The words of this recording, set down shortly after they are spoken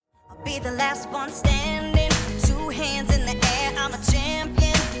Be the last one standing, 2 hands in the air, I'm a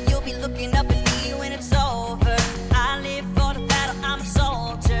champion. You'll be looking up at me when it's over. I live for the battle, I'm a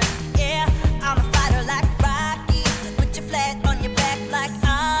soldier. Yeah, I'm a fighter like Rocky. Put your flag on your back like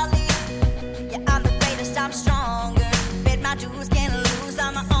Ali. Yeah, I'm the greatest, I'm stronger. Bet my dues, can't lose,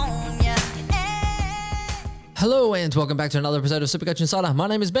 I'ma own ya. Hey. Hello and welcome back to another episode of Supercoach Insider. My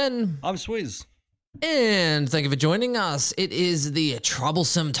name is Ben. I'm Swizz. And thank you for joining us. It is the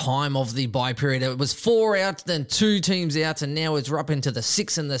troublesome time of the bye period. It was 4 out, then 2 teams out, and now we're up into the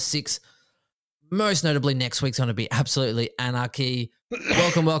 6 and the 6. Most notably, next week's going to be absolutely anarchy.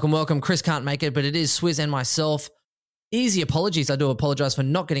 Welcome. Chris can't make it, but it is Swizz and myself. Easy apologies. I do apologize for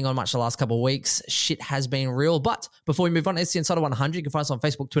not getting on much the last couple of weeks. Shit has been real. But before we move on, SC Insider 100, you can find us on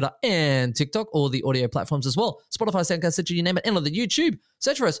Facebook, Twitter, and TikTok, or the audio platforms as well. Spotify, SoundCloud, Stitcher, you name it, and on the YouTube.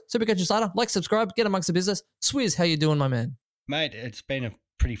 Search for us, Supercoach Insider. Like, subscribe, get amongst the business. Swizz, how you doing, my man? Mate, it's been a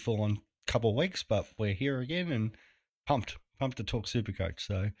pretty full-on couple of weeks, but we're here again and pumped to talk Supercoach.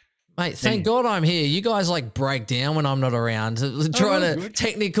 So, Mate, thank God I'm here. You guys break down when I'm not around. Trying to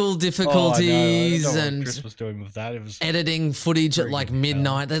technical difficulties I know and what Chris was doing with that. It was editing footage at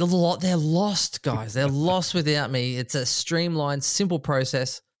midnight. They're lost, guys. They're lost without me. It's a streamlined, simple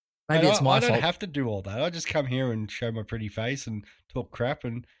process. Maybe it's my fault. I don't have to do all that. I just come here and show my pretty face and talk crap,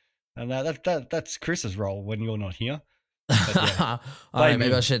 and that's Chris's role when you're not here. But yeah,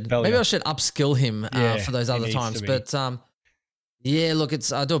 maybe I should upskill him for those other times. But yeah, look,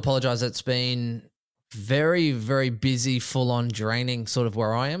 I do apologize. It's been very, very busy, full-on draining sort of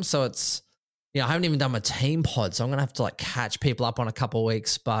where I am. So it's, I haven't even done my team pod, so I'm going to have to catch people up on a couple of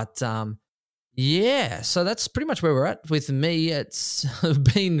weeks. But yeah, so that's pretty much where we're at. With me, it's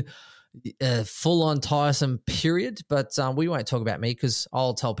been a full-on tiresome period, but we won't talk about me because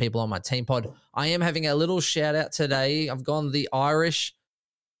I'll tell people on my team pod. I am having a little shout-out today. I've gone the Irish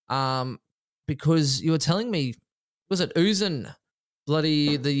because you were telling me, was it Uzun?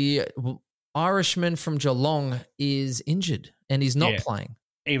 Bloody the Irishman from Geelong is injured and he's not playing.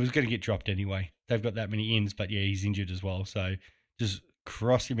 He was going to get dropped anyway. They've got that many ins, but yeah, he's injured as well. So just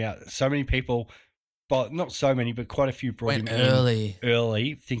cross him out. So many people, but not so many, but quite a few brought him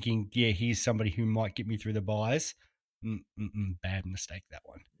early, thinking, yeah, he's somebody who might get me through the buys. Bad mistake, that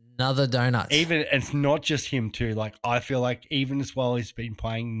one. Another donut. Even it's not just him too. I feel like even as well he's been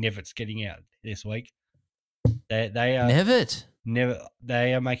playing, Nevitt's getting out this week. They are Nevitt.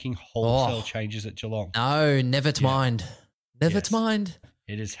 They are making wholesale changes at Geelong. No, never to mind. Never to mind.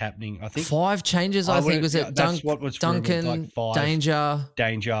 It is happening. I think 5 changes. I think was it Duncan, rumored, 5, Danger.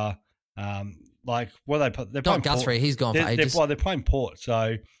 What they put. They're playing Guthrie. Port. He's gone for ages. They're pplaying Port,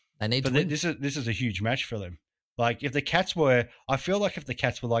 so they need to win. This is a huge match for them. If the Cats were, I feel like if the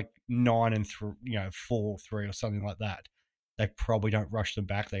Cats were 9-3, 4-3 or something like that, they probably don't rush them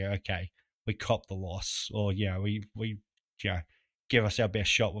back. They go, okay, we cop the loss, or we give us our best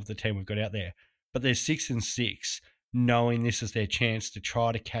shot with the team we've got out there. But they're 6 and 6, knowing this is their chance to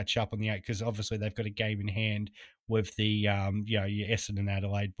try to catch up on the 8, because obviously they've got a game in hand with the your Essendon and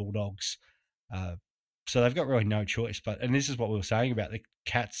Adelaide Bulldogs. So they've got really no choice. And this is what we were saying about the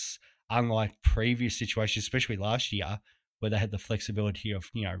Cats, unlike previous situations, especially last year, where they had the flexibility of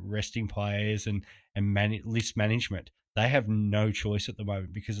resting players and list management. They have no choice at the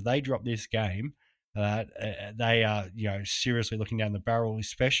moment, because if they drop this game, they are seriously looking down the barrel.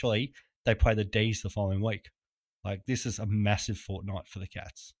 Especially they play the D's the following week. This is a massive fortnight for the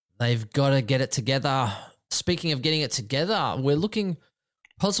Cats. They've got to get it together. Speaking of getting it together, we're looking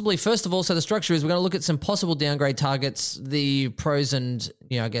possibly, first of all, so the structure is we're going to look at some possible downgrade targets, the pros and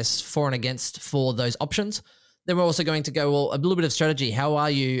I guess for and against for those options. Then we're also going to go a little bit of strategy. How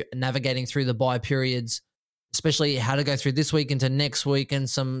are you navigating through the bye periods, especially how to go through this week into next week, and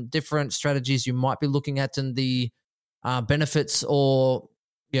some different strategies you might be looking at and the benefits, or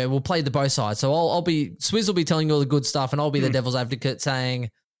we'll play the both sides. So Swizz will be telling you all the good stuff, and I'll be the devil's advocate saying,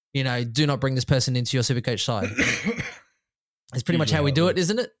 do not bring this person into your Supercoach side. It's pretty much how we do it,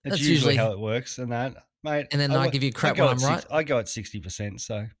 isn't it? That's usually how it works, and that, mate. And then I give you crap when I'm right. I go at 60%,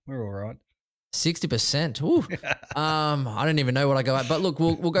 so we're all right. 60%. Ooh. I don't even know what I go at, but look,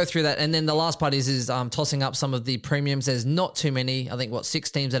 we'll go through that. And then the last part is tossing up some of the premiums. There's not too many. I think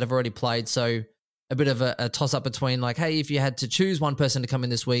 6 teams that have already played. So a bit of a toss up between hey, if you had to choose one person to come in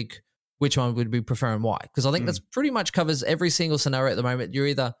this week, which one would we prefer and why? Because I think that's pretty much covers every single scenario at the moment. You're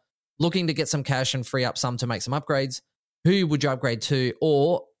either looking to get some cash and free up some to make some upgrades. Who would you upgrade to?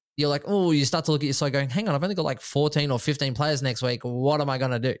 Or you're you start to look at your side going, hang on, I've only got 14 or 15 players next week. What am I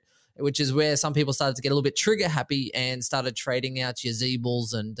going to do? Which is where some people started to get a little bit trigger happy and started trading out your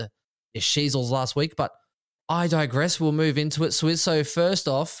Zeebles and your Sheezels last week. But I digress. We'll move into it, Swizz. So first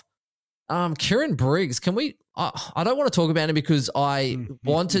off, Kieran Briggs, can we? I don't want to talk about him because I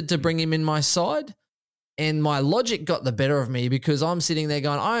wanted to bring him in my side, and my logic got the better of me because I'm sitting there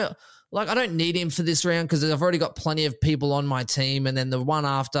going, I don't need him for this round because I've already got plenty of people on my team. And then the one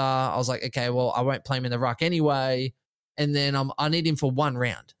after, I was like, okay, well, I won't play him in the ruck anyway. And then I need him for one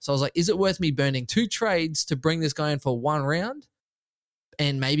round. So I was like, is it worth me burning 2 trades to bring this guy in for one round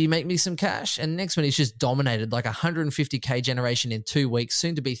and maybe make me some cash? And next one, he's just dominated like 150K generation in 2 weeks,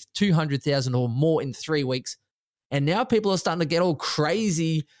 soon to be 200,000 or more in 3 weeks. And now people are starting to get all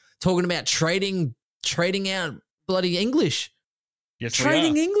crazy talking about trading out bloody English. Yes,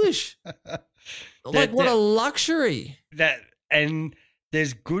 trading English. Like, what a luxury. And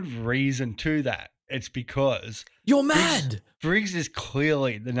there's good reason to that. It's because you're mad. Briggs is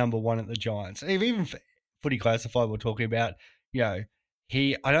clearly the number one at the Giants. Even Footy Classified we're talking about, I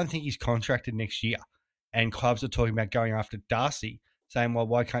don't think he's contracted next year. And clubs are talking about going after Darcy, saying, well,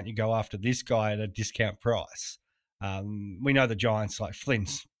 why can't you go after this guy at a discount price? We know the Giants, like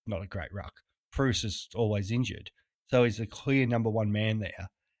Flint's not a great ruck. Bruce is always injured. So he's a clear number one man there.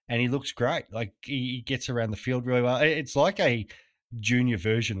 And he looks great. Like, he gets around the field really well. It's like a junior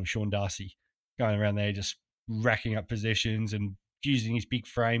version of Sean Darcy, going around there just racking up possessions and using his big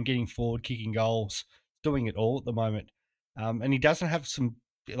frame, getting forward, kicking goals, doing it all at the moment. And he doesn't have some,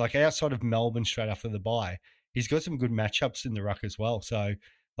 like, outside of Melbourne straight after the bye, he's got some good matchups in the ruck as well. So,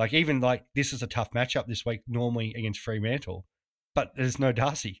 like, even like this is a tough matchup this week normally against Fremantle, but there's no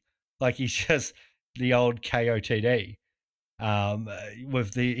Darcy. Like, he's just the old KOTD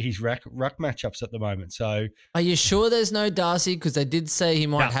with his ruck matchups at the moment. So, are you sure there's no Darcy? Because they did say he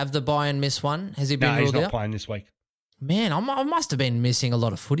might have the bye and miss one. Has he been ruled out? He's not playing this week. Man, I must have been missing a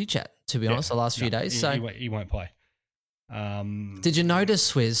lot of footy chat, to be honest, the last few days. So he won't play. Did you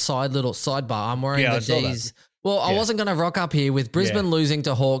notice, Swizz, little sidebar, I'm wearing the D's. Well, I wasn't going to rock up here with Brisbane losing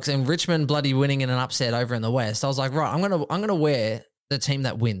to Hawks and Richmond bloody winning in an upset over in the West. I was like, right, I'm gonna wear the team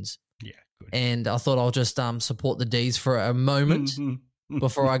that wins. Yeah, good. And I thought I'll just support the D's for a moment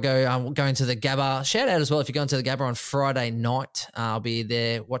before I go. I'm going to the Gabba. Shout out as well if you're going to the Gabba on Friday night. I'll be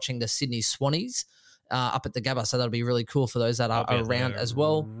there watching the Sydney Swannies up at the Gabba, so that'll be really cool for those that are around as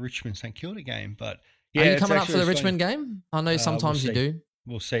well. Richmond St Kilda game, but are you coming up for the Richmond game? I know sometimes you do.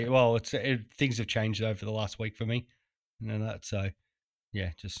 We'll see. Well, things have changed over the last week for me, so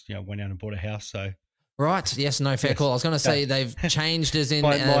just went out and bought a house. So right, yes, no, fair call. I was going to say they've changed as in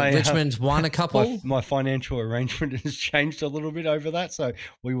Richmond won a couple. My financial arrangement has changed a little bit over that, so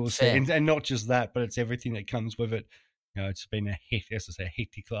we will see. And not just that, but it's everything that comes with it. It's been a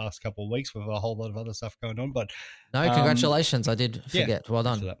hectic last couple of weeks with a whole lot of other stuff going on. But no, congratulations! I did forget. Well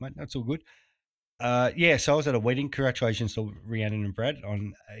done, that, mate. That's all good. So I was at a wedding. Congratulations to Rhiannon and Brad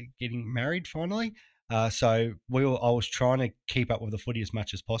on getting married finally. So I was trying to keep up with the footy as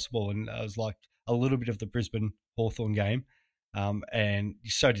much as possible, and I was like a little bit of the Brisbane Hawthorn game, and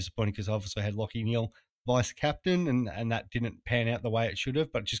so disappointing because I obviously had Lachie Neale vice captain, and that didn't pan out the way it should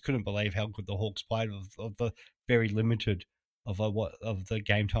have. But just couldn't believe how good the Hawks played of the very limited of the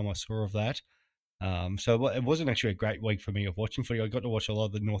game time I saw of that. So it wasn't actually a great week for me of watching footy. I got to watch a lot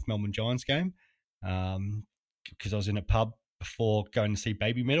of the North Melbourne Giants game. Because I was in a pub before going to see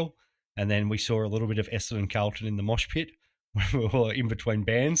Baby Metal, and then we saw a little bit of Essendon Carlton in the mosh pit when we were in between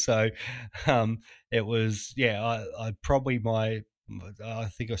bands. So it was I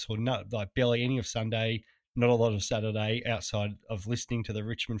think I saw barely any of Sunday, not a lot of Saturday outside of listening to the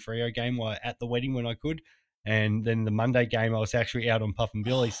Richmond Freo game while at the wedding when I could. And then the Monday game, I was actually out on Puff and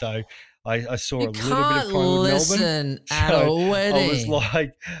Billy, so I saw a little bit of Collingwood Melbourne. At a wedding.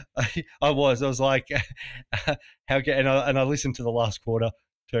 I was like, how can? And I listened to the last quarter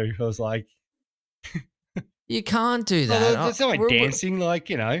too. I was like, you can't do that. That's not like dancing,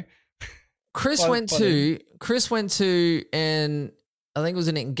 Chris went to, and I think it was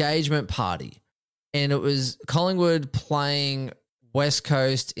an engagement party, and it was Collingwood playing West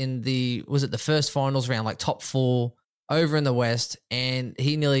Coast in the first finals round, like top 4 over in the West, and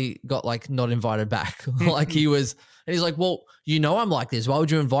he nearly got not invited back. He's like, well, I'm like this. Why would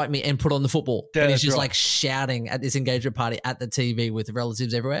you invite me and put on the football? Yeah, and he's just shouting at this engagement party at the TV with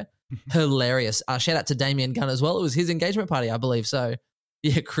relatives everywhere. Hilarious. Shout out to Damien Gunn as well. It was his engagement party, I believe. So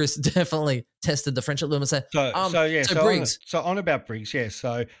yeah, Chris definitely tested the friendship limit. So Briggs. So on about Briggs, yeah.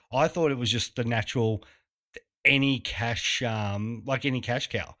 So I thought it was just the natural any cash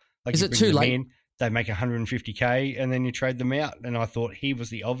cow. Is it too late? They make 150K and then you trade them out. And I thought he was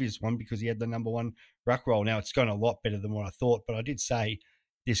the obvious one because he had the number one ruck roll. Now it's gone a lot better than what I thought, but I did say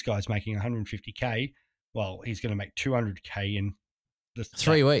this guy's making 150K. Well, he's going to make 200K in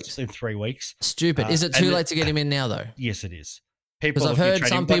 3 weeks. In 3 weeks. Stupid. Is it too late to get him in now though? Yes, it is. People I've heard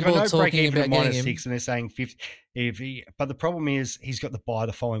some people I know break talking even about at getting him. -6, and they're saying 50. But the problem is he's got the bye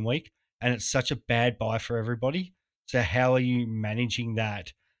the following week, and it's such a bad bye for everybody. So how are you managing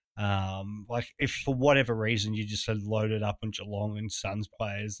that? Like if for whatever reason you just had loaded up on Geelong and Suns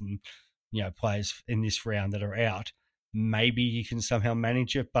players and players in this round that are out, maybe you can somehow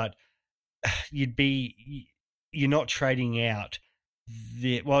manage it. But you're not trading out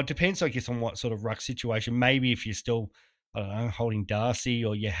it depends, I guess, on what sort of ruck situation. Maybe if you're still, I don't know, holding Darcy,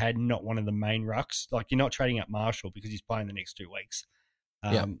 or you had not one of the main rucks, like you're not trading out Marshall because he's playing the next 2 weeks.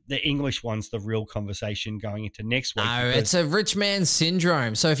 The English one's the real conversation going into next week. No, it's a rich man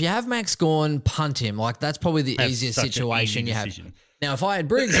syndrome. So if you have Max Gawn, punt him. Like that's probably the easiest situation you have. Now, if I had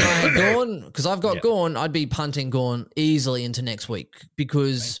Briggs and I had Gawn, because I've got Gawn, I'd be punting Gawn easily into next week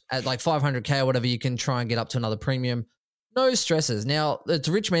because at like 500K or whatever, you can try and get up to another premium. No stresses. Now, it's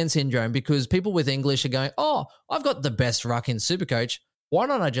rich man syndrome because people with English are going, oh, I've got the best ruck in Supercoach. Why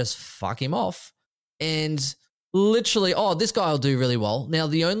don't I just fuck him off? And literally, this guy will do really well. Now,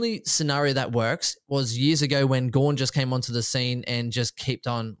 the only scenario that works was years ago when Gawn just came onto the scene and just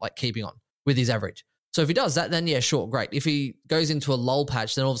keeping on with his average. So if he does that, then yeah, sure, great. If he goes into a lull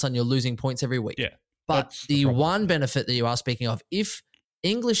patch, then all of a sudden you're losing points every week. Yeah. But the one benefit that you are speaking of, if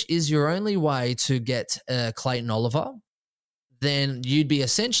English is your only way to get Clayton Oliver, then you'd be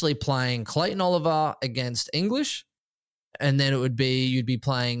essentially playing Clayton Oliver against English, and then you'd be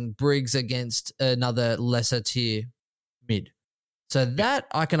playing Briggs against another lesser tier mid. So that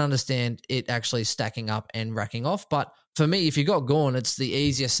I can understand it actually stacking up and racking off. But for me, if you got Gawn, it's the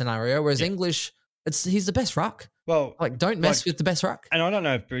easiest scenario, whereas English, he's the best ruck. Well, don't mess with the best ruck. And I don't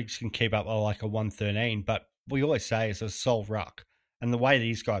know if Briggs can keep up like a 113, but we always say it's a sole ruck. And the way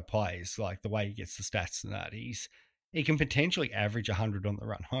this guy plays, like the way he gets the stats and that, he can potentially average 100 on the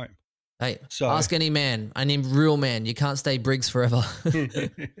run home. Hey, ask any man, any real man. You can't stay Briggs forever.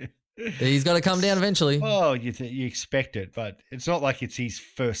 He's got to come down eventually. Well, you expect it, but it's not like it's his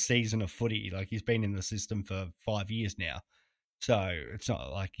first season of footy. Like he's been in the system for 5 years now. So it's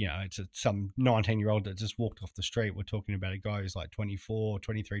not like, it's some 19-year-old that just walked off the street. We're talking about a guy who's like 24,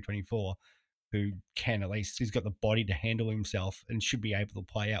 23, 24, who can he's got the body to handle himself and should be able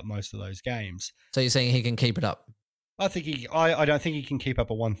to play out most of those games. So you're saying he can keep it up? I don't think he can keep up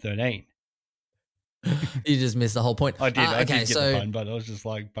a 113. You just missed the whole point. I did. I did get the fun, but I was just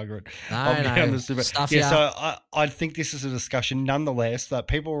like, bugger it. No. I think this is a discussion nonetheless that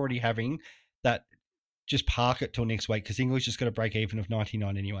people are already having, that just park it till next week because English is going to break even of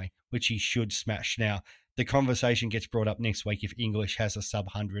 99 anyway, which he should smash. Now, the conversation gets brought up next week if English has a sub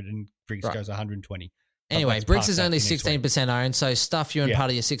 100 and Briggs goes 120. Anyway, Briggs is only 16% owned, so stuff you and part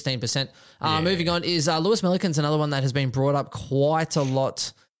of your 16%. Moving on is Lewis Milliken's another one that has been brought up quite a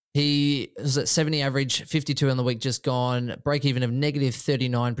lot. He was at 70 average, 52 in the week just gone, break even of negative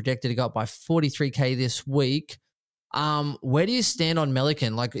 39, projected to go up by 43K this week. Where do you stand on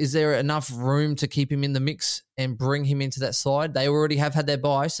Milliken? Like, is there enough room to keep him in the mix and bring him into that side? They already have had their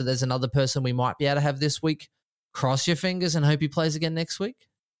bye, so there's another person we might be able to have this week. Cross your fingers and hope he plays again next week.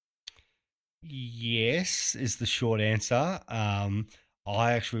 Yes, is the short answer.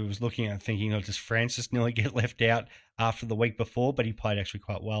 I actually was looking at thinking, does Francis nearly get left out after the week before? But he played actually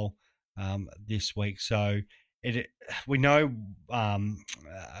quite well this week. So we know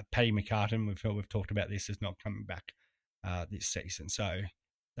Paddy McCartan, we've talked about this, is not coming back this season. So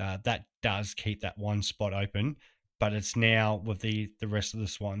that does keep that one spot open. But it's now with the rest of the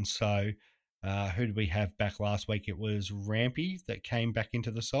Swans. So who did we have back last week? It was Rampy that came back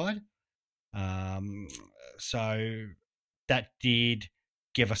into the side. So that did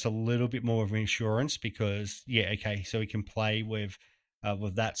give us a little bit more of insurance because, so we can play with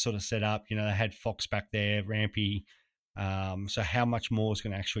that sort of setup. They had Fox back there, Rampy. So how much more is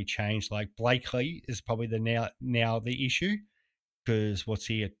going to actually change? Like Blakely is probably now the issue because what's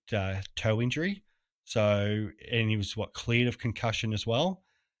he at toe injury? So, and he was cleared of concussion as well.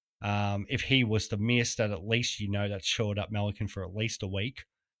 If he was to miss that, at least that's shored up Milliken for at least a week.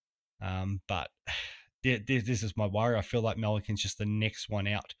 But this is my worry. I feel like Milliken's just the next one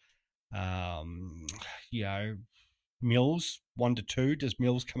out. Mills 1 to 2. Does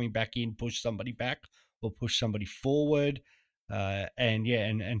Mills coming back in push somebody back or push somebody forward?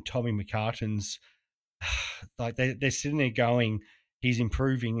 And Tommy McCartan's like they're sitting there going, he's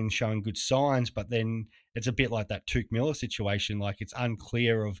improving and showing good signs, but then it's a bit like that Tuke Miller situation. Like it's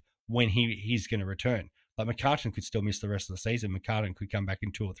unclear of when he's going to return. Like McCartan could still miss the rest of the season. McCartan could come back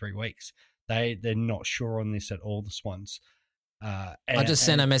in 2 or 3 weeks. They're not sure on this at all, the Swans. I just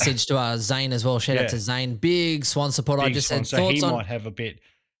sent a message to Zane as well. Shout out to Zane, big Swan supporter. I just said so thoughts he on. might have a bit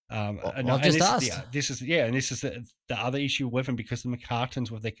I've just asked. This is the other issue with him, because the McCartans,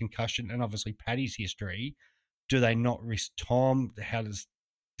 with their concussion and obviously Paddy's history, do they not risk Tom? How does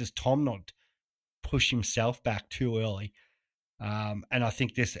Tom not push himself back too early? And I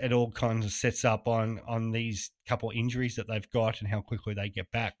think it all kind of sets up on these couple of injuries that they've got and how quickly they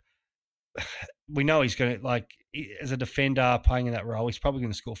get back. We know he's going to, like, as a defender playing in that role, he's probably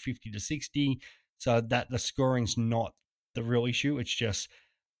going to score 50 to 60. So that the scoring's not the real issue. It's just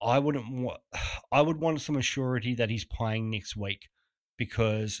I would want some assurity that he's playing next week,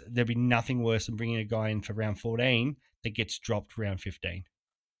 because there'd be nothing worse than bringing a guy in for round 14 that gets dropped round 15.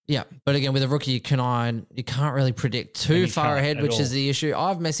 Yeah, but again, with a rookie, you can't really predict too far ahead, which is the issue.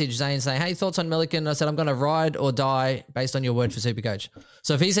 I've messaged Zane saying, hey, thoughts on Milliken? I said, I'm going to ride or die based on your word for Supercoach.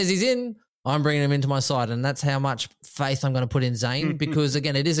 So if he says he's in, I'm bringing him into my side, and that's how much faith I'm going to put in Zane, because,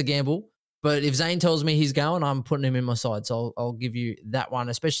 again, it is a gamble. But if Zane tells me he's going, I'm putting him in my side. So I'll give you that one,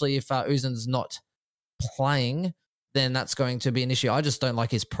 especially if Uzin's not playing, then that's going to be an issue. I just don't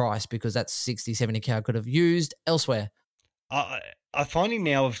like his price, because that's 60, 70K I could have used elsewhere. I find him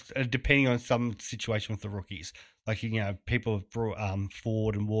now, depending on some situation with the rookies, like, people have brought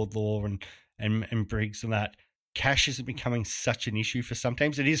Ford and Wardlaw and Briggs and that. Cash isn't becoming such an issue for some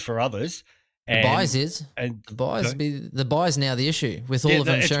teams. It is for others. The buys is. And the buys now the issue with all of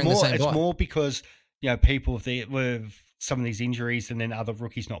them sharing the same guy. It's more because, people with some of these injuries and then other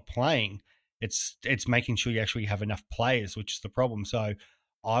rookies not playing, it's making sure you actually have enough players, which is the problem. So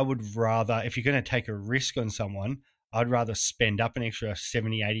I would rather, if you're going to take a risk on someone, I'd rather spend up an extra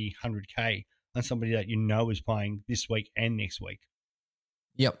 70, 80, 100K on somebody that is playing this week and next week.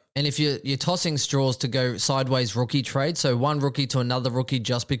 Yep. And if you're tossing straws to go sideways rookie trade, so one rookie to another rookie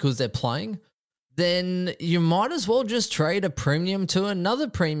just because they're playing, then you might as well just trade a premium to another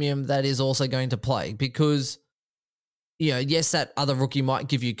premium that is also going to play, because, yes, that other rookie might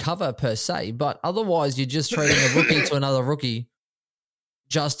give you cover per se, but otherwise you're just trading a rookie to another rookie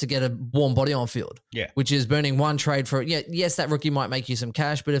just to get a warm body on field. Yeah. Which is burning one trade for, yes, that rookie might make you some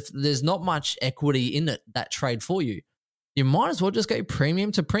cash, but if there's not much equity in it, that trade for you, you might as well just go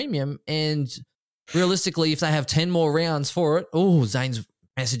premium to premium. And realistically, if they have 10 more rounds for it, Zane's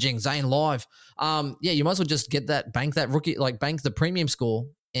messaging, Zane live. You might as well just get that, bank that rookie, like bank the premium score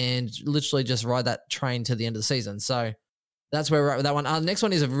and literally just ride that train to the end of the season. So that's where we're at with that one. The next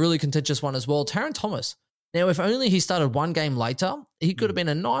one is a really contentious one as well. Taron Thomas. Now, if only he started one game later, he could have been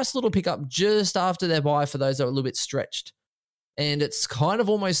a nice little pickup just after their bye for those that are a little bit stretched. And it's kind of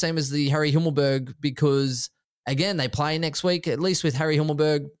almost same as the Harry Himmelberg, because, again, they play next week. At least with Harry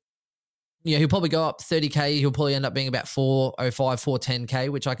Himmelberg, he'll probably go up 30K. He'll probably end up being about 405, 410K,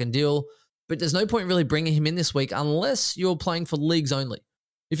 which I can deal. But there's no point really bringing him in this week unless you're playing for leagues only.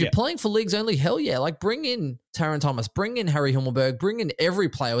 If you're playing for leagues only, hell yeah. Like, bring in Taron Thomas, bring in Harry Himmelberg, bring in every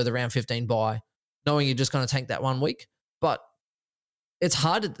player with a round 15 bye, knowing you're just going to tank that 1 week. But it's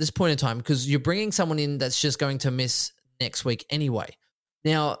hard at this point in time because you're bringing someone in that's just going to miss next week anyway.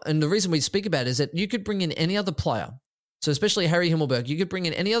 Now, and the reason we speak about it is that you could bring in any other player. So especially Harry Himmelberg, you could bring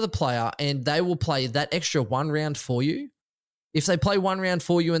in any other player and they will play that extra one round for you. If they play one round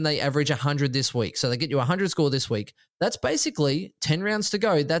for you and they average 100 this week, so they get you a 100 score this week, that's basically 10 rounds to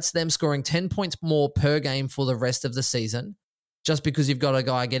go. That's them scoring 10 points more per game for the rest of the season just because you've got a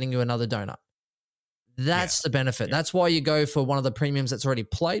guy getting you another donut. That's the benefit. Yeah. That's why you go for one of the premiums that's already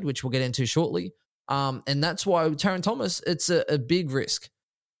played, which we'll get into shortly. And that's why Taron Thomas, it's a big risk.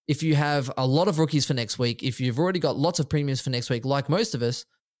 If you have a lot of rookies for next week, if you've already got lots of premiums for next week, like most of us,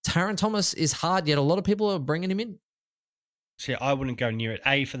 Taron Thomas is hard, yet a lot of people are bringing him in. So I wouldn't go near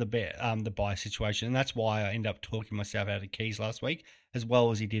it, for the buy situation. And that's why I ended up talking myself out of keys last week, as well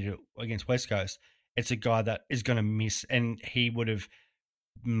as he did it against West Coast. It's a guy that is going to miss, and he would have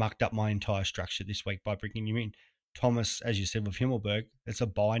mucked up my entire structure this week by bringing him in. Thomas, as you said, with Himmelberg, it's a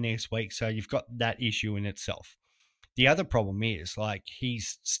buy next week. So you've got that issue in itself. The other problem is, like,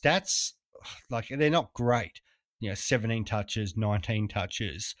 his stats, like, they're not great. 17 touches, 19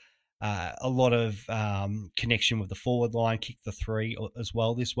 touches, a lot of connection with the forward line, kick the three as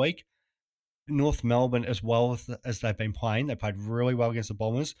well this week. North Melbourne, as well as they've been playing, they played really well against the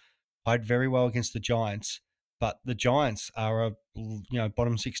Bombers, played very well against the Giants, but the Giants are a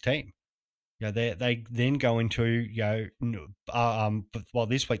bottom six team. They then go into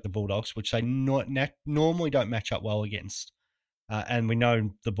this week the Bulldogs, which they normally don't match up well against, and we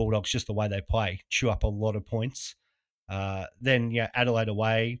know the Bulldogs, just the way they play, chew up a lot of points. Then Adelaide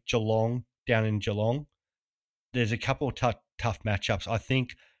away, Geelong down in Geelong. There's a couple of tough matchups. I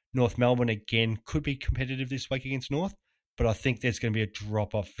think North Melbourne again could be competitive this week against North, but I think there's going to be a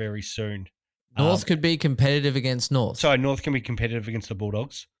drop off very soon. North could be competitive against North. Sorry, North can be competitive against the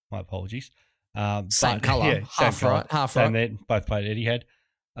Bulldogs. My apologies. Same colour, half right, half same right. there, both played at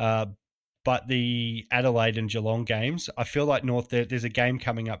Etihad. But the Adelaide and Geelong games, I feel like North, there's a game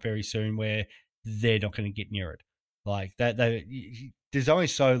coming up very soon where they're not going to get near it. Like that, there's only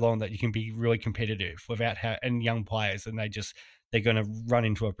so long that you can be really competitive without and young players, and they're going to run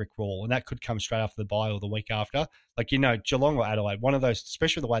into a brick wall, and that could come straight after the bye or the week after. Like, Geelong or Adelaide, one of those,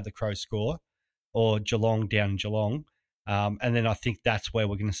 especially the way the Crows score, or Geelong down in Geelong, and then I think that's where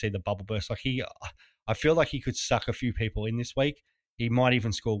we're going to see the bubble burst. Like I feel like he could suck a few people in this week. He might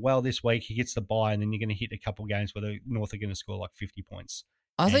even score well this week. He gets the bye, and then you're going to hit a couple games where the North are going to score like 50 points.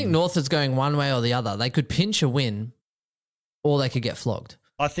 I think North is going one way or the other. They could pinch a win, or they could get flogged.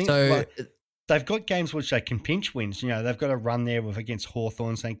 I think so. They've got games which they can pinch wins. They've got a run there against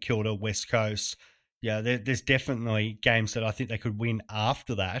Hawthorn, St Kilda, West Coast. Yeah, there's definitely games that I think they could win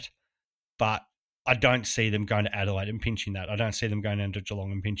after that, but I don't see them going to Adelaide and pinching that. I don't see them going into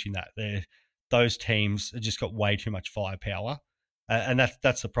Geelong and pinching that. Those teams have just got way too much firepower, and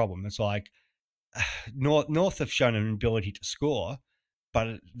that's the problem. It's like North have shown an ability to score,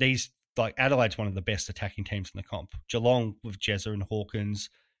 but Adelaide's one of the best attacking teams in the comp. Geelong with Jezza and Hawkins,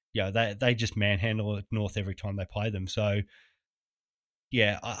 they just manhandle North every time they play them. So,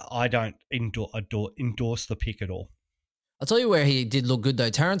 yeah, I don't endorse the pick at all. I'll tell you where he did look good,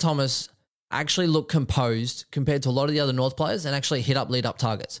 though. Taron Thomas actually looked composed compared to a lot of the other North players and actually hit up lead-up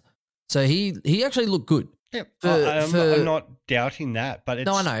targets. So he actually looked good. Yeah, I'm not doubting that. But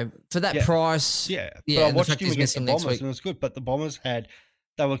no, I know. For that price. Yeah. But I watched him against the Bombers and it was good. But the Bombers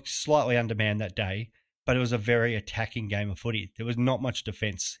they were slightly undermanned that day. But it was a very attacking game of footy. There was not much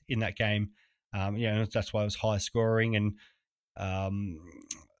defence in that game. That's why it was high scoring, and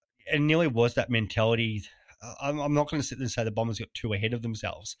it nearly was that mentality. I'm not going to sit there and say the Bombers got too ahead of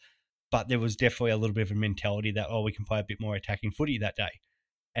themselves, but there was definitely a little bit of a mentality that we can play a bit more attacking footy that day.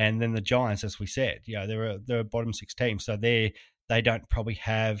 And then the Giants, as we said, they're a bottom six team, so they don't probably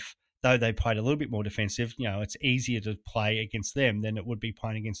have. Though they played a little bit more defensive, it's easier to play against them than it would be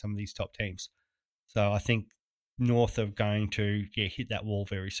playing against some of these top teams. So I think North are going to hit that wall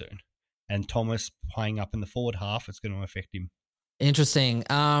very soon. And Thomas playing up in the forward half, it's going to affect him. Interesting.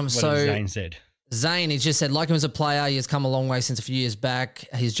 What Zane said. Zane, he just said, like him as a player, he has come a long way since a few years back.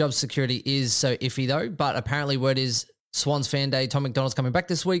 His job security is so iffy though, but apparently word is Swans fan day, Tom McDonald's coming back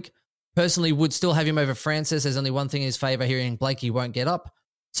this week. Personally, would still have him over Francis. There's only one thing in his favour, hearing Blakey won't get up.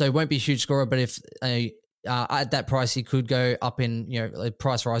 So it won't be a huge scorer, but if at that price, he could go up in, a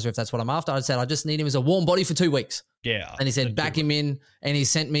price riser if that's what I'm after. I said, I just need him as a warm body for 2 weeks. Yeah. And he said, back him in, and he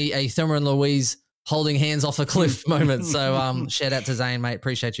sent me a Thelma and Louise holding hands off a cliff moment. So shout out to Zane, mate.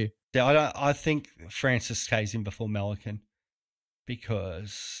 Appreciate you. Yeah, I think Francis stays in before Melican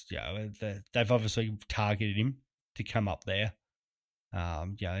because, they've obviously targeted him to come up there.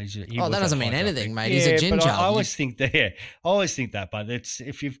 That doesn't mean anything, mate. He's a ginger. But I always think that. But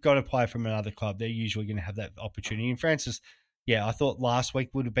if you've got a player from another club, they're usually going to have that opportunity. And Francis, I thought last week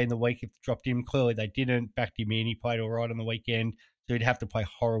would have been the week if they dropped him. Clearly, they didn't. Backed him in. He played all right on the weekend, so he'd have to play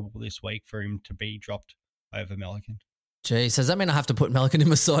horrible this week for him to be dropped over Melican. Geez, does that mean I have to put Melican in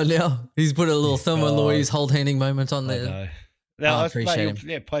my side now? He's put a little Thelma and Louise hold-handing moment on there. I know. No, I appreciate him.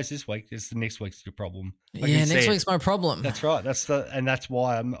 Yeah, plays this week. It's the next week's your problem. Next week's my problem. That's right. That's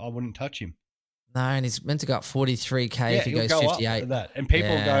why I wouldn't touch him. No, and he's meant to go up 43K if he goes 58. That. And people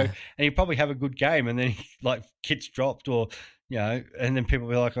go, and he'll probably have a good game, and then he gets dropped, or and then people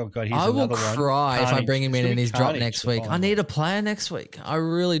will be like, oh god, here's another one. I will cry if I bring him in and he's dropped next week. I need a player next week. I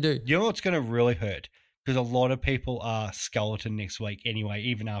really do. You know what's going to really hurt? Because a lot of people are skeleton next week anyway,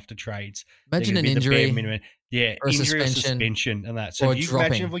 even after trades. Imagine an injury. Yeah, or injury or suspension and that. So or you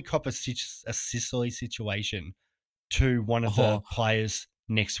imagine if we cop a Sicily situation to one of the players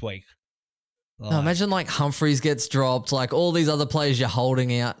next week. No, imagine Humphreys gets dropped, all these other players you're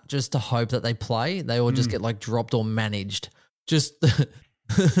holding out just to hope that they play. They all just get dropped or managed. Just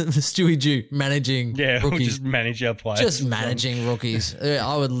Stewie Jew managing rookies. We'll just manage our players. Just managing rookies.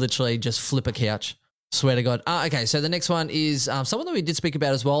 I would literally just flip a couch. Swear to God. Okay, so the next one is someone that we did speak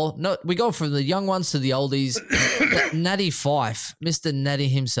about as well. No, we go from the young ones to the oldies. Natty Fife, Mr. Natty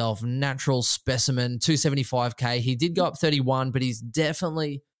himself, natural specimen, 275K. He did go up 31, but he's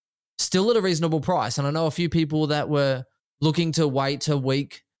definitely still at a reasonable price. And I know a few people that were looking to wait a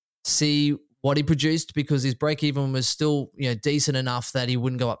week, see what he produced, because his break-even was still decent enough that he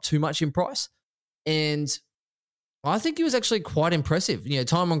wouldn't go up too much in price. And I think he was actually quite impressive.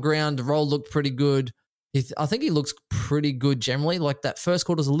 Time on ground, the roll looked pretty good. I think he looks pretty good generally. That first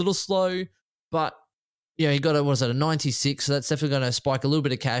quarter's a little slow, but he got a 96, so that's definitely going to spike a little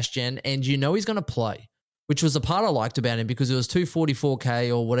bit of cash gen, and he's going to play, which was the part I liked about him because it was 244K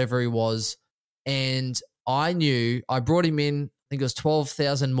or whatever he was. And I knew I brought him in, I think it was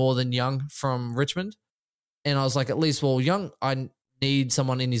 12,000 more than Young from Richmond. And I was like, at least, well, Young, I need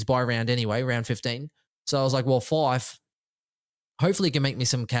someone in his buy round anyway, round 15. So I was like, well, Fife, hopefully he can make me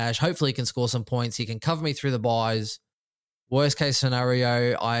some cash. Hopefully he can score some points. He can cover me through the buys. Worst case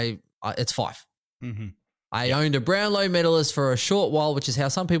scenario, it's Fife. Mm-hmm. I owned a Brownlow medalist for a short while, which is how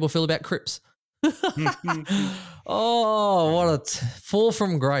some people feel about Cripps. Oh, what a fall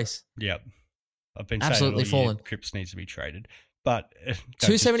from grace. Yep. I've been absolutely saying all fallen. year, Cripps needs to be traded. But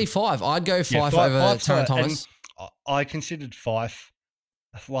 275. I'd go Fife over Taron Thomas. I considered Fife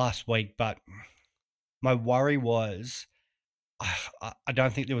last week, but my worry was I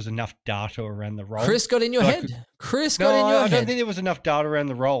don't think there was enough data around the role. Chris got in your head. I don't think there was enough data around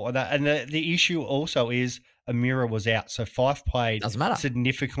the role. And the issue also is Amira was out, so Fife played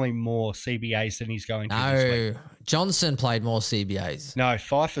significantly more CBAs than he's going to this week. Johnson played more CBAs. No,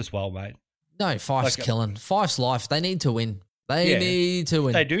 Fife as well, mate. No, Fife's killing. Fife's life. They need to win. They need to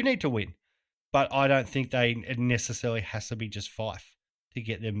win. They do need to win. But I don't think it necessarily has to be just Fife to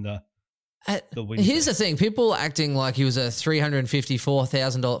get them the win. Here's the thing. People acting like he was a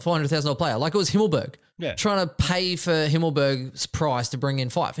 $400,000 player, like it was Himmelberg. Yeah. Trying to pay for Himmelberg's price to bring in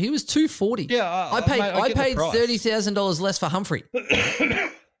Fife. He was $240. Yeah, I paid $30,000 less for Humphrey.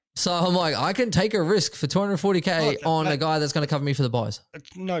 So I'm like, I can take a risk for $240K on a guy that's going to cover me for the buys.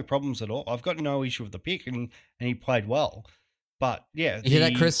 It's no problems at all. I've got no issue with the pick, and he played well. But yeah, you hear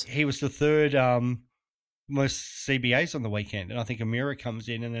that, Chris? He was the third most CBAs on the weekend, and I think Amira comes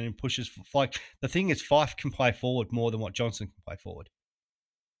in and then he pushes. Like the thing is, Fife can play forward more than what Johnson can play forward.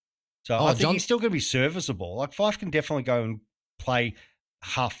 So I think he's still going to be serviceable. Like Fife can definitely go and play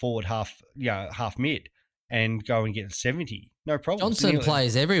half forward, half mid, and go and get 70. No problem. Johnson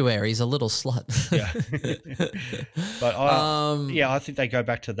plays everywhere. He's a little slut. Yeah. But I think they go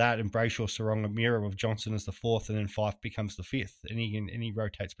back to that and Brayshaw, Sarong, and Amira with Johnson as the fourth, and then Fife becomes the fifth, and he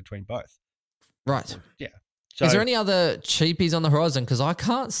rotates between both. Right. Yeah. So, is there any other cheapies on the horizon? Because I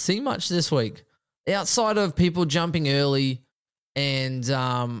can't see much this week outside of people jumping early and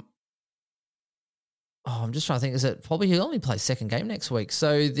I'm just trying to think. Is it probably he'll only play second game next week?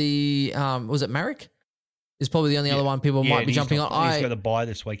 So the was it Marek? Is probably the only other one people might be jumping on. He's got the bye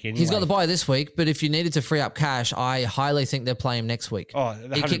this week anyway. He's got the bye this week, but if you needed to free up cash, I highly think they're playing him next week. Oh,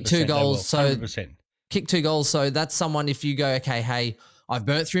 he kicked 2 goals, so 100%. Kicked 2 goals, so that's someone. If you go, okay, hey, I've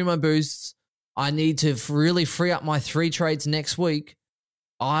burnt through my boosts, I need to really free up my 3 trades next week.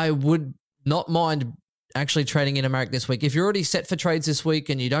 I would not mind actually trading in Marek this week. If you're already set for trades this week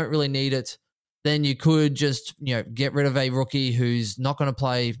and you don't really need it, then you could just get rid of a rookie who's not going to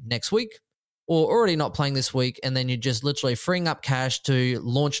play next week, or already not playing this week, and then you're just literally freeing up cash to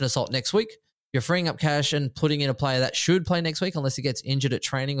launch an assault next week. You're freeing up cash and putting in a player that should play next week unless he gets injured at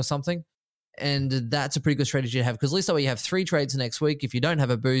training or something. And that's a pretty good strategy to have, because at least that way you have 3 trades next week. If you don't have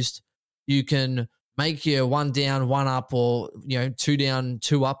a boost, you can make your 1 down, 1 up, or 2 down,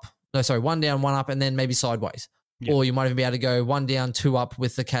 2 up. No, sorry, 1 down, 1 up, and then maybe sideways. Yep. Or you might even be able to go 1 down, 2 up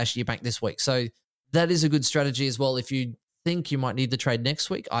with the cash you bank this week. So that is a good strategy as well. If you think you might need the trade next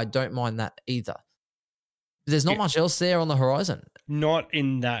week, I don't mind that either. There's not much else there on the horizon. Not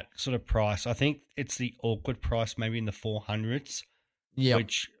in that sort of price. I think it's the awkward price, maybe in the 400s,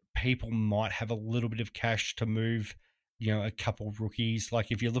 which people might have a little bit of cash to move, a couple of rookies.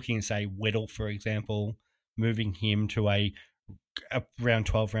 Like if you're looking at, say, Weddle, for example, moving him to a round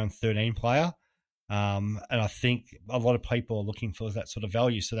 12, round 13 player. And I think a lot of people are looking for that sort of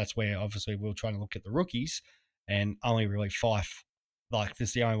value. So that's where obviously we're trying to look at the rookies, and only really Fife. Like this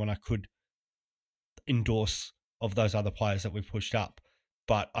is the only one I could endorse of those other players that we've pushed up.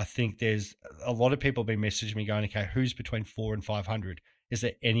 But I think there's a lot of people have been messaging me going, okay, who's between 400 and 500? Is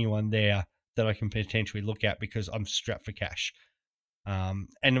there anyone there that I can potentially look at, because I'm strapped for cash?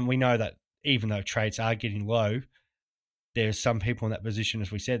 And we know that even though trades are getting low, there's some people in that position,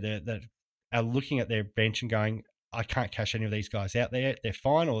 as we said, that are looking at their bench and going, I can't cash any of these guys out there. They're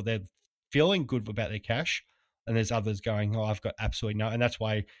fine, or they're feeling good about their cash. And there's others going, oh, I've got absolutely no. And that's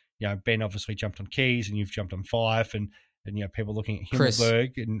why, Ben obviously jumped on Keys, and you've jumped on Fife, and people looking at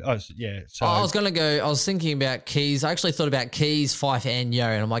Himmelberg. And So I was going to go, I was thinking about Keys. I actually thought about Keys, Fife, and Yo.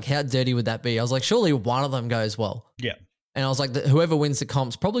 And I'm like, how dirty would that be? I was like, surely one of them goes well. Yeah. And I was like, whoever wins the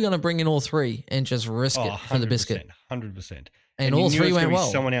comp's probably going to bring in all 3 and just risk it for the biscuit. 100%. And all 3 went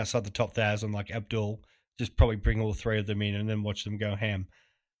well. Someone outside the top 1,000 like Abdul, just probably bring all 3 of them in and then watch them go ham.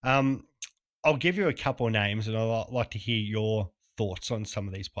 I'll give you a couple of names, and I'd like to hear your thoughts on some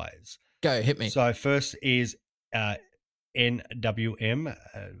of these players. Go, hit me. So first is NWM,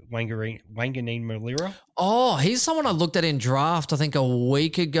 Wanganeen Malira. Oh, he's someone I looked at in draft, I think a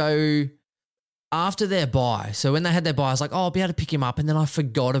week ago after their bye. So when they had their bye, I was like, oh, I'll be able to pick him up. And then I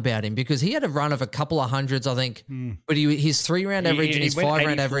forgot about him because he had a run of a couple of hundreds, I think. But his 3-round average and his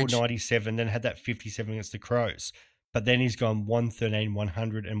 5-round average. 97, then had that 57 against the Crows. But then he's gone 113,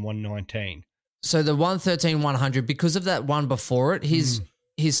 100, and 119. So the 113, 100, because of that one before it, his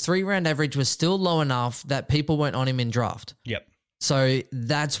 3-round average was still low enough that people weren't on him in draft. Yep. So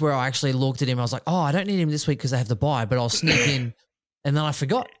that's where I actually looked at him. I was like, oh, I don't need him this week because I have the bye, but I'll sneak in. And then I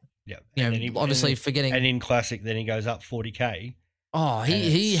forgot. Yeah, obviously forgetting. And in Classic, then he goes up 40K. Oh,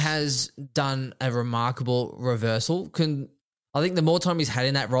 he has done a remarkable reversal. I think the more time he's had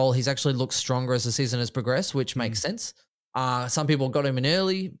in that role, he's actually looked stronger as the season has progressed, which makes sense. Some people got him in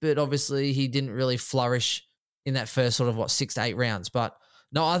early, but obviously he didn't really flourish in that first sort of 6 to 8 rounds. But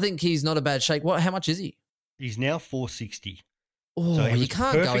no, I think he's not a bad shake. How much is he? He's now 460. Oh, so you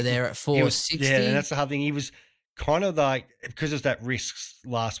can't go there at 460. Yeah, and that's the hard thing. He was kind of like, because of that risk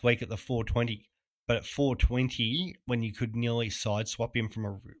last week at the 420, but at 420, when you could nearly side swap him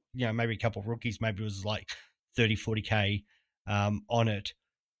from maybe a couple of rookies, maybe it was like 30, 40K on it.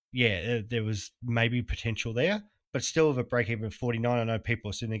 Yeah, there was maybe potential there, but still with a break even of 49, I know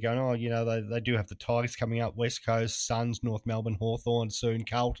people are sitting there going, oh, they do have the Tigers coming up, West Coast, Suns, North Melbourne, Hawthorn soon,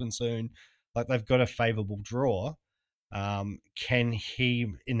 Carlton soon. Like they've got a favourable draw. Can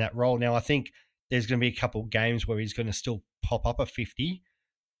he in that role? Now, I think there's going to be a couple of games where he's going to still pop up a 50,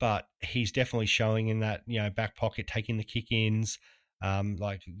 but he's definitely showing in that, back pocket, taking the kick-ins.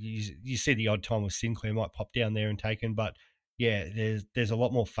 Like you see the odd time with Sinclair might pop down there and take him, but yeah, there's a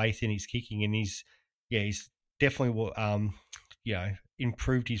lot more faith in his kicking, and he's definitely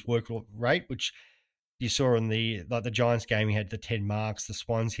improved his work rate, which you saw in the Giants game. He had the 10 marks, the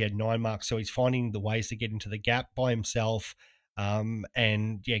Swans he had 9 marks, so he's finding the ways to get into the gap by himself.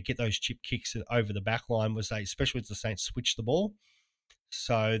 Get those chip kicks over the back line, especially as the Saints switch the ball.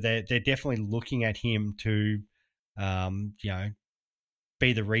 So they're definitely looking at him to,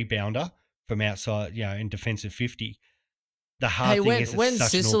 be the rebounder from outside, in defensive 50. The hard thing is it's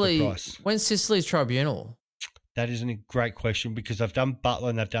such an awkward price. When's Sicily's tribunal? That is a great question because they've done Butler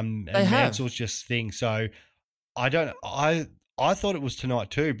and they've done Mansell's just thing. So I thought it was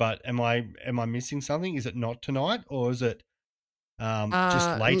tonight too, but am I missing something? Is it not tonight or is it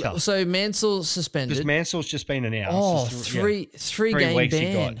just later? So Mansell's suspended. Because Mansell's just been announced. Oh, three game weeks ban.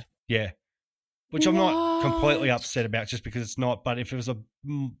 He got. Yeah. Which I'm not completely upset about just because it's not, but if it was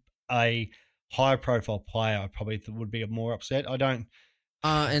a higher profile player, I probably would be more upset. I don't.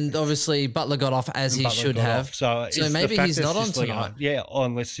 And obviously Butler got off as he should have. So maybe he's not on tonight.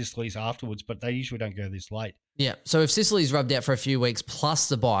 Unless Sicily's afterwards, but they usually don't go this late. Yeah. So if Sicily's rubbed out for a few weeks plus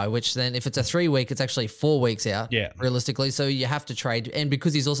the bye, which then if it's a 3-week, it's actually 4 weeks out. Yeah. Realistically, so you have to trade, and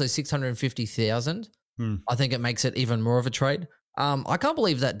because he's also 650,000, I think it makes it even more of a trade. I can't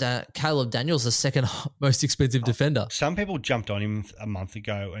believe that Caleb Daniels is the second most expensive defender. Some people jumped on him a month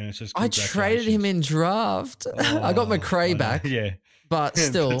ago, and it's just I traded him in draft. I got McRae back. Yeah. But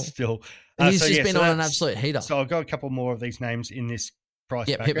still, he's just been on an absolute heater. So I've got a couple more of these names in this price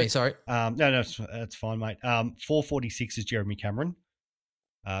bracket. Hit me, sorry. No, that's fine, mate. 446 is Jeremy Cameron.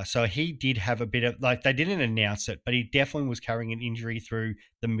 So he did have a bit of, they didn't announce it, but he definitely was carrying an injury through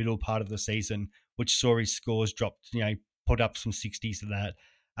the middle part of the season, which saw his scores drop, put up some 60s to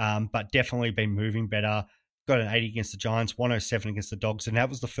that. But definitely been moving better. Got an 80 against the Giants, 107 against the Dogs, and that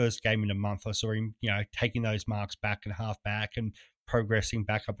was the first game in a month I saw him, taking those marks back and half back and progressing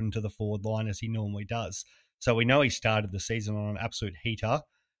back up into the forward line as he normally does. So we know he started the season on an absolute heater.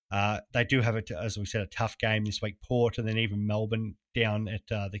 They do have, as we said, a tough game this week, Port, and then even Melbourne down at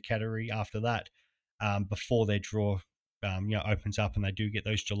the Cattery after that, before their draw opens up, and they do get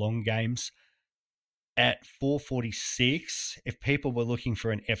those Geelong games. At 446, if people were looking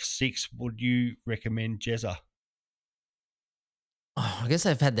for an F6, would you recommend Jezza? Oh, I guess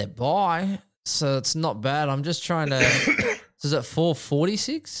they've had their bye, so it's not bad. I'm just trying to... So is it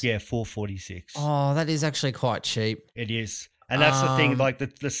 446? Yeah, 446. Oh, that is actually quite cheap. It is. And that's the thing,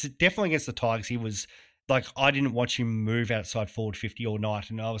 the definitely against the Tigers, he was, I didn't watch him move outside forward 50 all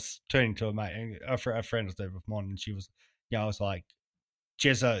night, and I was turning to a mate, a friend was there with mine, and she was, I was like,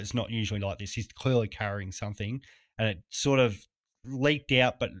 Jezza is not usually like this. He's clearly carrying something, and it sort of leaked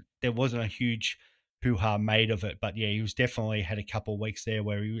out, but there wasn't a huge hoo-ha made of it. But yeah, he was definitely had a couple of weeks there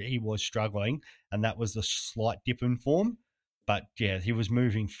where he was struggling, and that was the slight dip in form. But yeah, he was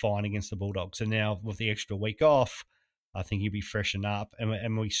moving fine against the Bulldogs, and now with the extra week off, I think he'll be freshened up.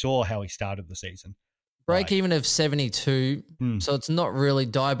 And we saw how he started the season. Break even of 72, Hmm. so it's not really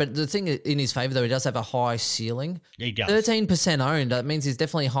dire. But the thing in his favour, though, he does have a high ceiling. He does. 13% owned. That means he's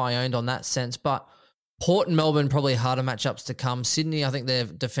definitely high owned on that sense. But Port and Melbourne, probably harder matchups to come. Sydney, I think their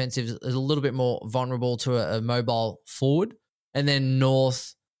defensive is a little bit more vulnerable to a mobile forward. And then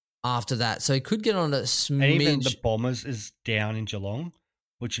North after that. So he could get on a And even smidge. the Bombers is down in Geelong,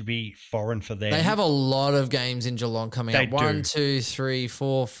 which would be foreign for them. They have a lot of games in Geelong coming They up. 1, do. 2, 3,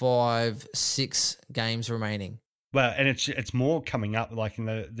 4, 5, 6 games remaining. Well, and it's more coming up like in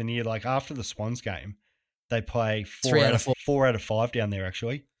the near, like after the Swans game, they play 3 out of 4. 4 out of 5 down there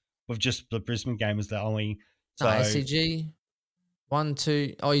actually. With just the Brisbane game is the only. So No, SCG. 1,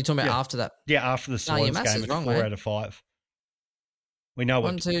 2. Oh, you're talking about Yeah. after that. yeah, after the No, your Swans maths game, is it's wrong, 4 mate. out of 5. We know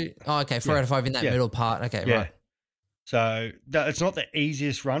 1, what. 2. Oh, okay. 4 Yeah. out of 5 in that Yeah. middle part. Okay, Yeah. right. So it's not the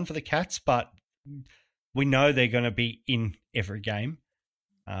easiest run for the Cats, but we know they're going to be in every game.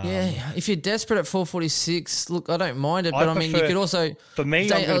 Yeah, if you're desperate at 446, look, I don't mind it, I but I mean, you prefer- could also. For me,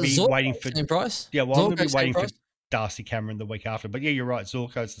 I'm going to be Zorko, waiting for. same price. Yeah, well, I'm going to Zorko, be same waiting for price. Darcy Cameron the week after. But yeah, you're right.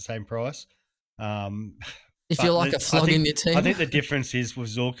 Zorko's the same price. If But you like a flog in your team. I think the difference is with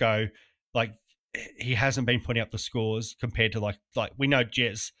Zorko, like he hasn't been putting up the scores compared to like we know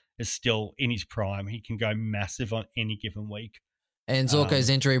Jez is still in his prime. He can go massive on any given week. And Zorko's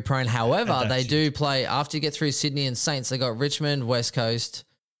injury prone. However, that's they it. do play after you get through Sydney and Saints. They got Richmond, West Coast,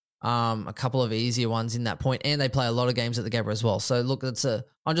 a couple of easier ones in that point, and they play a lot of games at the Gabba as well. So look,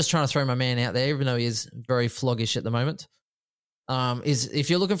 I'm just trying to throw my man out there, even though he is very floggish at the moment. Is if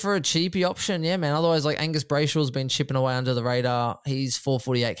you're looking for a cheapy option, yeah, man. Otherwise, like Angus Brayshaw's been chipping away under the radar. He's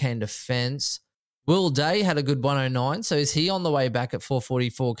 448k in defense. Will Day had a good 109, so is he on the way back at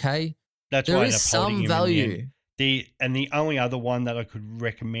 444k? That's There why I is end up holding some him value. in the end. The only other one that I could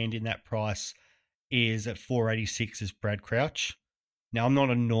recommend in that price is at 486 is Brad Crouch. Now I'm not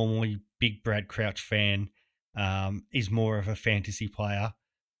a normally big Brad Crouch fan. He's more of a fantasy player,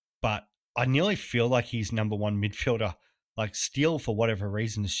 but I nearly feel like he's number one midfielder. Like Steele, for whatever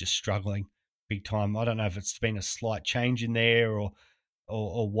reason, is just struggling big time. I don't know if it's been a slight change in there or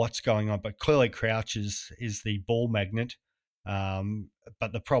what's going on, but clearly Crouch is the ball magnet.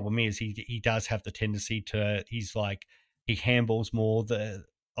 But the problem is he does have the tendency to he handballs more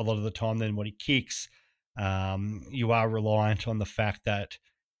a lot of the time than what he kicks. You are reliant on the fact that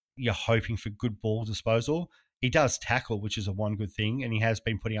you're hoping for good ball disposal. He does tackle, which is a one good thing, and he has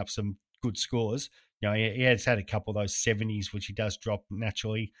been putting up some good scores. You know, he has had a couple of those 70s, which he does drop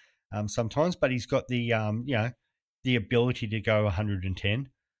naturally sometimes, but he's got the the ability to go 110.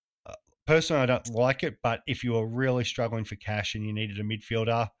 Personally, I don't like it, but if you are really struggling for cash and you needed a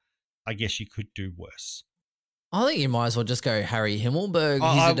midfielder, I guess you could do worse. I think you might as well just go Harry Himmelberg.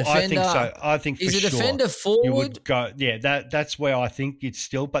 He's a defender. I think so. I think he's for a defender sure you forward. would go. Yeah, that's where I think it's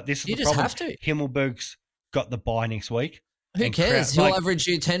still. But this is You the just problem. have to. Himmelberg's got the bye next week. Who and cares? Crouch- He'll average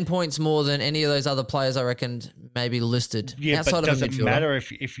you 10 points more than any of those other players I reckoned maybe listed. Yeah, outside but of does a it midfielder. matter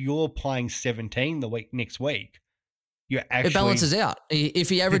if you're playing 17 next week? You're actually It balances out. If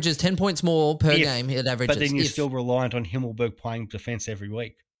he averages 10 points more per If- game, he'd average. But then you're still reliant on Himmelberg playing defense every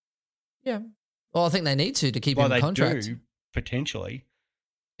week. Yeah. Well, I think they need to keep Well, him in they contract. do potentially.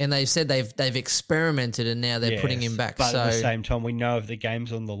 And they've said they've experimented and now they're putting him Yes, back. But so at the same time, we know if the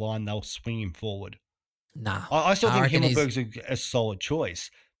game's on the line, they'll swing him forward. nah. I still think reckon he's- Himmelberg's a solid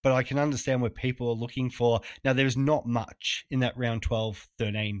choice, but I can understand where people are looking for. Now, there's not much in that round 12,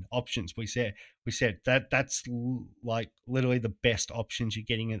 13 options. We said that's like literally the best options you're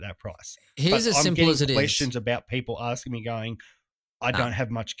getting at that price. Here's But as I'm simple getting as it is. questions about people asking me going, I Nah. don't have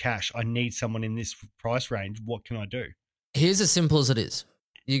much cash. I need someone in this price range. What can I do? Here's as simple as it is.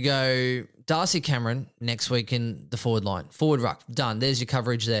 You go Darcy Cameron next week in the forward line. Forward ruck, done. There's your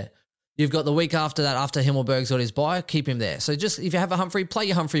coverage there. You've got the week after that, after Himmelberg's got his bye, keep him there. So just if you have a Humphrey, play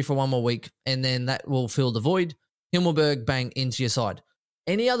your Humphrey for one more week, and then that will fill the void. Himmelberg, bang, into your side.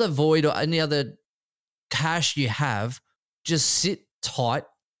 Any other void or any other cash you have, just sit tight,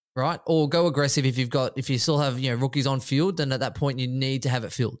 right? Or go aggressive if you still have rookies on field, then at that point you need to have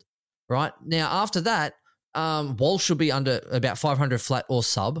it filled, right? Now after that, Walsh should be under about 500 flat or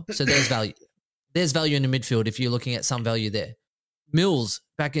sub, so there's value. There's value in the midfield if you're looking at some value there. Mills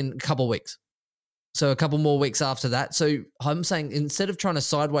back in a couple of weeks. So a couple more weeks after that. So I'm saying instead of trying to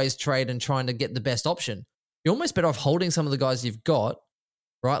sideways trade and trying to get the best option, you're almost better off holding some of the guys you've got,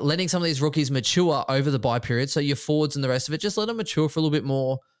 right? Letting some of these rookies mature over the bye period. So your forwards and the rest of it, just let them mature for a little bit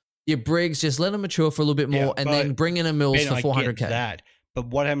more. Your Briggs, just let them mature for a little bit more and then bring in a Mills Ben, for I 400k. get that. But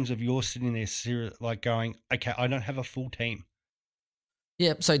what happens if you're sitting there like going, okay, I don't have a full team.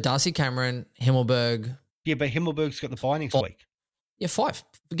 Yeah, so Darcy Cameron, Himmelberg. Yeah, but Himmelberg's got the bye next week. Yeah, Fife.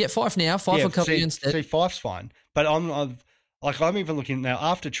 Get Fife now. Fife will cover you instead. See, Fife's fine. But I'm even looking now,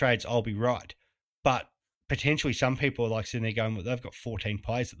 after trades, I'll be right. But potentially some people are like sitting there going, well, they've got 14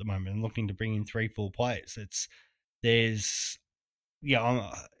 players at the moment and looking to bring in 3 full players. It's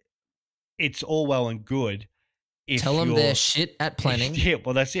all well and good. Tell them they're shit at planning. Yeah,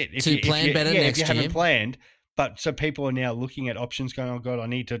 well, that's it. If you plan better next year. If you haven't planned, but so people are now looking at options going, oh, God, I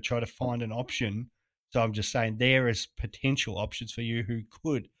need to try to find an option. So I'm just saying there is potential options for you who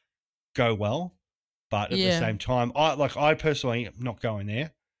could go well. But at the same time, I personally am not going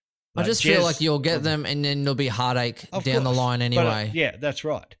there. I just feel like you'll get them and then there'll be heartache down the line anyway. But, yeah, that's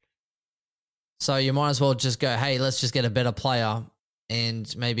right. So you might as well just go, hey, let's just get a better player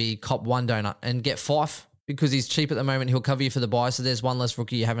and maybe cop one donut and get Fife because he's cheap at the moment. He'll cover you for the buy. So there's one less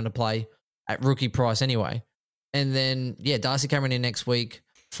rookie you're having to play at rookie price anyway. And then, Darcy Cameron in next week,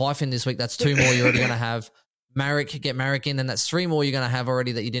 Fife in this week. That's 2 more you're already going to have. Get Marek in, and that's 3 more you're going to have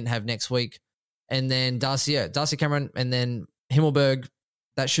already that you didn't have next week. And then Darcy Cameron, and then Himmelberg.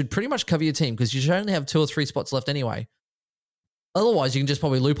 That should pretty much cover your team because you should only have 2 or 3 spots left anyway. Otherwise, you can just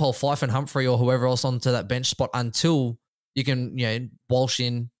probably loophole Fife and Humphrey or whoever else onto that bench spot until you can, Walsh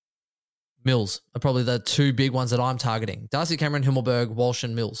in, Mills are probably the 2 big ones that I'm targeting. Darcy Cameron, Himmelberg, Walsh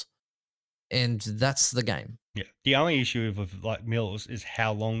and Mills. And that's the game. Yeah. The only issue with like Mills is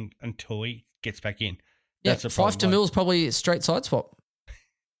how long until he gets back in. That's a problem. Fife to Mills probably straight side swap.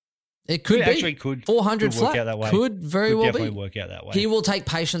 It could be. Actually could 400 flat. Work out that way. Could very well definitely be. Work out that way. He will take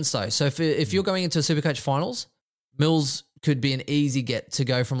patience though. So if you're going into a Supercoach finals, Mills could be an easy get to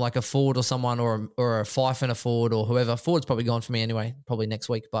go from like a forward or someone or a Fife and a forward or whoever. Forward's probably gone for me anyway, probably next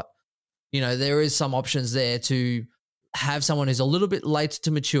week. But, there is some options there to have someone who's a little bit late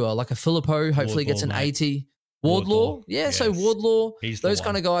to mature, like a Filippo, hopefully gets an 80. Wardlaw. Yeah, yes. So Wardlaw, those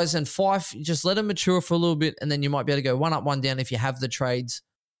kind of guys. And Fife, just let them mature for a little bit and then you might be able to go 1 up, 1 down if you have the trades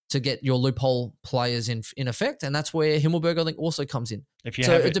to get your loophole players in effect. And that's where Himmelberg, I think, also comes in.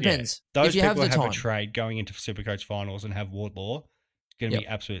 It depends. Yeah. Those if you people have the time. A trade going into Supercoach finals and have Wardlaw, it's going to be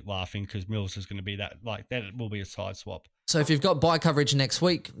absolute laughing because Mills is going to be that will be a side swap. So if you've got buy coverage next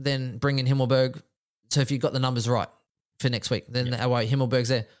week, then bring in Himmelberg. So if you've got the numbers right for next week, then that way Himmelberg's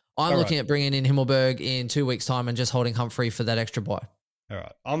there. I'm looking at bringing in Himmelberg in 2 weeks' time and just holding Humphrey for that extra buy. All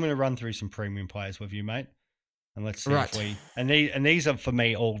right. I'm going to run through some premium players with you, mate. And let's see if we... And these are, for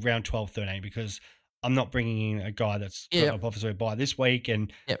me, all round 12, 13, because I'm not bringing in a guy that's got obviously a buy this week.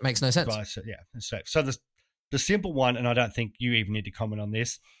 And it makes no sense. So the simple one, and I don't think you even need to comment on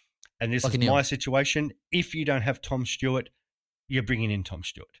this, and this is my situation. If you don't have Tom Stewart, you're bringing in Tom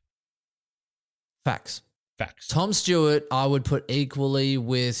Stewart. Facts. Tom Stewart, I would put equally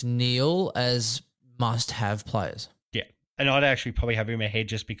with Neil as must-have players. Yeah, and I'd actually probably have him ahead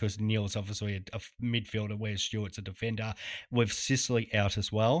just because Neil's obviously a midfielder, whereas Stewart's a defender. With Sicily out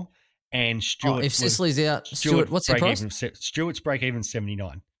as well, and Stewart. If Sicily's out, Stewart, what's the price? Stewart's break even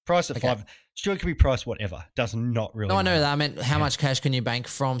 79. Price at 5. Stewart can be priced whatever. Does not really. No, I know that. I meant how much cash can you bank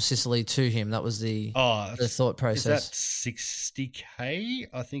from Sicily to him? That was the thought process. Is that 60K?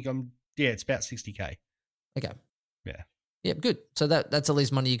 I think it's about 60K. Okay. Yeah. Yeah, good. So that's at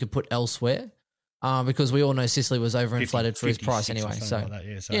least money you could put elsewhere, because we all know Sicily was overinflated for his price anyway. So, like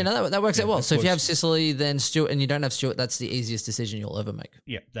that, that works out well. So if you have Sicily, then Stewart, and you don't have Stewart, that's the easiest decision you'll ever make.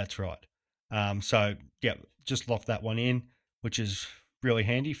 Yeah, that's right. Just lock that one in, which is really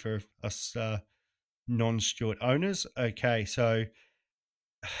handy for us non-Stewart owners. Okay, so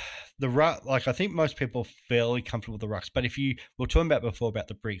the ruck, I think most people are fairly comfortable with the rucks, but we were talking about before about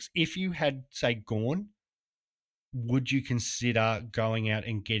the Briggs. If you had, say, Gawn, would you consider going out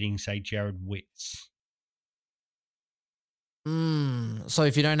and getting, say, Jared Witts? So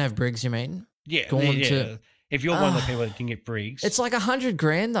if you don't have Briggs, you mean? Yeah. If you're one of the people that can get Briggs. It's like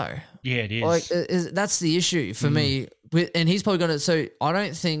 $100,000 though. Yeah, it is. That's the issue for me. And he's probably going to, so I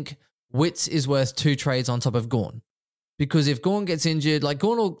don't think Witts is worth 2 trades on top of Gawn. Because if Gawn gets injured,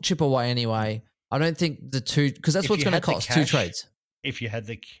 Gawn will chip away anyway. I don't think the 2, because that's what's going to cost, 2 trades. If you had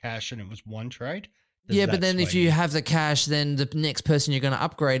the cash and it was 1 trade. Yeah, but then if you have the cash, then the next person you're going to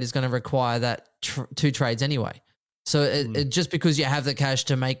upgrade is going to require that 2 trades anyway. So it just because you have the cash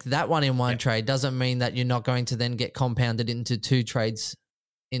to make that one in 1 trade doesn't mean that you're not going to then get compounded into 2 trades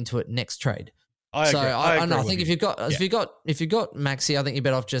into it next trade. I think if you've got Maxi, I think you're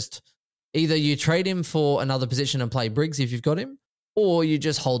better off just either you trade him for another position and play Briggs if you've got him, or you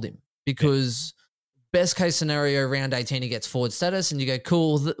just hold him because best case scenario, round 18, he gets forward status and you go,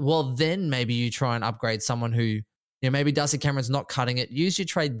 cool. Well, then maybe you try and upgrade someone who, maybe Darcy Cameron's not cutting it. Use your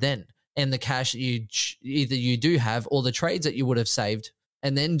trade then and the cash that either you do have or the trades that you would have saved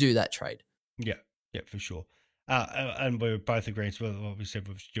and then do that trade. Yeah, for sure. And we were both agreed with what we said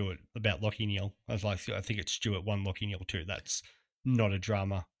with Stuart about Lockie Neal. I was like, I think it's Stuart 1, Lockie Neal 2. That's not a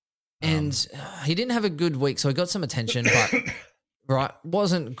drama. And he didn't have a good week, so he got some attention, but right,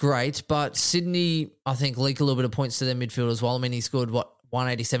 wasn't great. But Sydney, I think, leaked a little bit of points to their midfield as well. I mean, he scored,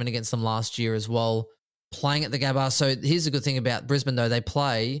 187 against them last year as well, playing at the Gabba. So here's the good thing about Brisbane, though. They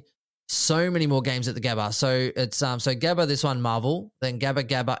play so many more games at the Gabba. So it's so Gabba, this one, Marvel, then Gabba,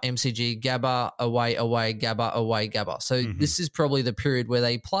 MCG, Gabba, away, Gabba, away, Gabba. So this is probably the period where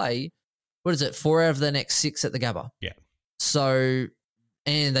they play, 4 out of the next 6 at the Gabba. Yeah. So...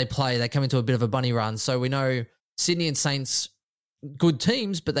 and they come into a bit of a bunny run. So we know Sydney and Saints, good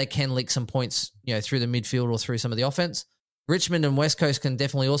teams, but they can leak some points, through the midfield or through some of the offense. Richmond and West Coast can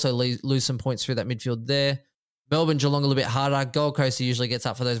definitely also lose some points through that midfield there. Melbourne, Geelong a little bit harder. Gold Coast usually gets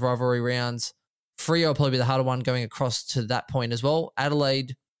up for those rivalry rounds. Freo will probably be the harder one going across to that point as well.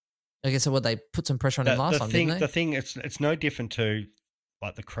 Adelaide, I guess they put some pressure on him last time, didn't they? The thing, it's no different to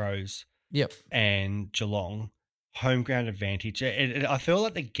like the Crows and Geelong. Home ground advantage. I feel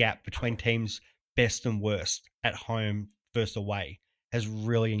like the gap between teams' best and worst at home versus away has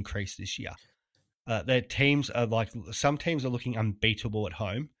really increased this year. Their teams are some teams are looking unbeatable at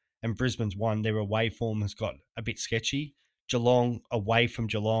home, and Brisbane's one. Their away form has got a bit sketchy. Geelong, away from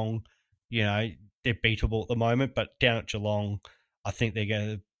Geelong, they're beatable at the moment, but down at Geelong, I think they're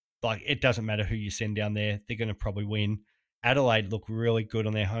going to, it doesn't matter who you send down there, they're going to probably win. Adelaide look really good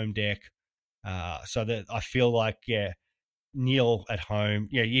on their home deck. So that I feel like, Neil at home,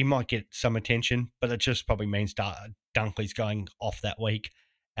 you might get some attention, but it just probably means Dunkley's going off that week.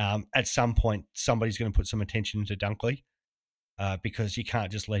 At some point, somebody's going to put some attention into Dunkley because you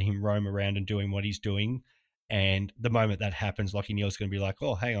can't just let him roam around and doing what he's doing. And the moment that happens, Lockie Neal's going to be like,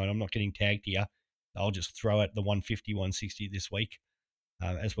 oh, hang on, I'm not getting tagged here. I'll just throw it the 150, 160 this week,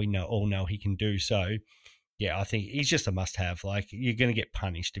 as we all know he can do. So, I think he's just a must-have. You're going to get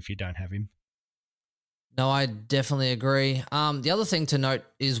punished if you don't have him. No, I definitely agree. The other thing to note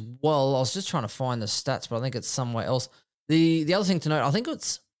is, I was just trying to find the stats, but I think it's somewhere else. The other thing to note, I think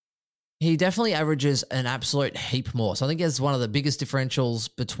he definitely averages an absolute heap more. So I think he has one of the biggest differentials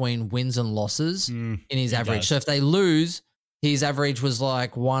between wins and losses in his average. So if they lose, his average was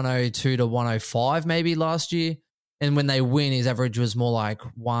 102 to 105 maybe last year. And when they win, his average was more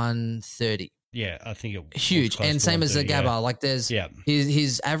 130. Yeah, I think it was huge. And same as the Gabba. There's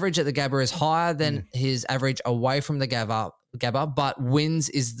his average at the Gabba is higher than his average away from the Gabba, but wins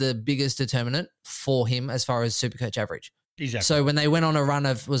is the biggest determinant for him as far as Supercoach average. Exactly. So when they went on a run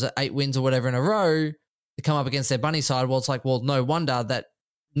of, 8 wins or whatever in a row to come up against their bunny side, no wonder that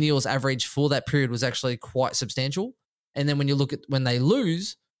Neil's average for that period was actually quite substantial. And then when you look at when they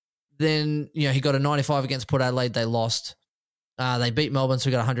lose, then, he got a 95 against Port Adelaide. They lost. They beat Melbourne, so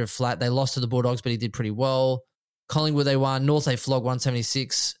we got 100 flat. They lost to the Bulldogs, but he did pretty well. Collingwood, they won. North, they flogged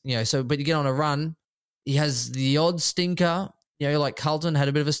 176. But you get on a run. He has the odd stinker. Carlton had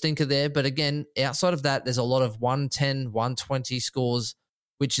a bit of a stinker there. But again, outside of that, there's a lot of 110, 120 scores,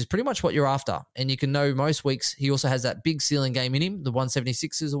 which is pretty much what you're after. And you can know most weeks he also has that big ceiling game in him, the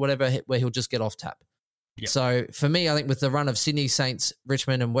 176s or whatever, where he'll just get off tap. Yep. So for me, I think with the run of Sydney, Saints,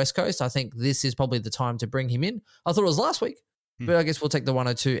 Richmond and West Coast, I think this is probably the time to bring him in. I thought it was last week. But I guess we'll take the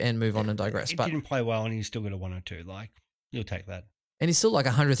 102 and move on and digress. He didn't play well and he's still got a 102. You'll take that. And he's still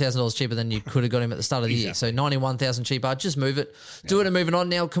 $100,000 cheaper than you could have got him at the start of the year. So $91,000 cheaper. Just move it. Do it and moving on.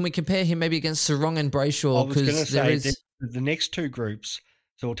 Now, can we compare him maybe against Sarong and Brayshaw? I was going to say the next 2 groups.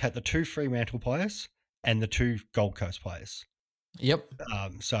 So we'll take the 2 Fremantle players and the 2 Gold Coast players. Yep.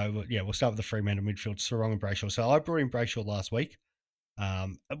 We'll start with the Fremantle midfield, Sarong and Brayshaw. So I brought in Brayshaw last week.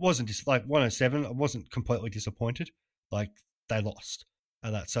 It wasn't just 107. I wasn't completely disappointed. They lost.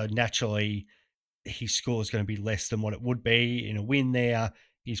 So naturally, his score is going to be less than what it would be in a win there.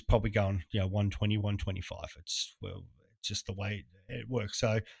 He's probably going, 120, 125. It's just the way it works.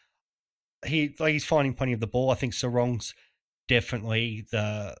 So he's finding plenty of the ball. I think Sarong's definitely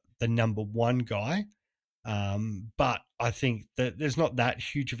the number 1 guy. But I think that there's not that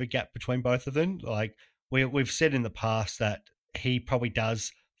huge of a gap between both of them. We've said in the past that he probably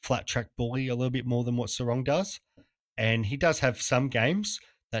does flat track bully a little bit more than what Sarong does. And he does have some games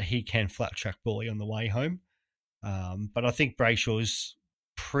that he can flat track bully on the way home. But I think Brayshaw's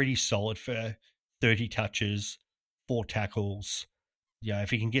pretty solid for 30 touches, 4 tackles. If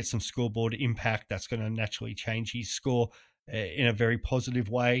he can get some scoreboard impact, that's going to naturally change his score in a very positive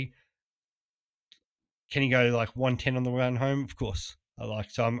way. Can he go 110 on the run home? Of course.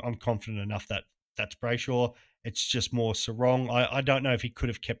 So I'm confident enough that that's Brayshaw. It's just more Sarong. I don't know if he could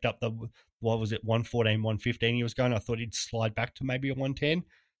have kept up 114, 115 he was going. I thought he'd slide back to maybe a 110.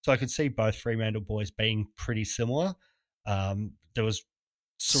 So I could see both Fremantle boys being pretty similar. There was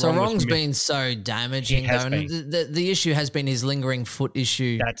Sarong's been so damaging, though. And the issue has been his lingering foot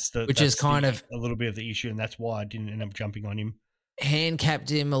issue, which is kind of a little bit of the issue, and that's why I didn't end up jumping on him. Handcapped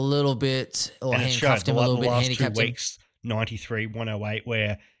him a little bit, or and handcuffed him a little bit. The last handicapped 2 weeks, 93, 108,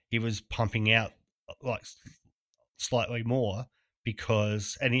 where he was pumping out like slightly more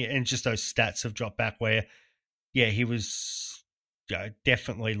because, and just those stats have dropped back where, yeah, he was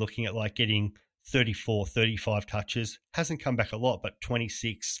definitely looking at like getting 34, 35 touches. Hasn't come back a lot, but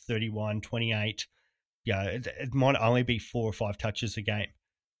 26, 31, 28. Yeah, it might only be 4 or 5 touches a game.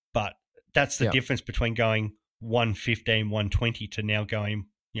 But that's the difference between going 115, 120 to now going,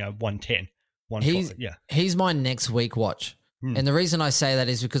 110. He's my next week watch. And the reason I say that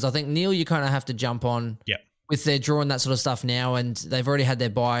is because I think Neil, you kind of have to jump on with their draw and that sort of stuff now, and they've already had their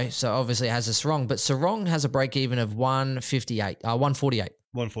bye, so obviously it has a Sarong. But Sarong has a break even of 148, 148.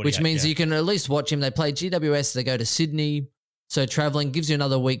 Which means you can at least watch him. They play GWS, they go to Sydney. So traveling gives you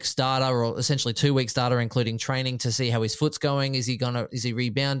another week's data, or essentially 2 weeks data, including training, to see how his foot's going. Is he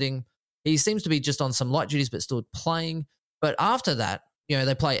rebounding? He seems to be just on some light duties, but still playing. But after that,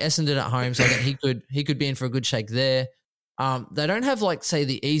 they play Essendon at home, so I think he could be in for a good shake there. They don't have, like, say,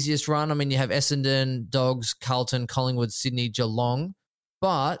 the easiest run. I mean, you have Essendon, Dogs, Carlton, Collingwood, Sydney, Geelong.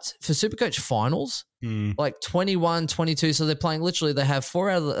 But for Supercoach finals, like 21, 22, so they're playing literally, they have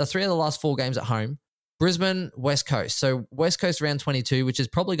 3 out of the last 4 games at home. Brisbane, West Coast. So West Coast round 22, which is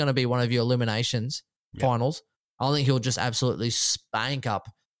probably going to be one of your eliminations finals. I think he'll just absolutely spank up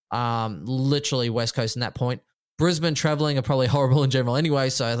literally West Coast in that point. Brisbane travelling are probably horrible in general anyway,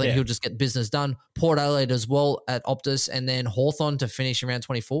 so I think he'll just get business done. Port Adelaide as well at Optus, and then Hawthorn to finish around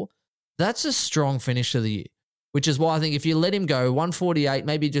 24. That's a strong finish to the year, which is why I think if you let him go 148,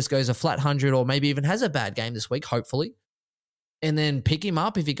 maybe just goes a flat 100, or maybe even has a bad game this week, hopefully, and then pick him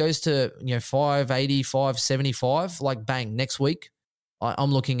up if he goes to 580, 575, like bang, next week,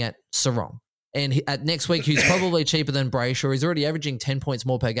 I'm looking at Sarong. And at next week, he's probably cheaper than Brayshaw. He's already averaging 10 points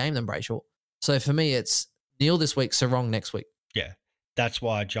more per game than Brayshaw. So for me, it's Neil this week, Sarong next week. Yeah, that's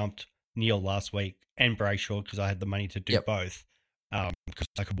why I jumped Neil last week and Brayshaw, because I had the money to do both, because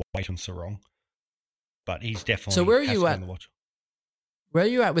I could wait on Sarong. But he's definitely. So where are you at? Where are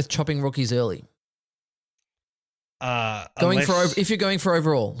you at with chopping rookies early? If you're going for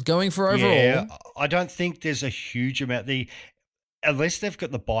overall. Yeah, I don't think there's a huge amount. Unless they've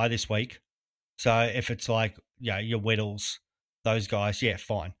got the bye this week. So if it's like, your Weddles, those guys,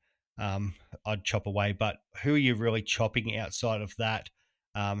 fine. I'd chop away. But who are you really chopping outside of that?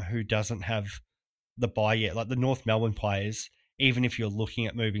 Who doesn't have the bye yet? Like the North Melbourne players, even if you're looking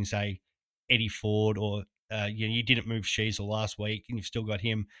at moving, say, Eddie Ford, or you didn't move Sheasel last week and you've still got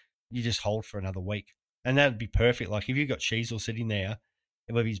him, you just hold for another week. And that'd be perfect. Like if you've got Sheasel sitting there,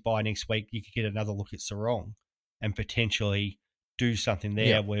 if he's bye next week, you could get another look at Sarong and potentially do something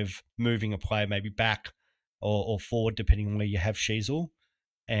there with moving a player maybe back or forward, depending on where you have Sheasel,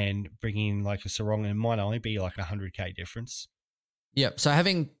 and bringing in like a Sarong, and it might only be like 100K difference. Yep. So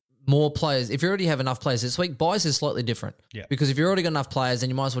having more players, if you already have enough players this week, buys is slightly different. Yeah. Because if you've already got enough players, then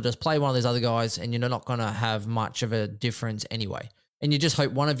you might as well just play one of these other guys, and you're not going to have much of a difference anyway. And you just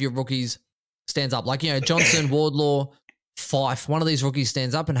hope one of your rookies stands up. Like, Johnson, Wardlaw, Fife, one of these rookies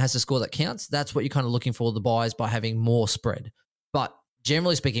stands up and has a score that counts. That's what you're kind of looking for, the buys, by having more spread. But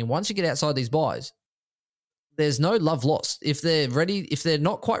generally speaking, once you get outside these buys, there's no love lost. If they're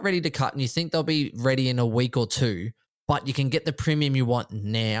not quite ready to cut and you think they'll be ready in a week or two, but you can get the premium you want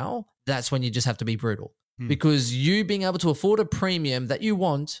now, that's when you just have to be brutal. Because you being able to afford a premium that you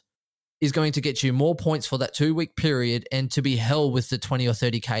want is going to get you more points for that 2-week period, and to be held with the 20 or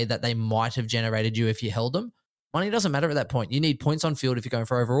 30K that they might have generated you if you held them. Money doesn't matter at that point. You need points on field if you're going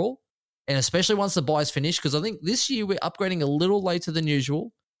for overall. And especially once the buy's finished, because I think this year we're upgrading a little later than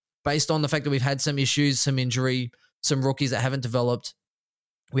usual based on the fact that we've had some issues, some injury, some rookies that haven't developed.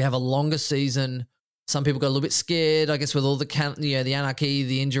 We have a longer season. Some people got a little bit scared, I guess, with all the anarchy,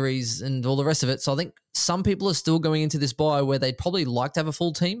 the injuries, and all the rest of it. So I think some people are still going into this buy where they'd probably like to have a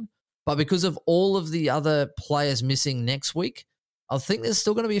full team, but because of all of the other players missing next week, I think there's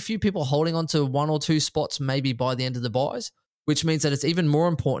still going to be a few people holding on to 1 or 2 spots maybe by the end of the buys, which means that it's even more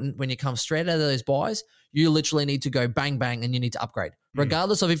important when you come straight out of those buys, you literally need to go bang, bang, and you need to upgrade.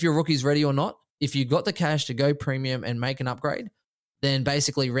 Regardless of if your rookie's ready or not, if you've got the cash to go premium and make an upgrade, then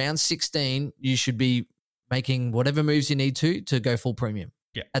basically round 16, you should be making whatever moves you need to go full premium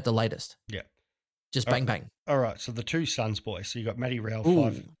at the latest. Yeah. Just bang, bang. All right, so the two Suns boys. So you got Matty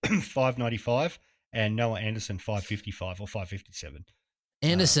Rowell, 595, and Noah Anderson, 555 or 557.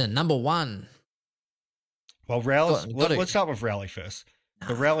 Anderson, number 1. Well, Rowell, let's start with Rowley first.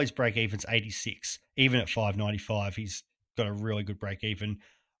 The Rally's break even's 86. Even at 595, he's got a really good break even.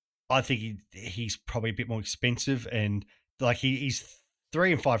 I think he's probably a bit more expensive, and like he's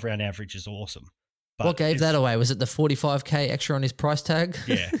 3 and 5 round average is awesome. But what gave that away? Was it the 45K extra on his price tag?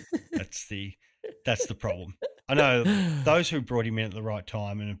 Yeah, that's the problem. I know those who brought him in at the right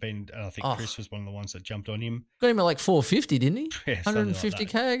time and have been. I think Chris was one of the ones that jumped on him. Got him at like 450, didn't he? Yeah,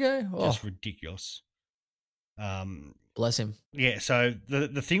 150K ago. Just ridiculous. Bless him. Yeah. So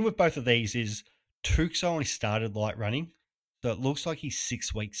the thing with both of these is Tukes only started light running, so it looks like he's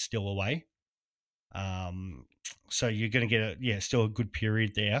 6 weeks still away. So you're going to get still a good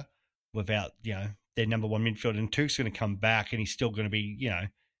period there without their number one midfielder, and Tuke's going to come back, and he's still going to be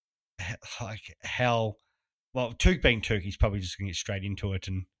like how. Well, Tuke being Tuke, he's probably just going to get straight into it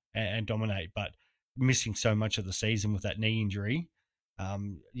and dominate. But missing so much of the season with that knee injury,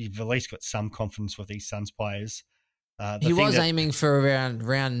 you've at least got some confidence with these Suns players. He was aiming for around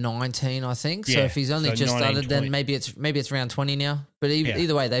round 19, I think. So if he's only just 19, started, 20. Then maybe it's round 20 now. But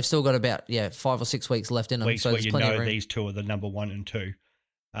either way, they've still got about 5 or 6 weeks left in them. Weeks so where there's plenty of room. These two are the number 1 and 2.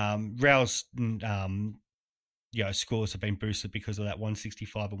 Rao's scores have been boosted because of that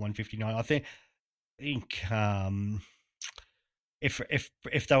 165 and 159. I think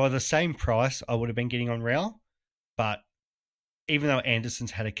if they were the same price, I would have been getting on Rao. But even though Anderson's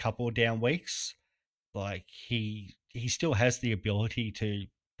had a couple of down weeks, like he still has the ability to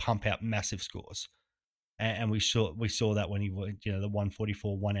pump out massive scores, and we saw that when he was the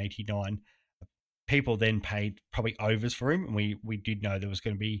 144, 189. People then paid probably overs for him, and we did know there was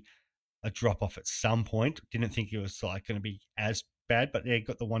going to be a drop off at some point. Didn't think it was like going to be as bad, but they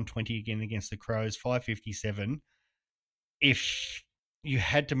got the 120 again against the Crows, 557. If you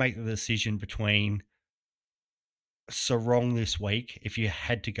had to make the decision between Sarong this week, if you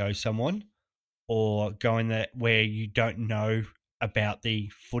had to go someone, or going that where you don't know about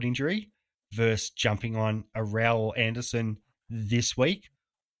the foot injury versus jumping on a Rao or Anderson this week,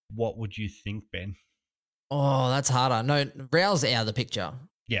 what would you think, Ben? Oh, that's harder. No, Rao's out of the picture.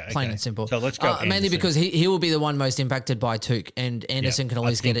 Yeah, okay. Plain and simple. So let's go. Mainly because he will be the one most impacted by Tuke, and Anderson can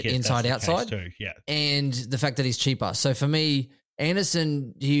always get it inside, outside. Too. Yeah. And the fact that he's cheaper. So for me,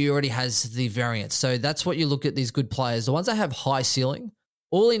 Anderson, he already has the variance. So that's what you look at these good players. The ones that have high ceiling,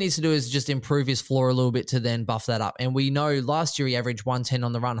 all he needs to do is just improve his floor a little bit to then buff that up. And we know last year he averaged 110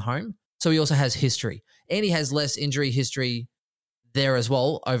 on the run home. So he also has history. And he has less injury history there as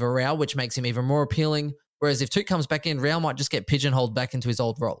well over Rao, which makes him even more appealing. Whereas if Tuke comes back in, Rao might just get pigeonholed back into his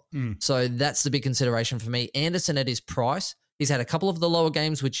old role. So that's the big consideration for me. Anderson at his price, he's had a couple of the lower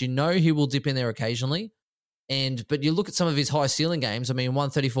games, which he will dip in there occasionally. But you look at some of his high ceiling games,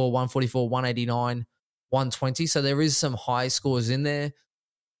 134, 144, 189, 120. So there is some high scores in there.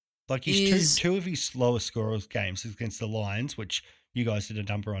 Like he's two of his lowest scorers games against the Lions, which you guys did a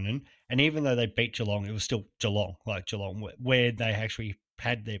number on. And even though they beat Geelong, it was still Geelong, where they actually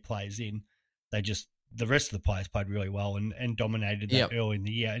had their players in. The rest of the players played really well and dominated that early in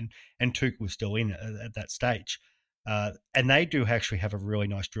the year. And Tuke was still in at that stage. And they do actually have a really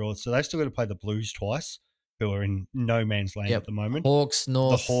nice draw. So they've still got to play the Blues twice, who are in no man's land at the moment. Hawks,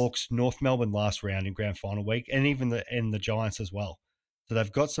 North. The Hawks, North Melbourne last round in grand final week, and even the Giants as well. So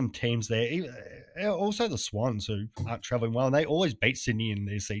they've got some teams there. Also the Swans, who aren't travelling well, and they always beat Sydney in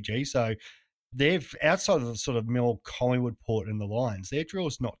their CG. So they've, outside of the sort of Mill, Collingwood, Port, and the Lions, their drill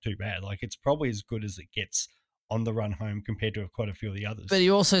is not too bad. Like, it's probably as good as it gets on the run home compared to quite a few of the others. But he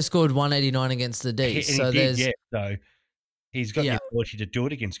also scored 189 against the D. So he's got the ability to do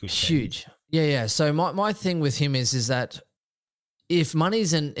it against good teams. Huge. Yeah. So my thing with him is that if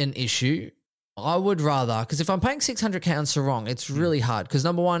money's an issue, I would rather, because if I'm paying 600K on Sarong, it's really hard. Because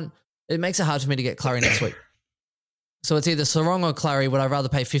number one, it makes it hard for me to get Clary next week. So it's either Sarong or Clary. Would I rather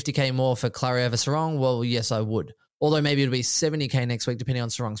pay 50K more for Clary over Sarong? Well, yes, I would. Although maybe it'll be 70K next week, depending on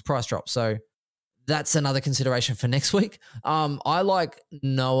Sarong's price drop. So that's another consideration for next week. I like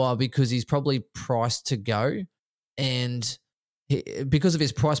Noah because he's probably priced to go. And because of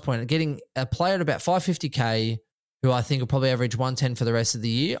his price point, getting a player at about 550K, who I think will probably average 110 for the rest of the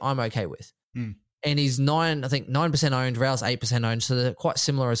year, I'm okay with. And he's 9% owned, Rao's 8% owned, so they're quite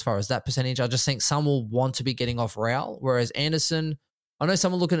similar as far as that percentage. I just think some will want to be getting off Rao, whereas Anderson, I know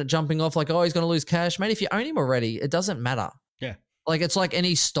someone looking at jumping off like, oh, he's going to lose cash. Mate, if you own him already, it doesn't matter. Yeah. Like, it's like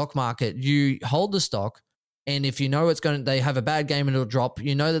any stock market. You hold the stock, and if you know they have a bad game and it'll drop,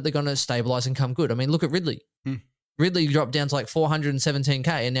 you know that they're going to stabilize and come good. I mean, look at Ridley. Ridley dropped down to like 417K,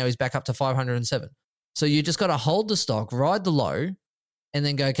 and now he's back up to 507. So you just got to hold the stock, ride the low, and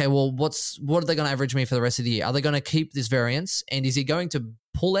then go, okay, well, what are they going to average me for the rest of the year? Are they going to keep this variance? And is he going to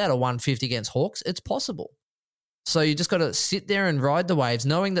pull out a 150 against Hawks? It's possible. So you just got to sit there and ride the waves,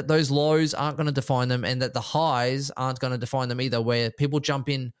 knowing that those lows aren't going to define them and that the highs aren't going to define them either, where people jump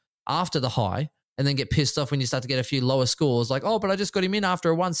in after the high and then get pissed off when you start to get a few lower scores. Like, oh, but I just got him in after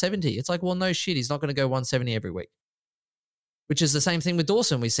a 170. It's like, well, no shit. He's not going to go 170 every week, which is the same thing with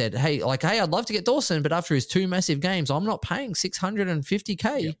Dawson. We said, hey, I'd love to get Dawson, but after his 2 massive games, I'm not paying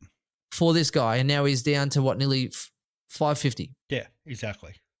 $650K for this guy. And now he's down to nearly 550. Yeah,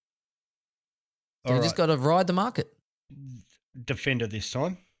 exactly. So you just got to ride the market. Defender this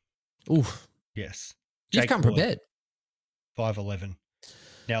time. Oof. Yes. You've come prepared. 5'11".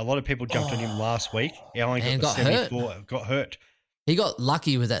 Now, a lot of people jumped on him last week. He only got the got 74. Got hurt. He got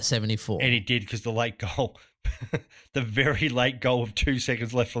lucky with that 74. And he did because the late goal, the very late goal of 2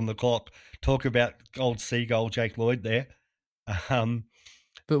 seconds left on the clock. Talk about old seagull Jake Lloyd there.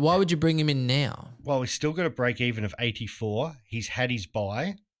 But why would you bring him in now? Well, he's still got a break even of 84. He's had his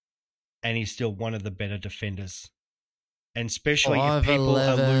bye. And he's still one of the better defenders. And especially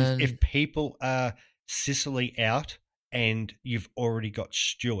if people are Sicily out and you've already got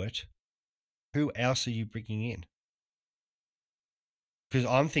Stewart, who else are you bringing in? Because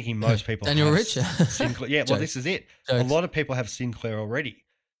I'm thinking most people Daniel have Richer. Sinclair. Yeah, well, this is it. Jokes. A lot of people have Sinclair already.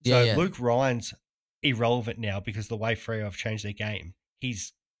 So Luke Ryan's irrelevant now because the way Freo have changed their game.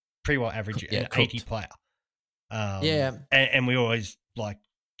 He's pretty well average an 80 player. And we always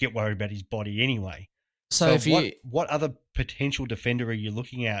get worried about his body anyway. So what other potential defender are you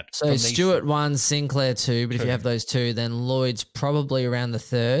looking at? So Stewart 1, Sinclair 2, but if you have those two, then Lloyd's probably around the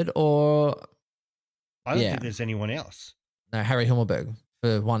third, or I don't think there's anyone else. No, Harry Himmelberg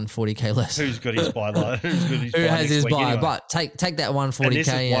for 140K less. Who's got his buy? Who has his buy? Anyway. But take that 140K and, this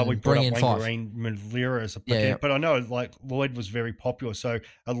is why we bring in Wayne 5. Malira as a potential. But I know Lloyd was very popular, so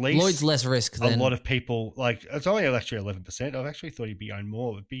at least Lloyd's less risk. A lot of people it's only actually 11%. I've actually thought he'd be owned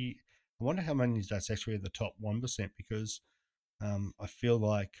more. I wonder how many that's actually in the top 1% because I feel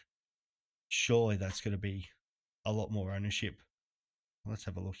like surely that's going to be a lot more ownership. Let's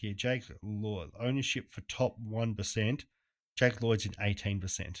have a look here. Jake Lloyd ownership for top 1%. Jake Lloyd's in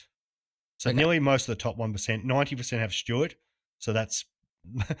 18%. So nearly most of the top 1%. 90% have Stewart. So that's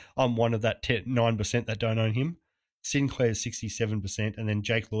I'm one of that 9% that don't own him. Sinclair's 67%, and then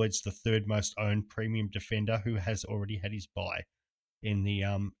Jake Lloyd's the third most owned premium defender who has already had his bye in the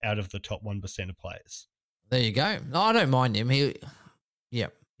out of the top 1% of players. There you go. No, I don't mind him.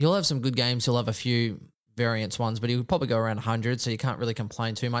 He'll have some good games. He'll have a few variance ones, but he'll probably go around 100, so you can't really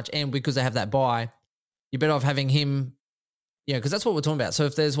complain too much. And because they have that bye, you're better off having him. Yeah, because that's what we're talking about. So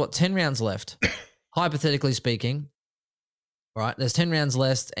if there's 10 rounds left, hypothetically speaking, right? There's 10 rounds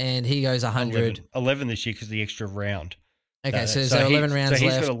left, and he goes 100. 11 this year because the extra round. Okay, so 11 rounds left. So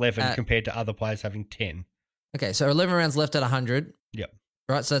he's got 11 compared to other players having 10. Okay, so 11 rounds left at 100. Yep.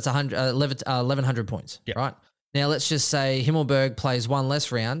 Right, so that's 1,100 points. Yep. Right. Now let's just say Himmelberg plays one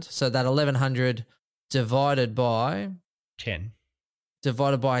less round, so that 1,100 divided by 10.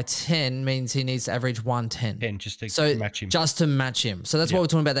 Divided by 10 means he needs to average 110. 10 just to match him. Just to match him. So that's why we're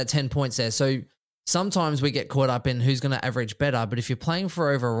talking about that 10 points there. So sometimes we get caught up in who's going to average better, but if you're playing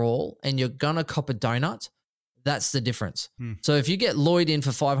for overall and you're going to cop a donut, that's the difference. So if you get Lloyd in for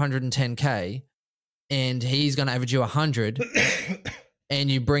 510K and he's going to average you 100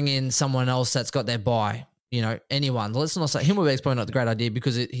 and you bring in someone else that's got their buy, anyone. Let's not say Himmelberg's probably not the great idea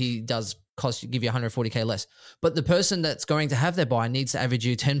because he does give you 140K less. But the person that's going to have their buy needs to average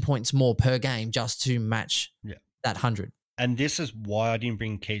you 10 points more per game just to match that 100. And this is why I didn't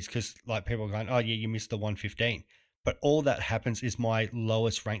bring Keys because people are going, oh, yeah, you missed the 115. But all that happens is my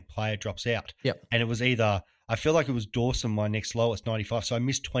lowest ranked player drops out. Yep. And it was I feel like it was Dawson, my next lowest, 95. So I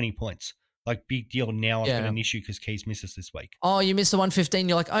missed 20 points. Big deal now. I've got an issue because Keys misses this week. Oh, you missed the 115.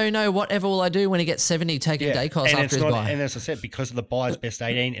 You're like, oh no, whatever will I do when he gets 70 taking day costs after his bye? And as I said, because of the bye's best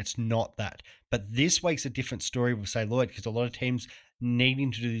 18, it's not that. But this week's a different story with, say, Lloyd, because a lot of teams needing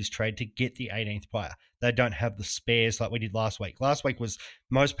to do this trade to get the 18th player. They don't have the spares like we did last week. Last week was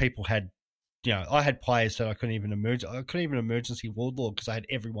most people had, I had players that I couldn't even emergency Wardlaw because I had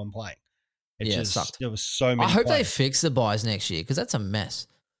everyone playing. It sucked. There was so many. I hope players. they fix the buys next year because that's a mess.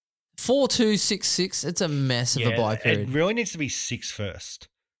 4-2-6-6. It's a mess of a buy period. It really needs to be 6 first.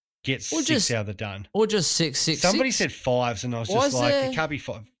 Get 6 out of the done. Or just 6-6-6. Somebody said 5s, and I was just like, it can't be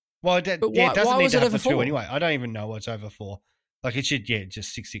 5. Well, it doesn't need to have the 2 anyway. I don't even know what's over 4. It should,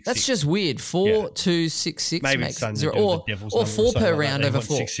 just 6-6-6. That's just weird. 4-2-6-6. Maybe makes it's zero. Or 4 per round over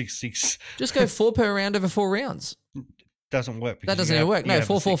 4. 6-6-6. Just go 4 per round over 4 rounds. Doesn't work. That doesn't even work. No,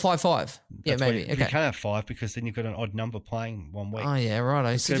 4-4-5-5. Yeah, maybe. You can't have 5 because then you've got an odd number playing one week. Oh, yeah,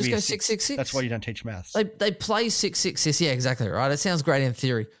 right. So just go 6-6-6. That's why you don't teach maths. They play 6-6-6. Yeah, exactly right. It sounds great in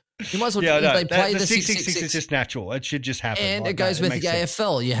theory. You might as well. Yeah, If no, they play the the 6-6-6 is just natural. It should just happen. and like it goes that. with the Makes sense.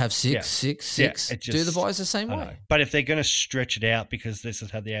 AFL. You have Yeah. 6-6-6. Yeah, it Do the just- buys the same I know. way. But if they're going to stretch it out, because this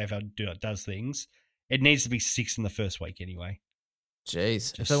is how the AFL does things, it needs to be 6 in the first week anyway.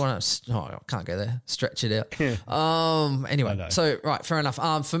 Jeez, if Just- they want to, I can't go there. Stretch it out. I Anyway, know. so right, fair enough.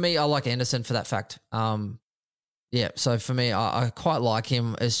 For me, I like Anderson for that fact. Yeah. So for me, I quite like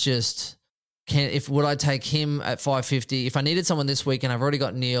him. It's just, would I take him at 550? If I needed someone this week and I've already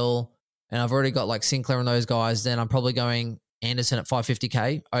got Neil and I've already got like Sinclair and those guys, then I'm probably going Anderson at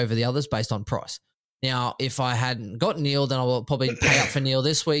 550K over the others based on price. Now, if I hadn't got Neil, then I will probably pay up for Neil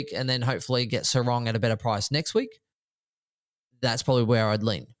this week and then hopefully get Sarong at a better price next week. That's probably where I'd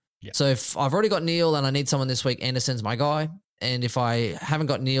lean. Yeah. So if I've already got Neil and I need someone this week, Anderson's my guy. And if I haven't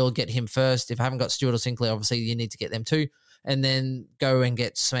got Neil, get him first. If I haven't got Stewart or Sinclair, obviously you need to get them too. And then go and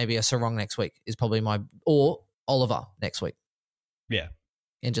get maybe a Sarong next week is probably or Oliver next week. Yeah.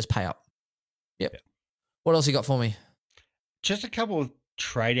 And just pay up. Yep. Yeah. What else you got for me? Just a couple of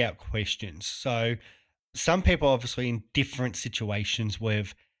trade out questions. So some people obviously in different situations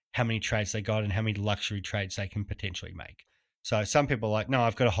with how many trades they got and how many luxury trades they can potentially make. So some people are like, no,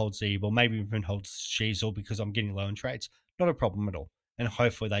 I've got to hold Zeeb or maybe even hold Sheasel because I'm getting low in trades. Not a problem at all. And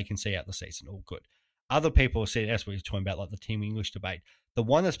hopefully they can see out the season. All good. Other people see, as we were talking about, like the Team English debate. The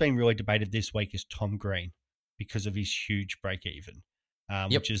one that's been really debated this week is Tom Green because of his huge break even,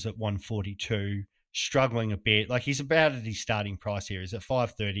 which is at 142, struggling a bit. Like he's about at his starting price here. He's at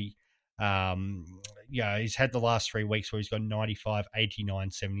 530. He's had the last 3 weeks where he's got 95, 89,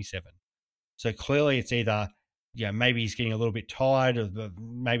 77. So clearly it's either, maybe he's getting a little bit tired of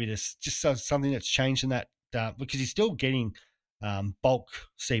maybe there's just something that's changed in that because he's still getting bulk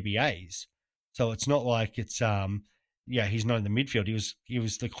CBAs. So it's not like it's he's not in the midfield. He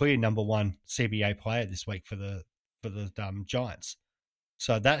was the clear number one CBA player this week for the Giants.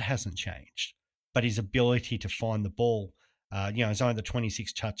 So that hasn't changed. But his ability to find the ball, he's only the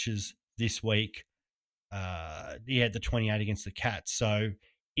 26 touches this week. He had the 28 against the Cats. So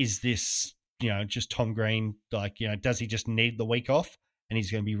is this, just Tom Green, does he just need the week off and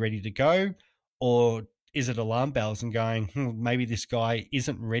he's going to be ready to go? Or is it alarm bells and going, maybe this guy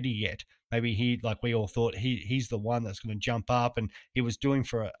isn't ready yet? Maybe he, like we all thought, he's the one that's going to jump up and he was doing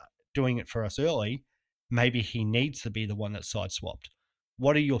it for us early. Maybe he needs to be the one that's sideswapped.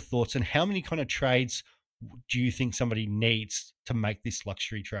 What are your thoughts and how many kind of trades do you think somebody needs to make this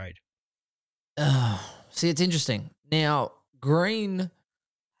luxury trade? See, it's interesting. Now, Green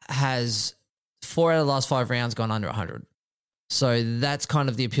has 4 out of the last 5 rounds gone under 100. So that's kind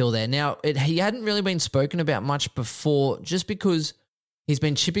of the appeal there. Now, he hadn't really been spoken about much before just because he's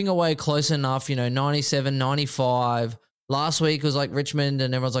been chipping away close enough, 97, 95. Last week was like Richmond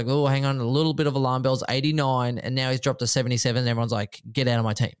and everyone's like, oh, hang on, a little bit of alarm bells, 89. And now he's dropped to 77 and everyone's like, get out of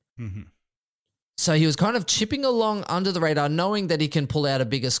my team. Mm-hmm. So he was kind of chipping along under the radar, knowing that he can pull out a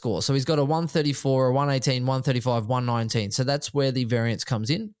bigger score. So he's got a 134, a 118, 135, 119. So that's where the variance comes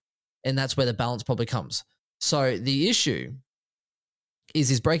in. And that's where the balance probably comes. So the issue is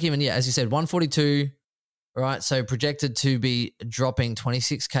his break even, as you said, 142, right? So projected to be dropping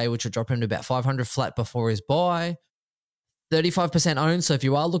 26K, which will drop him to about 500 flat before his buy. 35% owned. So if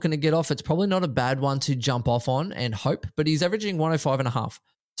you are looking to get off, it's probably not a bad one to jump off on and hope, but he's averaging 105.5.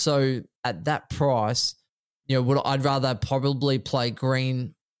 So at that price, I'd rather probably play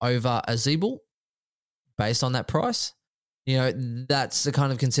Green over a Zeeble based on that price. That's the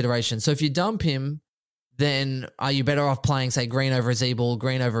kind of consideration. So if you dump him, then are you better off playing, say, Green over a Zeeble,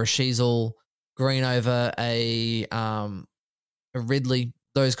 Green over a Sheasel, Green over a Ridley,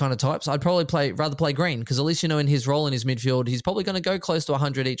 those kind of types? I'd probably rather play Green because at least in his role in his midfield, he's probably going to go close to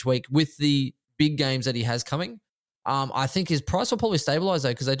 100 each week with the big games that he has coming. I think his price will probably stabilise though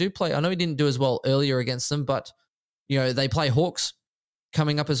because they do play. I know he didn't do as well earlier against them, but they play Hawks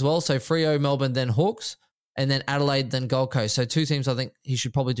coming up as well. So Freo, Melbourne, then Hawks, and then Adelaide, then Gold Coast. So 2 teams I think he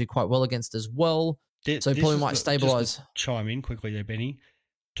should probably do quite well against as well. So probably might stabilise. Just to chime in quickly there, Benny.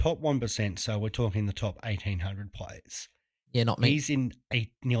 Top 1%. So we're talking the top 1,800 players. Yeah, not me. He's in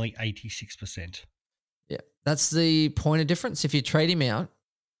nearly 86%. Yeah, that's the point of difference. If you trade him out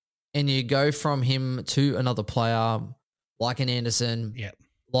and you go from him to another player like an Anderson,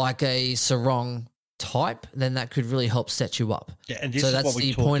 like a Sarong type, then that could really help set you up. Yeah, and this so is that's what we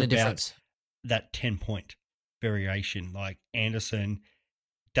the talked point of about, difference. That 10-point variation. Like Anderson,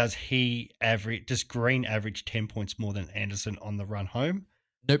 does Green average 10 points more than Anderson on the run home?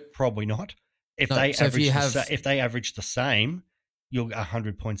 Nope. Probably not. If they average the same, you'll get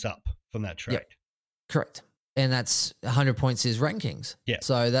 100 points up from that trade. Yep. Correct. And that's 100 points is rankings. Yeah.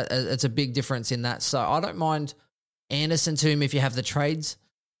 So that it's a big difference in that. So I don't mind Anderson to him if you have the trades.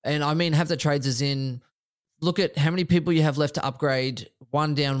 And I mean, have the trades as in, look at how many people you have left to upgrade,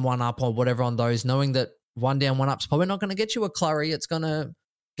 one down, one up, or whatever on those, knowing that one down, one up's probably not going to get you a Clurry. It's going to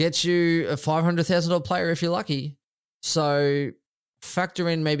get you a $500,000 player if you're lucky. So factor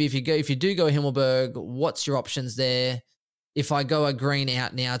in maybe if you do go Himmelberg, what's your options there? If I go a Green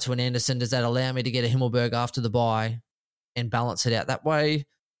out now to an Anderson, does that allow me to get a Himmelberg after the bye and balance it out that way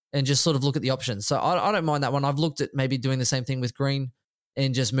and just sort of look at the options? So I don't mind that one. I've looked at maybe doing the same thing with Green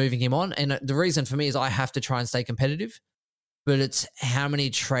and just moving him on. And the reason for me is I have to try and stay competitive, but it's how many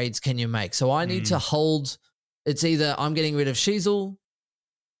trades can you make? So I need to hold. It's either I'm getting rid of Sheasel,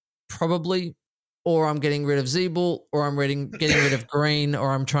 probably, or I'm getting rid of Zeeble, or I'm getting rid of Green,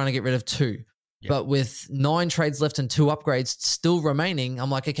 or I'm trying to get rid of 2. Yep. But with 9 trades left and 2 upgrades still remaining,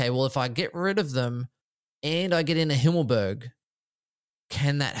 I'm like, okay, well, if I get rid of them and I get in a Himmelberg,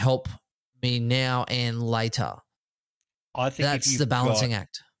 can that help me now and later? I think that's the balancing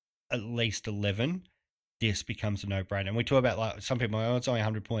act. At least 11, this becomes a no-brainer. And we talk about, like, some people, it's only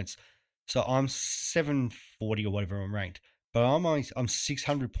 100 points. So I'm 740 or whatever I'm ranked, but I'm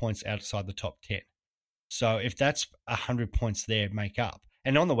 600 points outside the top 10. So if that's 100 points there, make up.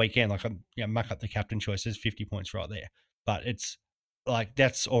 And on the weekend, like, muck up the captain choice, there's 50 points right there. But it's like,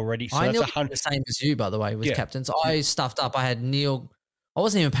 that's already, so I that's knew 100. The same as you, by the way, with captains. I stuffed up. I had Neil. I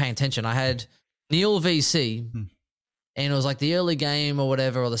wasn't even paying attention. I had Neil VC. And it was like the early game or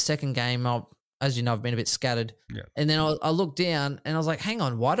whatever, or the second game. As you know, I've been a bit scattered. Yeah. And then I looked down and I was like, hang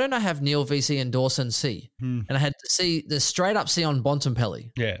on, why don't I have Neil VC and Dawson C? And I had the straight up C on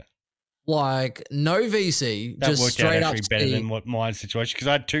Bontempelli. Yeah. Like no VC, that just worked straight out up actually better than what my situation, because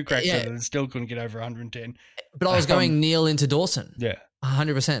I had 2 cracks at it and still couldn't get over 110. But I was going Neil into Dawson. Yeah.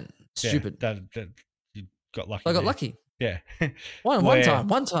 100%. Stupid. Yeah, that you got lucky. I got lucky. Yeah.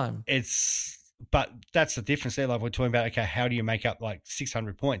 One time. But that's the difference there. Like we're talking about, okay, how do you make up like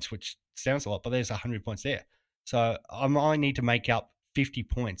 600 points, which sounds a lot, but there's 100 points there. So I need to make up 50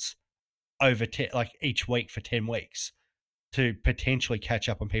 points over like each week for 10 weeks to potentially catch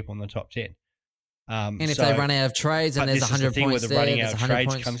up on people in the top 10. And if they run out of trades and there's 100 points there, running out of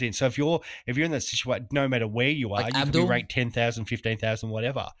trades comes in. So if you're in that situation, no matter where you are, like you could be ranked 10,000, 15,000,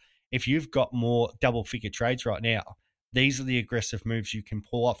 whatever. If you've got more double-figure trades right now, these are the aggressive moves you can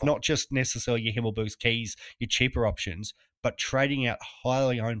pull off. Not just necessarily your Himmelberg's keys, your cheaper options, but trading out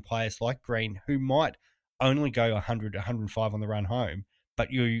highly owned players like Green, who might only go 100, 105 on the run home,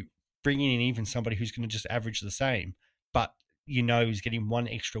 but you bringing in even somebody who's going to just average the same, but you know he's getting one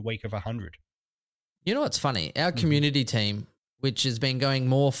extra week of 100. You know what's funny? Our community team, which has been going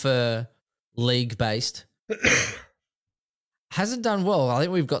more for league-based, hasn't done well. I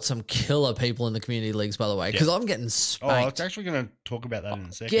think we've got some killer people in the community leagues, by the way, because I'm getting spanked. Oh, I was actually going to talk about that in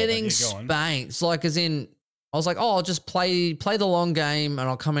a second. Getting spanked. It's like as in, I was like, I'll just play the long game and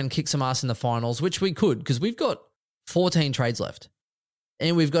I'll come and kick some ass in the finals, which we could because we've got 14 trades left.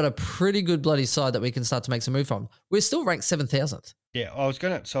 And we've got a pretty good bloody side that we can start to make some move from. We're still ranked 7,000th. Yeah, I was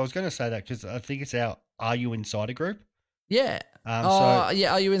gonna say that because I think it's our Are You Insider group. Yeah. Are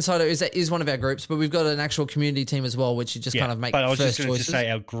You Insider is one of our groups, but we've got an actual community team as well, which you just kind of make. But I was just going to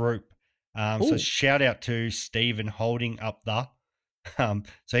say our group. So shout out to Stephen holding up the.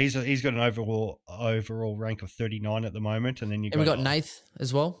 So he's got an overall rank of 39 at the moment, and then we got Nath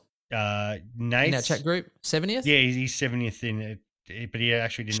as well. Nath in our chat group, 70th. Yeah, he's 70th in it. But he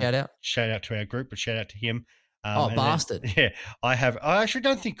actually didn't shout out to our group, but shout out to him. Bastard. Then, I actually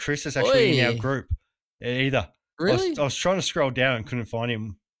don't think Chris is actually in our group either. Really? I was trying to scroll down and couldn't find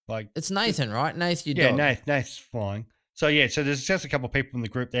him. Like it's Nathan, right? Nath's flying. So there's just a couple of people in the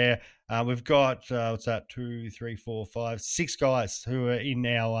group there. We've got what's that? 2, 3, 4, 5, 6 guys who are in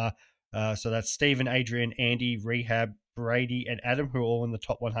our. So that's Stephen, Adrian, Andy, Rehab, Brady, and Adam, who are all in the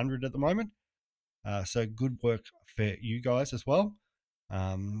top 100 at the moment. So good work for you guys as well.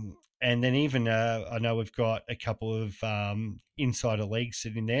 And then even I know we've got a couple of insider leagues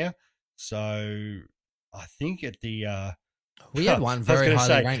sitting there. So I think at the we had one very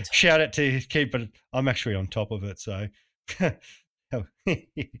highly ranked. Shout out to Keith, but I'm actually on top of it. So I do a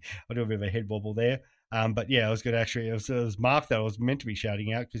bit of a head wobble there. But yeah, I was going to actually it was Mark that I was meant to be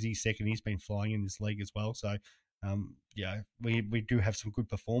shouting out because he's second. He's been flying in this league as well. So we do have some good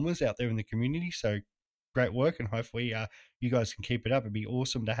performers out there in the community. So great work, and hopefully you guys can keep it up. It'd be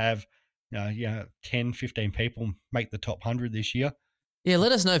awesome to have 10, 15 people make the top 100 this year. Yeah,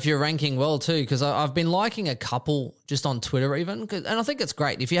 let us know if you're ranking well too, because I've been liking a couple just on Twitter even, and I think it's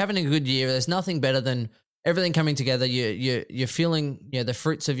great. If you're having a good year, there's nothing better than everything coming together. You're feeling the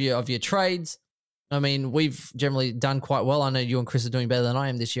fruits of your trades. I mean, we've generally done quite well. I know you and Chris are doing better than I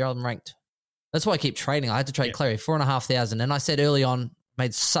am this year. I'm ranked. That's why I keep trading. I had to trade Clary 4,500, and I said early on,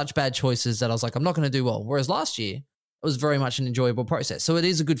 made such bad choices that I was like, I'm not going to do well. Whereas last year, it was very much an enjoyable process. So it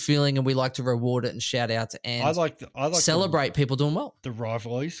is a good feeling, and we like to reward it and shout out and I like celebrate people doing well. The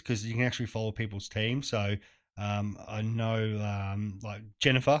rivalries, because you can actually follow people's teams. So I know like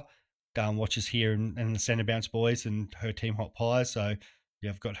Jennifer watches here and the Centre Bounce Boys and her team Hot Pies. So yeah,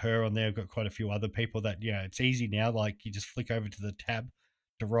 I've got her on there. I've got quite a few other people that, it's easy now. Like you just flick over to the tab,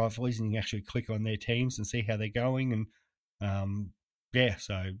 the rivalries, and you can actually click on their teams and see how they're going. And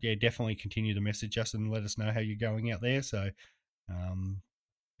definitely continue to message us and let us know how you're going out there. So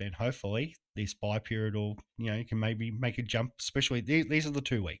then hopefully this bye period will, you can maybe make a jump, especially these are the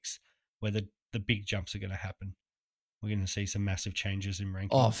 2 weeks where the big jumps are going to happen. We're going to see some massive changes in rankings.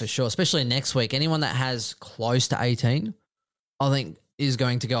 Oh, for sure. Especially next week. Anyone that has close to 18, I think is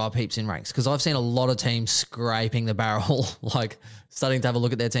going to go up heaps in ranks, because I've seen a lot of teams scraping the barrel, like starting to have a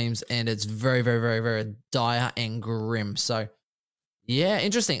look at their teams, and it's very, very, very, very dire and grim. So yeah,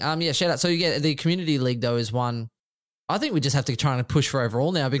 interesting. Shout out. So the community league though is one. I think we just have to try and push for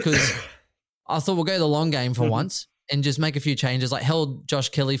overall now, because I thought we'll go the long game for once and just make a few changes, like held Josh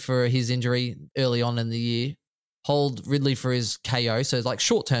Kelly for his injury early on in the year, hold Ridley for his KO. So it's like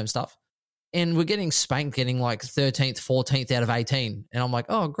short-term stuff. And we're getting spanked, getting like 13th, 14th out of 18. And I'm like,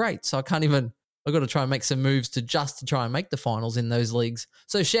 oh, great. So I've got to try and make some moves to try and make the finals in those leagues.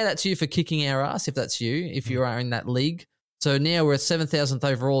 So shout out to you for kicking our ass if that's you, if you are in that league. So now we're at 7,000th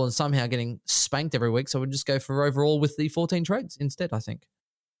overall and somehow getting spanked every week. So we'll just go for overall with the 14 trades instead, I think.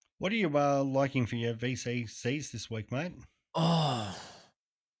 What are you liking for your VCCs this week, mate? Oh,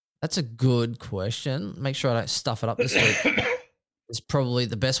 that's a good question. Make sure I don't stuff it up this week. It's probably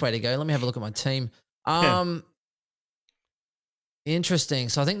the best way to go. Let me have a look at my team. Interesting.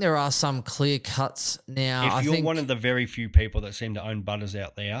 So I think there are some clear cuts now. If you're one of the very few people that seem to own Butters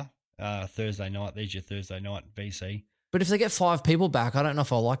out there, Thursday night, there's your Thursday night VC. But if they get 5 people back, I don't know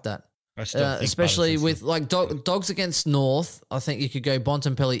if I like that. I still think especially with like Dogs against North, I think you could go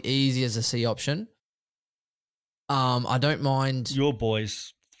Bontempelli easy as a C option. I don't mind. Your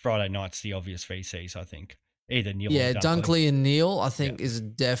boys, Friday night's the obvious VCs, I think. Either Neil or Dunkley and Neil, I think, is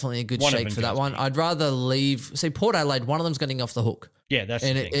definitely a good shake for that one. I'd rather leave. See, Port Adelaide, one of them's getting off the hook. Yeah, that's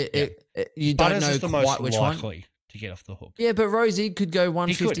the thing. You Butters don't know is the quite most which likely one to get off the hook. Yeah, but Rosie could go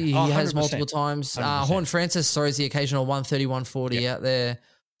 150. He has multiple times. 100%. Horn Francis throws the occasional 130, 140 out there.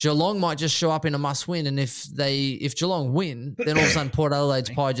 Geelong might just show up in a must win, and if Geelong win, then all of a sudden Port Adelaide's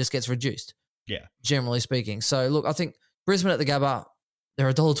pie just gets reduced. Yeah, generally speaking. So look, I think Brisbane at the Gabba, they're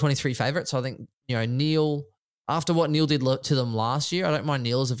 $1.23 favourite. So I think Neil. After what Neil did to them last year, I don't mind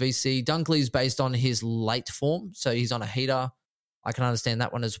Neil as a VC. Dunkley's based on his late form, so he's on a heater. I can understand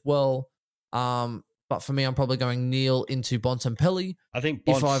that one as well. But for me, I'm probably going Neil into Bontempelli. I think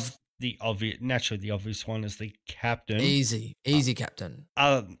the obvious one is the captain. Easy captain.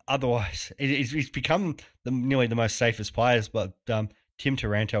 Otherwise, it's become nearly the most safest players. But Tim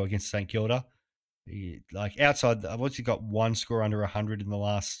Taranto against St Kilda, outside, what's he got? One score under 100 in the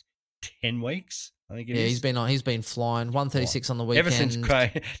last 10 weeks. I think it is. He's been flying 136 on the weekend. Ever since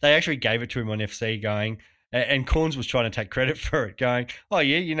they actually gave it to him on FC, going, and Corns was trying to take credit for it, going, oh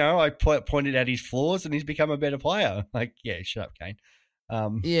yeah, I pointed out his flaws and he's become a better player. Like, yeah, shut up,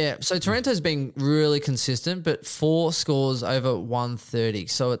 Kane. So Taranto's been really consistent, but 4 scores over 130.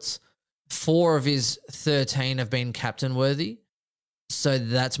 So it's 4 of his 13 have been captain worthy. So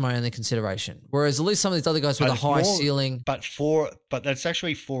that's my only consideration. Whereas at least some of these other guys with a high ceiling. But that's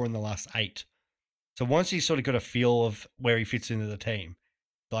actually 4 in the last 8. So once he's sort of got a feel of where he fits into the team,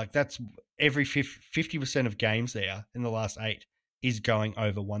 like that's every 50% of games there in the last 8 is going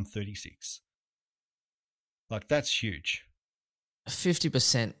over 136. Like that's huge.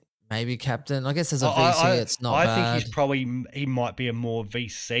 50% maybe captain. I guess as a VC, it's not bad. I think he might be a more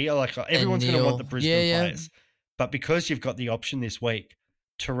VC. Like everyone's going to want the Brisbane players. But because you've got the option this week,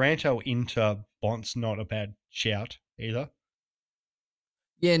 Taranto into Bont's not a bad shout either.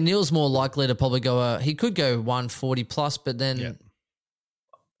 Yeah, Neil's more likely to probably go. He could go 140 plus, but then,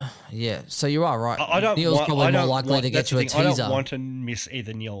 yeah. So you are right. Neil's probably more likely to get you a teaser. I don't want to miss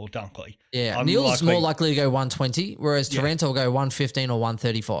either Neil or Dunkley. Yeah, Neil's more likely to go 120, whereas Taranto will go 115 or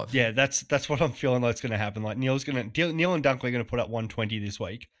 135. Yeah, that's what I'm feeling like it's going to happen. Like Neil and Dunkley are going to put up 120 this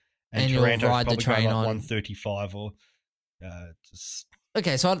week, and Taranto's probably going up 135 or just.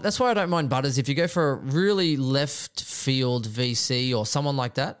 Okay, so that's why I don't mind Butters. If you go for a really left field VC or someone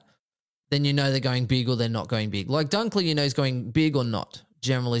like that, then you know they're going big or they're not going big. Like Dunkley, he's going big or not,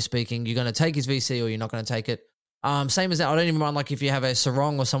 generally speaking. You're going to take his VC or you're not going to take it. Same as that. I don't even mind like if you have a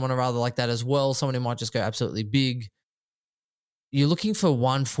Sarong or someone or rather like that as well, someone who might just go absolutely big. You're looking for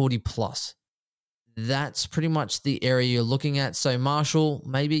 140 plus. that's pretty much the area you're looking at. So Marshall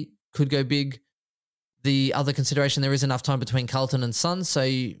maybe could go big. The other consideration, there is enough time between Carlton and Suns, so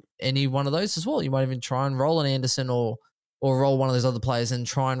any one of those as well. You might even try and roll an Anderson or roll one of those other players and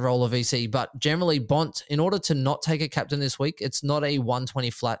try and roll a VC. But generally, Bont, in order to not take a captain this week, it's not a 120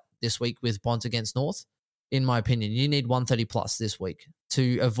 flat this week with Bont against North, in my opinion. You need 130 plus this week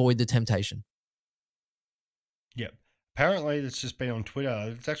to avoid the temptation. Yep. Apparently, it's just been on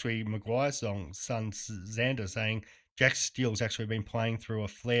Twitter. It's actually Maguire's son, Xander, saying Jack Steele's actually been playing through a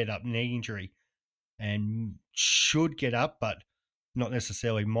flared-up knee injury and should get up, but not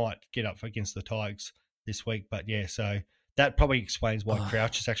necessarily might get up against the Tigers this week. But yeah, so that probably explains why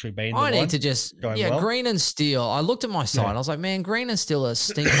Crouch has actually been the one. I need to just, well. Green and Steele. I looked at my side. I was like, man, Green and Steele are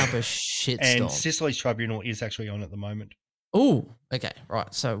stinking up a shitstorm. And Sicily's Tribunal is actually on at the moment. Oh, okay,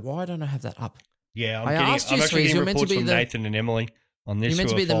 right. So why don't I have that up? Yeah, I'm actually getting reports from Nathan and Emily on this. You're meant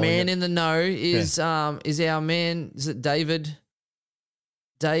to be the man in the know. Is our man, is it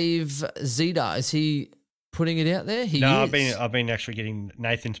Dave Zeta? Is he putting it out there? No, I've been actually getting,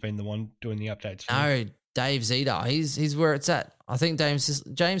 Nathan's been the one doing the updates. No, Dave Zeta. He's where it's at. I think James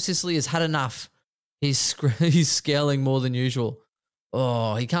Sicily has had enough. He's scaling more than usual.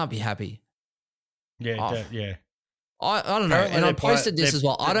 Oh, he can't be happy. Yeah, yeah. I don't know. And I posted this as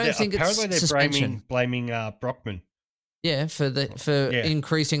well. I don't think it's suspension. Apparently they're blaming Brockman. Yeah, for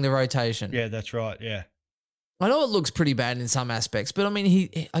increasing the rotation. Yeah, that's right. Yeah. I know it looks pretty bad in some aspects, but I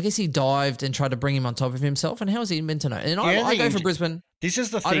mean, I guess he dived and tried to bring him on top of himself. And how is he meant to know? And I go for Brisbane. This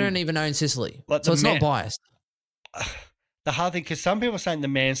is the thing. I don't even own Sicily, so it's not biased. The hard thing, because some people are saying the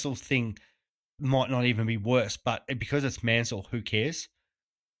Mansell thing might not even be worse, but because it's Mansell, who cares?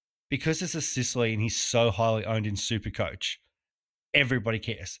 Because it's a Sicily and he's so highly owned in Supercoach, everybody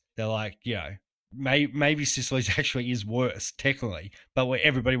cares. They're like, maybe Sicily's actually is worse technically, but where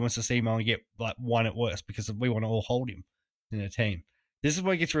everybody wants to see him only get like one at worst because we want to all hold him in a team. This is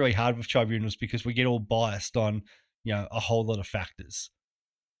where it gets really hard with tribunals because we get all biased on, a whole lot of factors.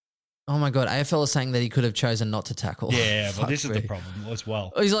 Oh my God, AFL is saying that he could have chosen not to tackle. Yeah, well, this is the problem as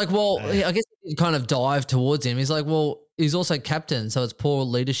well. He's like, I guess he kind of dived towards him. He's like, well, he's also captain, so it's poor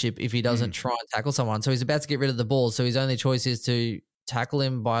leadership if he doesn't try and tackle someone. So he's about to get rid of the ball, so his only choice is to tackle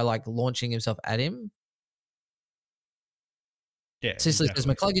him by like launching himself at him. Yeah. Sicily says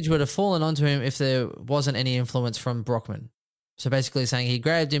McCluggage would have fallen onto him if there wasn't any influence from Brockman. So basically saying he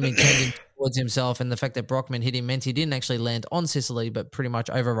grabbed him and turned him towards himself, and the fact that Brockman hit him meant he didn't actually land on Sicily, but pretty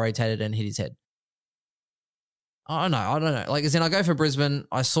much over-rotated and hit his head. I don't know. Like, as in, I go for Brisbane.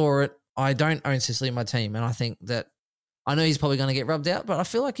 I saw it. I don't own Sicily in my team, and I think that I know he's probably going to get rubbed out, but I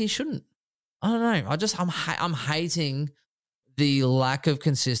feel like he shouldn't. I don't know. I'm hating the lack of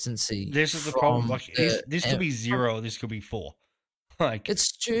consistency. This is the problem. Like, this could be 0. This could be 4. Like, it's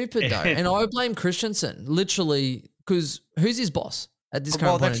stupid though, and I blame Christensen literally because who's his boss at this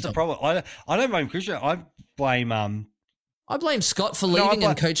current point? Well, that's the problem. I don't blame Christian. I blame Scott for leaving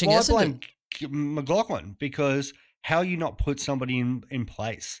and coaching Essendon. I blame McLaughlin because how you not put somebody in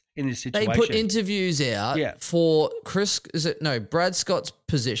place in this situation? They put interviews out for Brad Scott's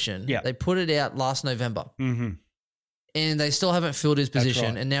position. Yeah, they put it out last November. Mm-hmm. And they still haven't filled his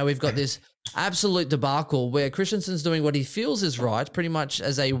position. Right. And now we've got this absolute debacle where Christensen's doing what he feels is right, pretty much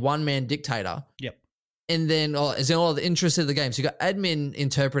as a one-man dictator. Yep. And then is all the interest of the game. So you got admin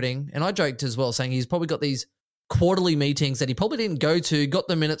interpreting, and I joked as well, saying he's probably got these quarterly meetings that he probably didn't go to, got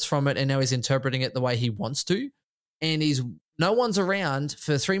the minutes from it, and now he's interpreting it the way he wants to. And no one's around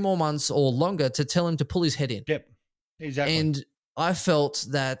for 3 more months or longer to tell him to pull his head in. Yep. Exactly. And I felt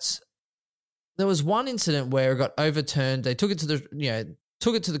that there was one incident where it got overturned. They took it to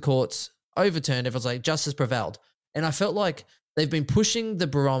the courts, overturned. Everyone's like, justice prevailed. And I felt like they've been pushing the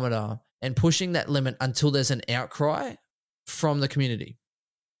barometer and pushing that limit until there's an outcry from the community.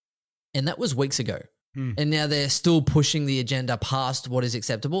 And that was weeks ago. And now they're still pushing the agenda past what is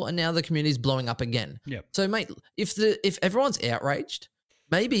acceptable. And now the community's blowing up again. Yep. So, mate, if everyone's outraged,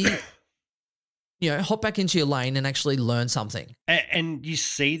 maybe hop back into your lane and actually learn something. And you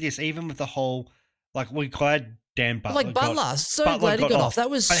see this even with the whole, like, we're glad Dan Butler glad he got off. That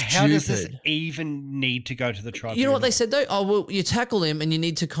was stupid. How does this even need to go to the tribunal? You know what they said though? Oh, well, you tackle him and you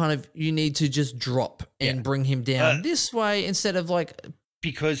need to just drop and bring him down this way instead of like...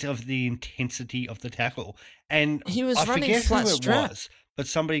 Because of the intensity of the tackle. And he was running flat strap. But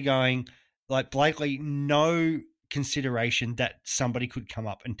somebody going, like, Blakely, no consideration that somebody could come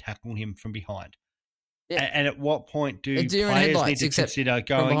up and tackle him from behind. Yeah. And at what point do players need to consider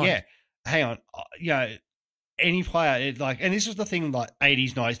going, hang on, any player, and this was the thing like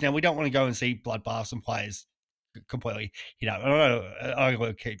 80s, 90s. Now, we don't want to go and see bloodbaths and players completely hit up. I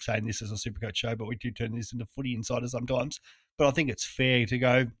will keep saying this is a Supercoach show, but we do turn this into Footy Insider sometimes. But I think it's fair to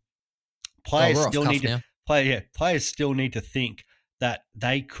go. Players still need to think that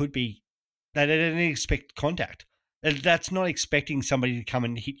they could be. They don't expect contact. That's not expecting somebody to come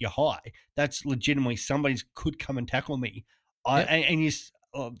and hit you high. That's legitimately somebody could come and tackle me.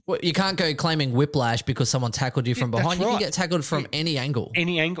 Well, you can't go claiming whiplash because someone tackled you from behind. You can get tackled from any angle.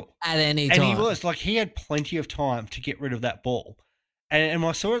 Any angle. At any time. And he had plenty of time to get rid of that ball. And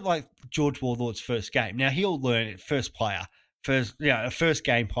I saw it like George Warlord's first game. Now, he'll learn it, first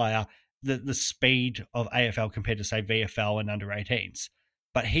game player, the speed of AFL compared to, say, VFL and under 18s.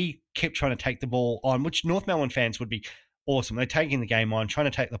 But he kept trying to take the ball on, which North Melbourne fans would be awesome. They're taking the game on, trying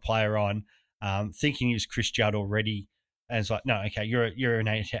to take the player on, thinking he was Chris Judd already. And it's like, no, okay, you're an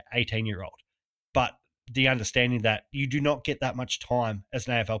 18-year-old. But the understanding that you do not get that much time as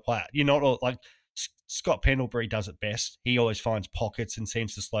an AFL player. You're not all, like Scott Pendlebury does it best. He always finds pockets and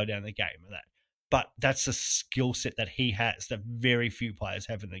seems to slow down the game and that. But that's a skill set that he has that very few players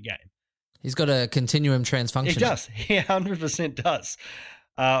have in the game. He's got a continuum transfunction. He does. He 100% does.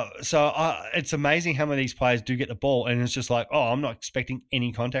 So it's amazing how many of these players do get the ball, and it's just like, oh, I'm not expecting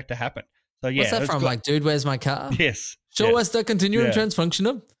any contact to happen. So yeah, what's that from? Like, dude, where's my car? Yes. Show us the continuum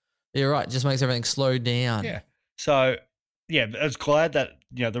transfunctioner. You're right. Just makes everything slow down. Yeah. So yeah, I was glad that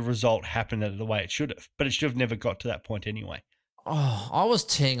the result happened the way it should have, but it should have never got to that point anyway. Oh, I was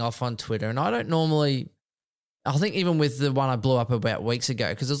teeing off on Twitter, and I don't normally. I think even with the one I blew up about weeks ago,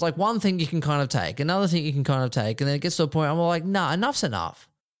 because there's like one thing you can kind of take, another thing you can kind of take, and then it gets to a point I'm like, nah, enough's enough.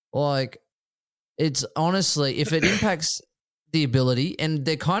 Like, it's honestly, if it impacts the ability, and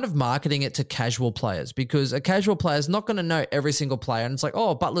they're kind of marketing it to casual players, because a casual player is not going to know every single player, and it's like,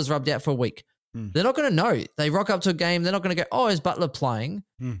 oh, Butler's rubbed out for a week. They're not going to know. They rock up to a game. They're not going to go, oh, is Butler playing?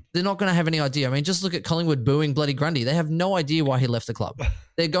 They're not going to have any idea. I mean, just look at Collingwood booing Bloody Grundy. They have no idea why he left the club.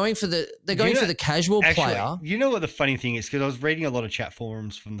 They're going for the casual player. You know what the funny thing is? Because I was reading a lot of chat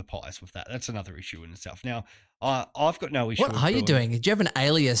forums from the Pies with that. That's another issue in itself. Now, I've got no issue. What are you doing? Do you have an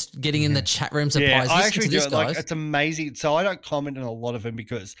alias getting in the chat rooms of Pies? I actually do it. Like, it's amazing. So I don't comment on a lot of them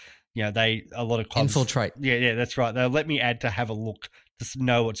because a lot of clubs infiltrate. Yeah, that's right. They'll let me add to have a look to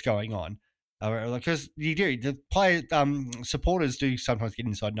know what's going on. Because you do, the player supporters do sometimes get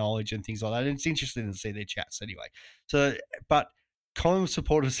inside knowledge and things like that. And it's interesting to see their chats anyway. So, but Collingwood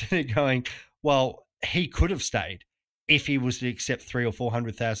supporters are going, well, he could have stayed if he was to accept $300,000 or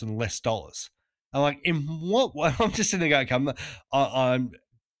 $400,000 less dollars. I'm like, in what way? I'm just sitting there going, I'm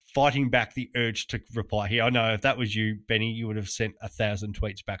fighting back the urge to reply here. I know if that was you, Benny, you would have sent 1,000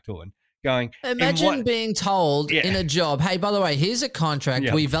 tweets back to him. Going, imagine being told in a job, hey, by the way, here's a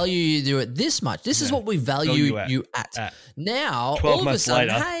contract. We value you to it this much. This is what we value you at. Now, all of a sudden,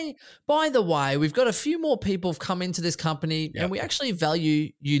 hey, by the way, we've got a few more people have come into this company and we actually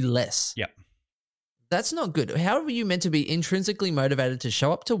value you less. Yep. That's not good. How are you meant to be intrinsically motivated to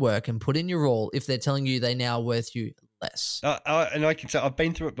show up to work and put in your all if they're telling you they now worth you less? And I can say I've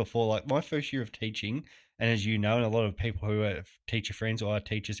been through it before. Like my first year of teaching, and as you know, and a lot of people who are teacher friends or are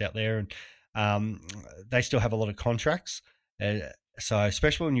teachers out there, and they still have a lot of contracts. So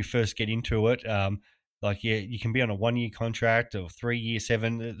especially when you first get into it, you can be on a 1-year contract or 3-year,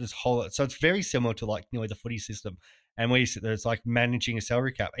 7. So it's very similar to like the footy system. And it's like managing a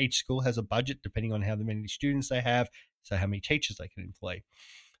salary cap. Each school has a budget depending on how many students they have, so how many teachers they can employ.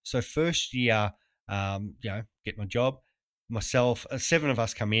 So first year, get my job. Myself, 7 of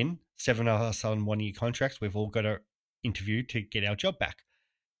us come in, 7 of us on 1-year contracts. We've all got to interview to get our job back.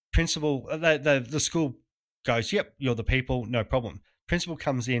 Principal, the school goes, yep, you're the people, no problem. Principal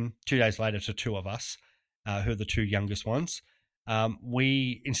comes in 2 days later to 2 of us, who are the 2 youngest ones.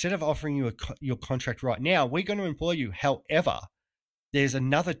 We, instead of offering you your contract right now, we're going to employ you. However, there's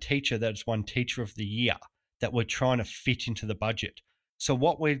another teacher that's won Teacher of the Year that we're trying to fit into the budget. So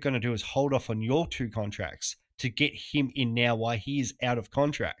what we're going to do is hold off on your 2 contracts to get him in now while he is out of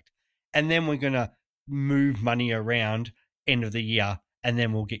contract. And then we're going to move money around end of the year, and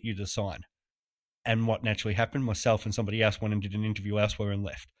then we'll get you to sign. And what naturally happened, myself and somebody else went and did an interview elsewhere and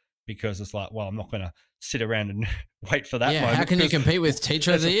left, because it's like, well, I'm not going to sit around and wait for that moment. How can you compete with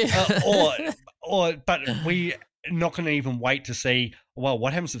Teacher of the Year? But we're not going to even wait to see, well,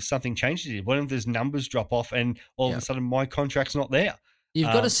 what happens if something changes here? What if there's numbers drop off and all of a sudden my contract's not there?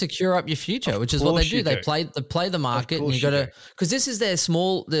 You've got to secure up your future, which is what they do. They play the market, and you got to, because this is their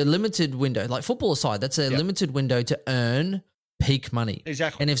limited window. Like football aside, that's their limited window to earn peak money.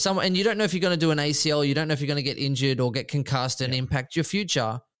 Exactly. And you don't know if you're going to do an ACL, you don't know if you're going to get injured or get concussed and impact your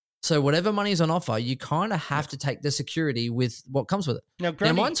future. So whatever money's on offer, you kind of have to take the security with what comes with it. Now,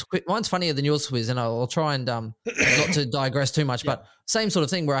 Now, mine's funnier than yours, Swizz, and I'll try and not to digress too much, but same sort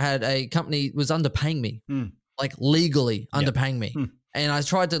of thing where I had a company was underpaying me, like legally underpaying me. And I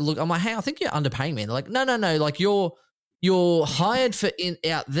tried to look, I'm like, hey, I think you're underpaying me. And they're like, no, like you're hired for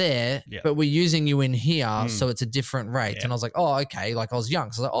out there, but we're using you in here, so it's a different rate. And I was like, oh, okay. Like I was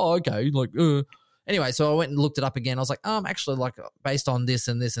young, so I was like, oh, okay. Like, anyway, so I went and looked it up again. I was like, actually, like based on this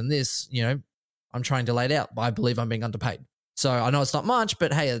and this and this, I'm trying to lay it out. I believe I'm being underpaid. So I know it's not much,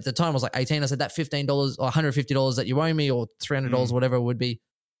 but hey, at the time I was like 18. I said that $15 or $150 that you owe me or $300, whatever it would be.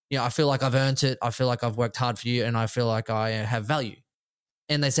 I feel like I've earned it. I feel like I've worked hard for you and I feel like I have value.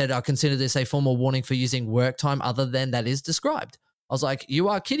 And they said, I consider this a formal warning for using work time other than that is described. I was like, you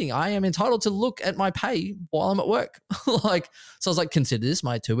are kidding. I am entitled to look at my pay while I'm at work. So I was like, consider this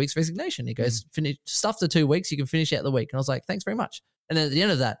my 2 weeks resignation. He goes, finish stuff the 2 weeks. You can finish out the week. And I was like, thanks very much. And then at the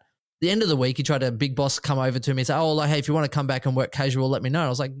end of the week, he tried a big boss come over to me and say, oh, like, hey, if you want to come back and work casual, let me know. And I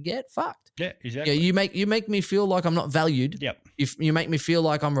was like, get fucked. Yeah, exactly. You make me feel like I'm not valued. Yep. You make me feel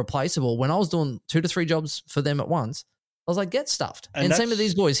like I'm replaceable. When I was doing 2 to 3 jobs for them at once, I was like, get stuffed. And same with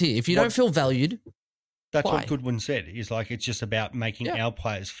these boys here. If you don't feel valued, that's why? what Goodwin said. Is like it's just about making our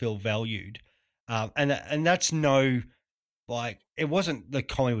players feel valued, and that's no, like it wasn't the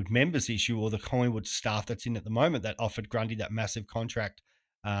Collingwood members issue or the Collingwood staff that's in at the moment that offered Grundy that massive contract,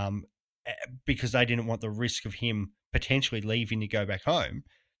 because they didn't want the risk of him potentially leaving to go back home.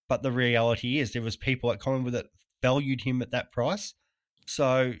 But the reality is there was people at Collingwood that valued him at that price.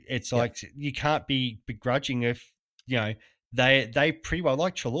 So it's like you can't be begrudging if they pretty well,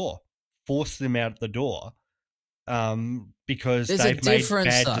 like Chalor, forced them out the door because there's they've made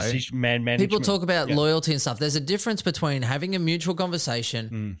bad man management. People talk about loyalty and stuff. There's a difference between having a mutual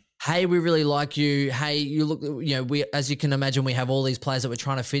conversation. Hey, we really like you. Hey, you look, we, as you can imagine, we have all these players that we're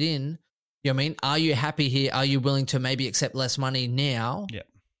trying to fit in. You know what I mean? Are you happy here? Are you willing to maybe accept less money now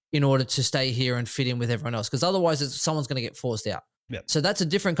in order to stay here and fit in with everyone else? Because otherwise someone's going to get forced out. So that's a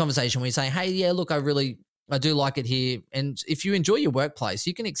different conversation where you say, hey, yeah, look, I do like it here. And if you enjoy your workplace,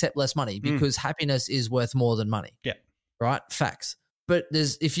 you can accept less money because happiness is worth more than money. Yeah. Right? Facts. But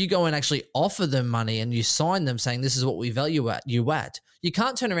if you go and actually offer them money and you sign them saying this is what we value you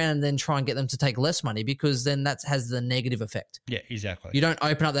can't turn around and then try and get them to take less money because then that has the negative effect. Yeah, exactly. You don't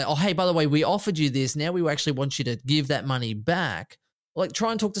open up that, oh, hey, by the way, we offered you this. Now we actually want you to give that money back. Like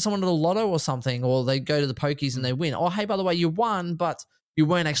try and talk to someone at a lotto or something, or they go to the pokies and they win. Oh, hey, by the way, you won, but you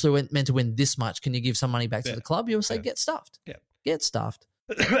weren't actually meant to win this much. Can you give some money back to the club? You'll say, get stuffed. Yeah. Get stuffed.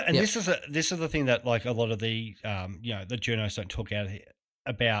 And this is the thing that like a lot of the, the journalists don't talk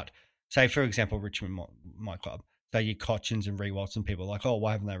about, say, for example, Richmond, my club, say your Cotchins and Rewalts and people are like, oh,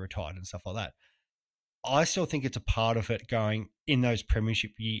 why haven't they retired and stuff like that. I still think it's a part of it going in those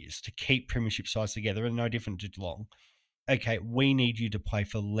premiership years to keep premiership sides together and no different to Geelong. Okay, we need you to play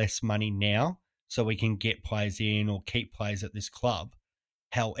for less money now so we can get players in or keep players at this club.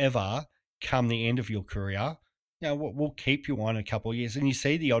 However, come the end of your career, we'll keep you on a couple of years. And you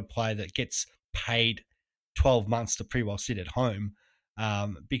see the odd player that gets paid 12 months to pretty well sit at home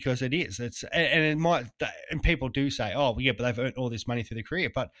because it might, and people do say, oh, yeah, but they've earned all this money through their career.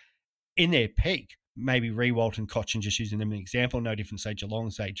 But in their peak, maybe Rewalt and Cochin, just using them as an example, no different, say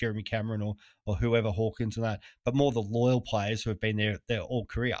Geelong, say Jeremy Cameron or whoever, Hawkins and that, but more the loyal players who have been there their all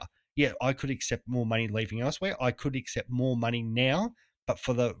career. Yeah, I could accept more money leaving elsewhere. I could accept more money now, but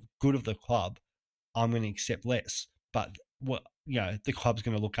for the good of the club, I'm going to accept less. But the club's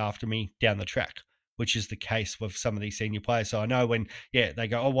going to look after me down the track, which is the case with some of these senior players. So I know when, they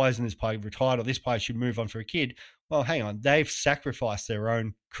go, oh, why isn't this player retired or this player should move on for a kid? Well, hang on. They've sacrificed their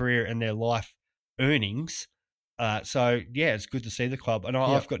own career and their life earnings. So, it's good to see the club. And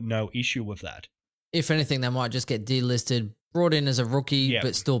I've got no issue with that. If anything, they might just get delisted, brought in as a rookie,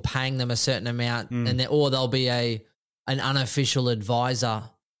 but still paying them a certain amount. Or they'll be an unofficial advisor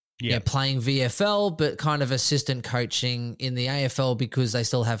playing VFL, but kind of assistant coaching in the AFL because they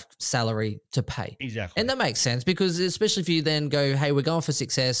still have salary to pay. Exactly. And that makes sense because especially if you then go, hey, we're going for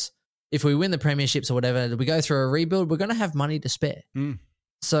success. If we win the premierships or whatever, we go through a rebuild, we're going to have money to spare.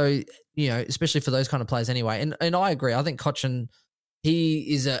 So, especially for those kind of players anyway. And I agree. I think Cochin,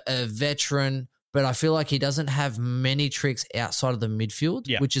 he is a veteran, but I feel like he doesn't have many tricks outside of the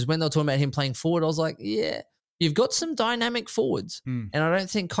midfield, which is when they were talking about him playing forward. I was like, you've got some dynamic forwards. And I don't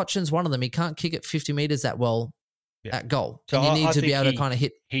think Cochin's one of them. He can't kick it 50 meters that well at goal. So and you need to be able to kind of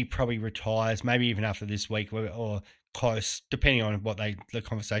hit. He probably retires maybe even after this week or close, depending on what the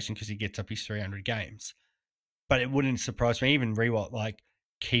conversation, because he gets up his 300 games. But it wouldn't surprise me, even Rewalt, like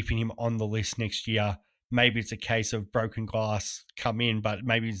keeping him on the list next year maybe it's a case of broken glass come in, but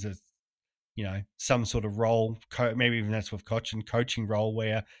maybe it's some sort of role, maybe even that's with coaching role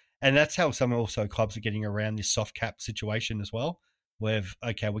where, and that's how some also clubs are getting around this soft cap situation as well, where,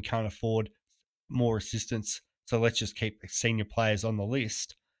 okay, we can't afford more assistants, so let's just keep senior players on the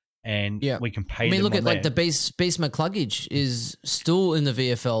list and we can pay them. I mean, look at there. like the Beast McCluggage is still in the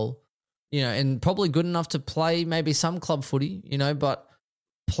VFL, and probably good enough to play maybe some club footy, but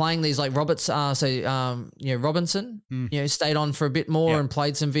playing these like Robinson, stayed on for a bit more and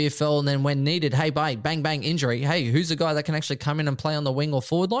played some VFL, and then when needed, hey, bang, bang, injury. Hey, who's the guy that can actually come in and play on the wing or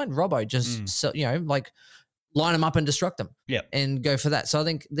forward line? Robbo, just like line them up and destruct them, and go for that. So I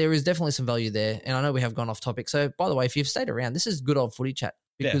think there is definitely some value there, and I know we have gone off topic. So by the way, if you've stayed around, this is good old footy chat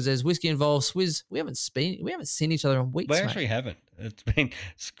because there's whiskey involved. Swizz, we haven't seen each other in weeks. We actually haven't.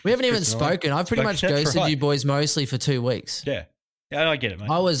 We haven't even spoken. I've pretty much ghosted you boys mostly for 2 weeks. Yeah. Yeah, I get it, mate.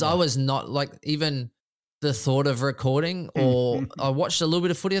 I was not like even the thought of recording, or I watched a little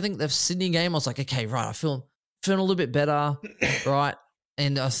bit of footy. I think the Sydney game, I was like, okay, right, I feel feeling a little bit better, right?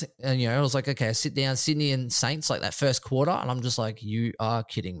 And I was like, okay, I sit down, Sydney and Saints, like that first quarter, and I'm just like, you are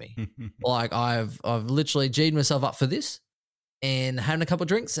kidding me. Like I've literally G'd myself up for this, and having a couple of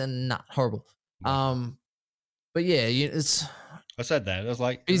drinks, and horrible. But yeah, it's. I said that. I was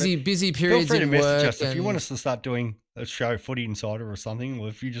like, busy periods. Feel free to in message work us if you want us to start doing a show, Footy Insider or something, or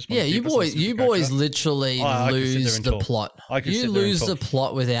if you just want you boys literally lose the plot. You lose the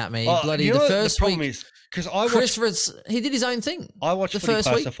plot without me. Bloody the first the problem week. Is because I watched, he did his own thing. I watched the Footy first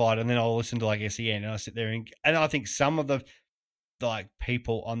Classified, and then I'll listen to like SEN, and I sit there and I think some of the like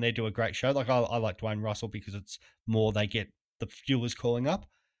people on there do a great show. Like I like Dwayne Russell because it's more they get the viewers calling up,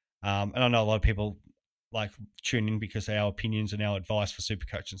 and I know a lot of people like tune in because of our opinions and our advice for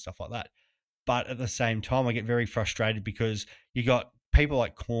Supercoach and stuff like that. But at the same time, I get very frustrated because you got people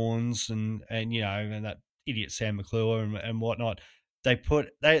like Corns and that idiot Sam McClure and whatnot. They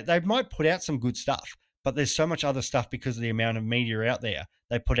might put out some good stuff, but there's so much other stuff because of the amount of media out there.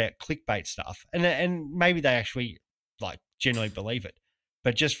 They put out clickbait stuff, and maybe they actually like generally believe it,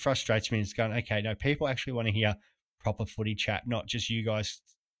 but it just frustrates me. It's going, okay, no, people actually want to hear proper footy chat, not just you guys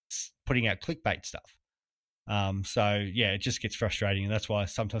putting out clickbait stuff. So yeah, it just gets frustrating, and that's why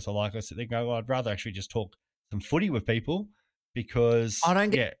sometimes I sit there and go, well, I'd rather actually just talk some footy with people because I don't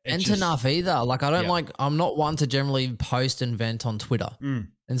get enough either. Like I don't I'm not one to generally post and vent on Twitter,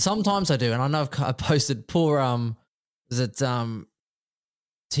 and sometimes I do. And I know I posted poor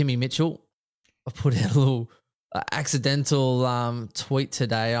Timmy Mitchell. I put out a little accidental tweet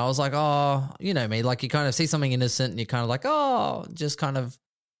today. I was like, oh, you know me, like you kind of see something innocent and you're kind of like, oh, just kind of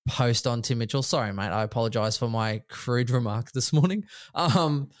post on Tim Mitchell. Sorry, mate. I apologize for my crude remark this morning.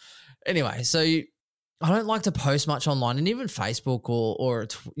 Anyway, so I don't like to post much online, and even Facebook or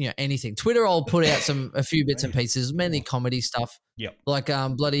anything. Twitter, I'll put out a few bits and pieces, mainly comedy stuff. Yep. Like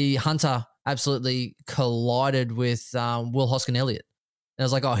bloody Hunter absolutely collided with Will Hoskin-Elliott. And I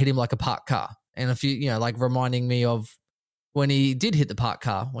was like, oh, hit him like a parked car. And a few, like reminding me of when he did hit the parked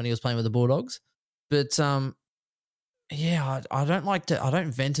car when he was playing with the Bulldogs. But yeah, I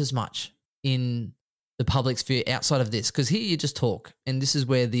don't vent as much in the public sphere outside of this, because here you just talk, and this is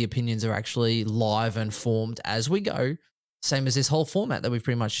where the opinions are actually live and formed as we go, same as this whole format that we've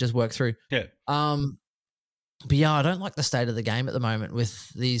pretty much just worked through. Yeah. But yeah, I don't like the state of the game at the moment with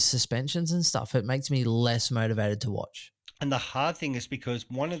these suspensions and stuff. It makes me less motivated to watch. And the hard thing is because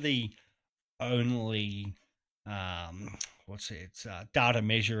one of the only data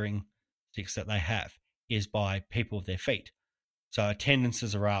measuring sticks that they have is by people with their feet. So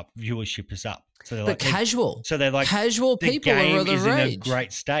attendances are up, viewership is up. So they're casual people are the is rage. In a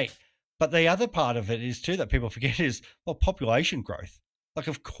great state. But the other part of it is too that people forget is population growth. Like,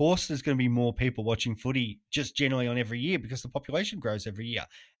 of course, there's going to be more people watching footy just generally on every year because the population grows every year.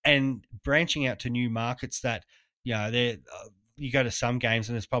 And branching out to new markets that, you go to some games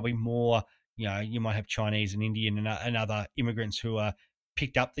and there's probably more, you might have Chinese and Indian and other immigrants who are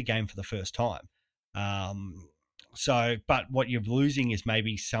picked up the game for the first time. But what you're losing is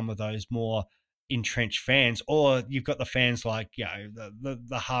maybe some of those more entrenched fans, or you've got the fans like, the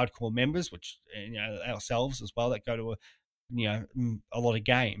hardcore members, which, ourselves as well, that go to a lot of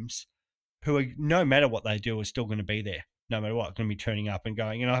games, who are, no matter what they do, are still going to be there, no matter what, going to be turning up and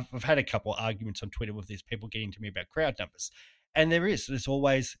going. And I've had a couple of arguments on Twitter with these people getting to me about crowd numbers. And there's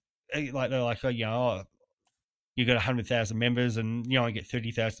always like, they're like, you got 100,000 members and you only get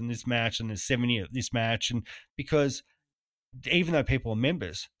 30,000 this match and there's 70 at this match. And because even though people are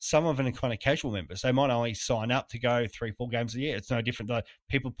members, some of them are kind of casual members. They might only sign up to go 3-4 games a year. It's no different than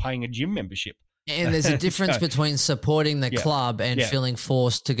people paying a gym membership. And there's a difference between supporting the club and feeling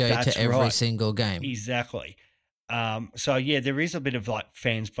forced to go to every single game. Exactly. So there is a bit of like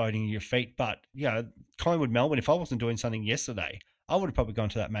fans voting your feet, but Collingwood Melbourne, if I wasn't doing something yesterday, I would have probably gone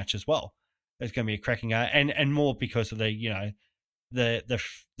to that match as well. It's going to be a cracking game, and more because of the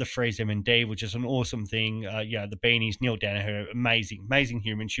Freeze M&D, which is an awesome thing. The Beanies, Neil Danaher, amazing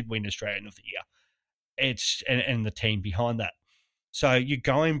human, should win Australian of the Year. It's and the team behind that. So you're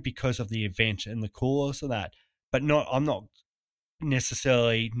going because of the event and the cause of that, but I'm not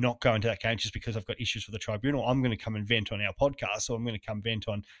necessarily not going to that game just because I've got issues with the tribunal. I'm going to come and vent on our podcast, or I'm going to come vent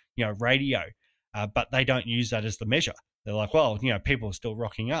on radio, but they don't use that as the measure. They're like, well, people are still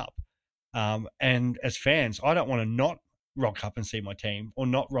rocking up, and as fans, I don't want to not rock up and see my team, or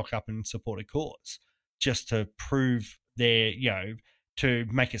not rock up and support a cause just to prove their to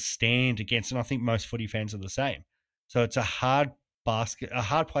make a stand against. And I think most footy fans are the same. So it's a hard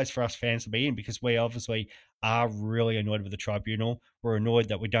place for us fans to be in, because we obviously are really annoyed with the tribunal. We're annoyed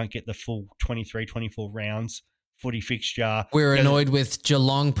that we don't get the full 23, 24 rounds footy fixture. We're annoyed with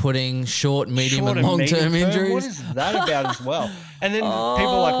Geelong putting short, medium, and long-term injuries. What is that about as well? And then people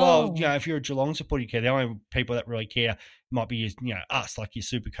are like, well, if you're a Geelong supporter, you care. The only people that really care might be us, like your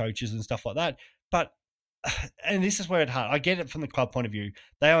super coaches and stuff like that. But and this is where it's hard. I get it from the club point of view.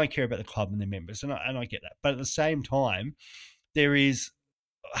 They only care about the club and their members, and I get that. But at the same time, there is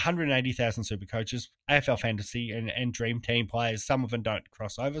 180,000 super coaches, AFL fantasy and dream team players. Some of them don't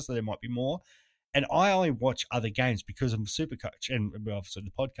cross over, so there might be more. And I only watch other games because I'm a super coach and obviously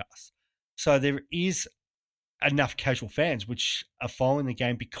the podcast. So there is enough casual fans which are following the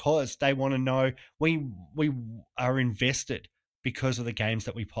game because they want to know. We are invested because of the games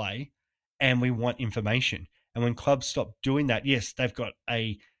that we play, and we want information. And when clubs stop doing that, yes, they've got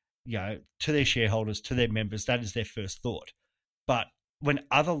to their shareholders, to their members, that is their first thought. But when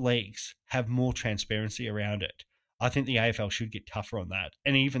other leagues have more transparency around it, I think the AFL should get tougher on that,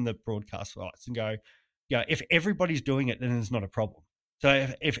 and even the broadcast rights, and go, if everybody's doing it, then there's not a problem. So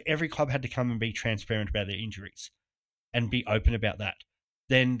if every club had to come and be transparent about their injuries and be open about that,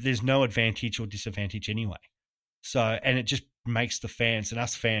 then there's no advantage or disadvantage anyway. So, and it just makes the fans and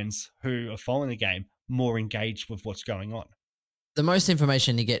us fans who are following the game more engaged with what's going on. The most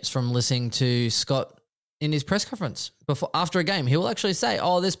information he gets from listening to Scott in his press conference after a game. He will actually say,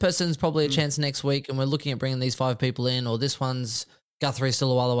 this person's probably a chance next week, and we're looking at bringing these 5 people in, or this one's Guthrie's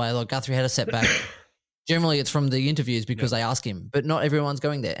still a while away, or Guthrie had a setback. Generally, it's from the interviews because they ask him, but not everyone's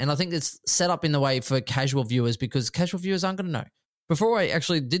going there. And I think it's set up in the way for casual viewers, because casual viewers aren't going to know. Before I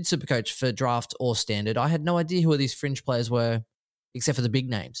actually did Supercoach for draft or standard, I had no idea who these fringe players were, except for the big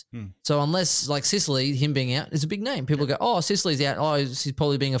names. So unless, like Sicily, him being out is a big name. People go, Sicily's out. He's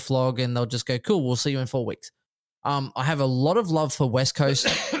probably being a flog, and they'll just go, cool, we'll see you in 4 weeks. I have a lot of love for West Coast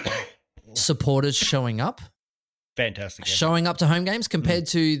supporters showing up. Fantastic. Showing up to home games compared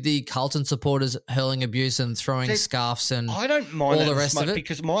to the Carlton supporters hurling abuse and throwing scarves and I don't mind all the rest of it.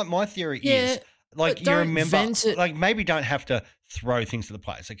 Because my theory is, like, you remember, like, maybe don't have to throw things to the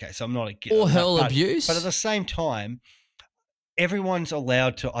players. Okay, so I'm not or hurl abuse. But at the same time, everyone's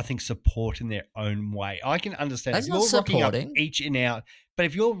allowed to, I think, support in their own way. I can understand if you're rocking up each and out, but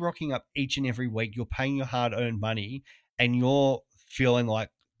if you're rocking up each and every week, you're paying your hard-earned money, and you're feeling like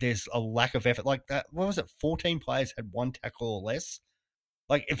there's a lack of effort. Like that, what was it? 14 players had 1 tackle or less.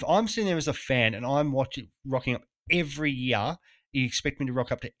 Like, if I'm sitting there as a fan and I'm rocking up every year, you expect me to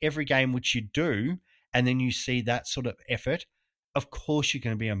rock up to every game, which you do, and then you see that sort of effort, of course you're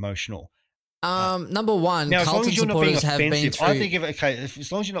going to be emotional. Number one, now, Carlton supporters have been through. I think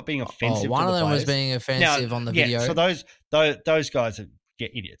as long as you're not being offensive. One of them players, was being offensive on the video. So those guys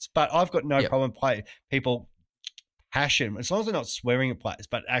get idiots. But I've got no problem people passion, as long as they're not swearing at players,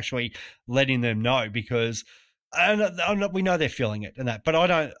 but actually letting them know, because we know they're feeling it and that. But I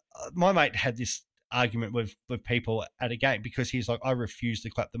don't. My mate had this argument with people at a game because he's like, I refuse to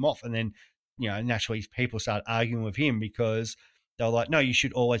clap them off, and then naturally people start arguing with him because they're like, no, you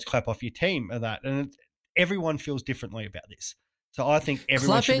should always clap off your team and that. And everyone feels differently about this. So I think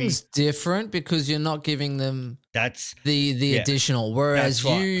everyone clapping's different because you're not giving them that's the additional. Whereas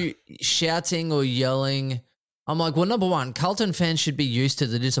you shouting or yelling, I'm like, well, number one, Carlton fans should be used to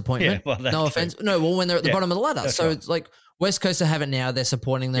the disappointment. Yeah, well, no offense. No, well, when they're at the bottom of the ladder. So right. it's like West Coast have it now. They're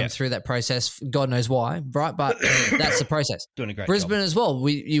supporting them through that process. God knows why, right? But that's the process. Doing a great Brisbane job as well.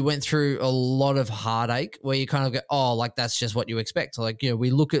 You went through a lot of heartache where you kind of go, like that's just what you expect. Like, we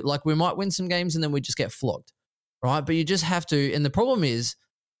look at like we might win some games and then we just get flogged, right? But you just have to. And the problem is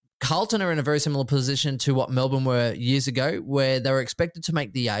Carlton are in a very similar position to what Melbourne were years ago, where they were expected to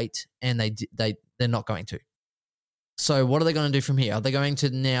make the 8 and they're not going to. So what are they going to do from here? Are they going to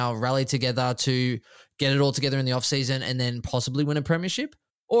now rally together to get it all together in the offseason and then possibly win a premiership?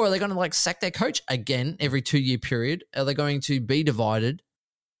 Or are they going to like sack their coach again every 2-year period? Are they going to be divided?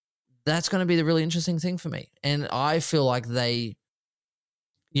 That's going to be the really interesting thing for me. And I feel like they,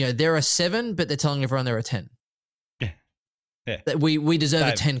 they're a 7, but they're telling everyone they're a 10. Yeah. That we deserve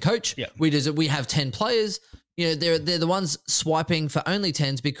a 10 coach. Yeah. We have 10 players. They're the ones swiping for only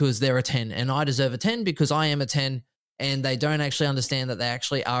 10s because they're a 10, and I deserve a 10 because I am a 10, and they don't actually understand that they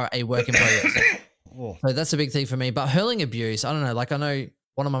actually are a work in progress. So that's a big thing for me. But hurling abuse, I don't know. Like I know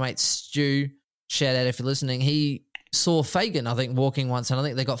one of my mates, Stu, shout out if you're listening, he saw Fagan, I think, walking once, and I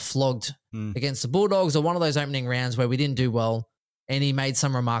think they got flogged against the Bulldogs or one of those opening rounds where we didn't do well, and he made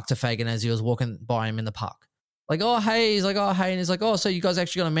some remark to Fagan as he was walking by him in the park. Like, oh, hey. He's like, oh, hey. And he's like, oh, so you guys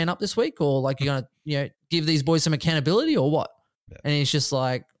actually going to man up this week? Or like you're going to, give these boys some accountability or what? Yeah. And he's just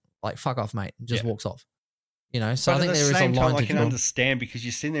like, fuck off, mate. And just walks off. So but I think there is a line to draw. I can understand because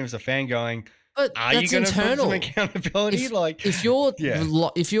you're sitting there as a fan going, but are you going to put some accountability?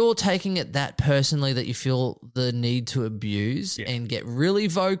 If you're taking it that personally that you feel the need to abuse and get really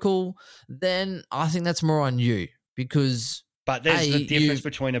vocal, then I think that's more on you because. But there's the difference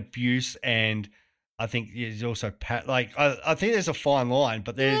between abuse and I think there's also I think there's a fine line,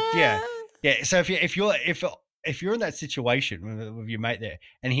 but there's yeah. So if you're in that situation with your mate there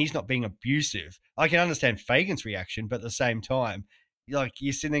and he's not being abusive, I can understand Fagan's reaction, but at the same time, you're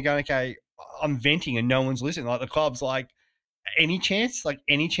sitting there going, okay, I'm venting and no one's listening. Like the club's like, any chance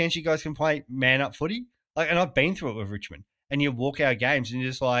you guys can play man up footy? And I've been through it with Richmond. And you walk our games and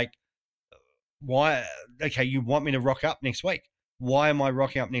you're just like, why? Okay, you want me to rock up next week? Why am I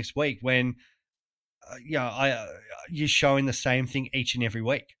rocking up next week when? You're showing the same thing each and every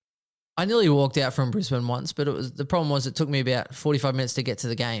week. I nearly walked out from Brisbane once, but the problem was it took me about 45 minutes to get to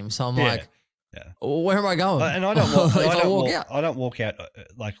the game. So I'm like, where am I going? And I don't walk out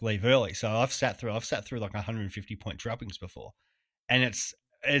leave early. So I've sat through like 150 point droppings before, and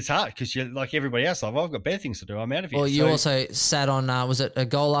it's hard because you're like everybody else. I've got better things to do. I'm out of here. Well, you also sat on, was it a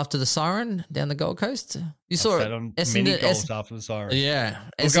goal after the siren down the Gold Coast? You saw it. On many goals after the siren. Yeah.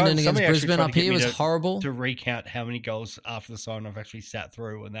 Essendon against Brisbane up here was horrible. To recount how many goals after the siren I've actually sat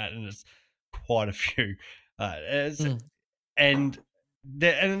through and it's quite a few. And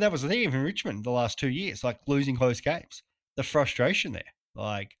that was the thing in Richmond the last 2 years, like losing close games. The frustration there.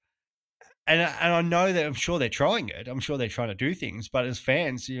 And I know that I'm sure they're trying it. I'm sure they're trying to do things. But as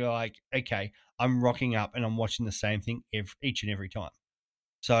fans, you're like, okay, I'm rocking up and I'm watching the same thing each and every time.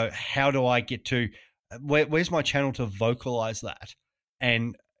 So how do I get to where's my channel to vocalize that?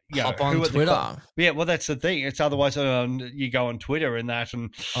 And hop on Twitter. Well, that's the thing. It's otherwise you go on Twitter and that.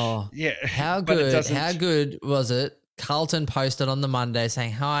 And how good was it? Carlton posted on the Monday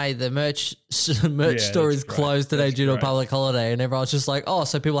saying, hi, the merch store is closed today due to a public holiday. And everyone's just like, oh,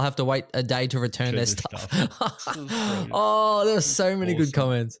 so people have to wait a day to return their stuff. Oh, there were so many good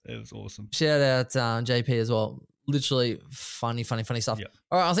comments. It was awesome. Shout out JP as well. Literally funny stuff. Yep.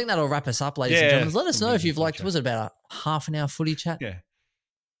 All right, I think that'll wrap us up, ladies and gentlemen. Let us know if you've liked, was it about a half an hour footy chat? Yeah.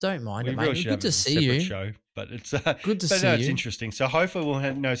 Don't mind it, really mate. Good to see you. Show, but it's good to see you. It's interesting. So hopefully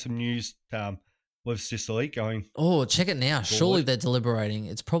we'll know some news with Sicily going. Oh, check it now. Forward. Surely they're deliberating.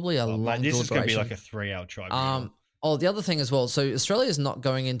 It's probably a long deliberation. This is going to be like a 3-hour tribunal. The other thing as well. So Australia is not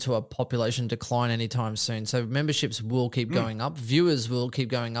going into a population decline anytime soon. So memberships will keep going up. Viewers will keep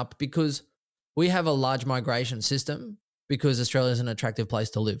going up because we have a large migration system because Australia is an attractive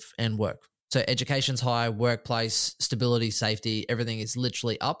place to live and work. So education's high, workplace, stability, safety, everything is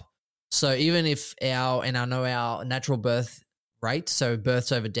literally up. So even if I know our natural birth rate, so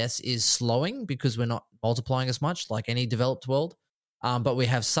births over deaths, is slowing because we're not multiplying as much like any developed world. But we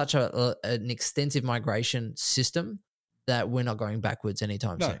have such an extensive migration system that we're not going backwards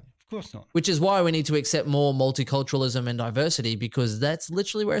anytime soon. Of course not. Which is why we need to accept more multiculturalism and diversity because that's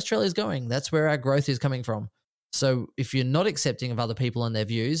literally where Australia is going. That's where our growth is coming from. So if you're not accepting of other people and their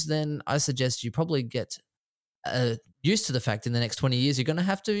views, then I suggest you probably get used to the fact in the next 20 years you're going to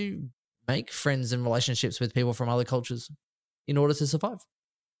have to make friends and relationships with people from other cultures in order to survive.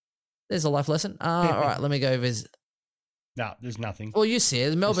 There's a life lesson. All right, let me go over his... No, there's nothing. Well, you see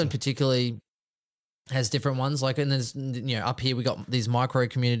it. Melbourne particularly has different ones. Like, and there's, up here we got these micro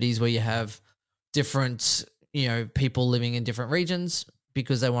communities where you have different, people living in different regions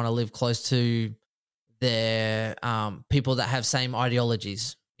because they want to live close to their people that have same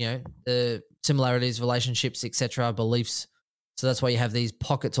ideologies, the similarities, relationships, etc., beliefs. So that's why you have these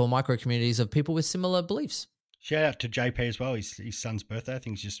pockets or micro communities of people with similar beliefs. Shout out to JP as well. His son's birthday. I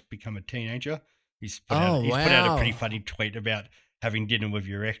think he's just become a teenager. He's put out a pretty funny tweet about having dinner with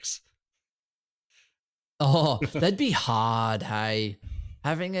your ex. Oh, that'd be hard, hey.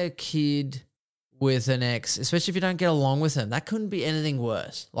 Having a kid with an ex, especially if you don't get along with them, that couldn't be anything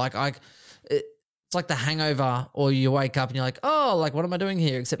worse. It's like The Hangover, or you wake up and you're like, oh, like, what am I doing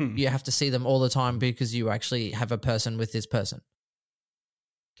here? Except you have to see them all the time because you actually have a person with this person.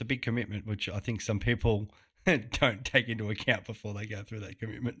 It's a big commitment, which I think some people don't take into account before they go through that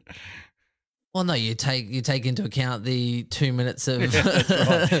commitment. Well, no, you take into account the 2 minutes of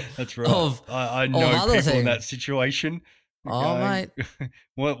That's right. I know people in that situation. Oh, mate.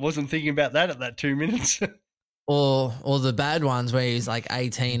 Wasn't thinking about that at that 2 minutes. or the bad ones where he's like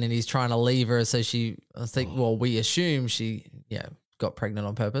 18 and he's trying to leave her, so we assume she got pregnant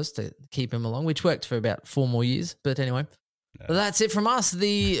on purpose to keep him along, which worked for about 4 more years. But anyway, But that's it from us.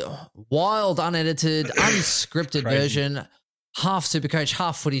 The wild, unedited, unscripted version. Half Supercoach,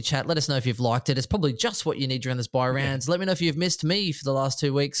 half Footy Chat. Let us know if you've liked it. It's probably just what you need during this bye rounds. Let me know if you've missed me for the last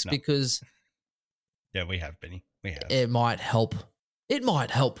 2 weeks because... Yeah, we have, Benny. We have. It might help. It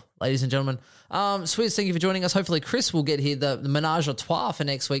might help, ladies and gentlemen. Swizz, thank you for joining us. Hopefully Chris will get here, the menage a trois for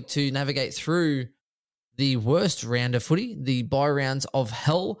next week to navigate through the worst round of footy, the bye rounds of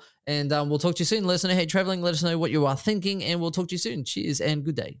hell. And we'll talk to you soon. Let us know how you're traveling. Let us know what you are thinking, and we'll talk to you soon. Cheers and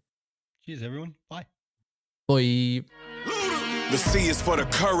good day. Cheers, everyone. Bye. Bye. The C is for the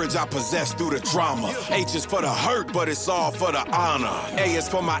courage I possess through the drama. H is for the hurt, but it's all for the honor. A is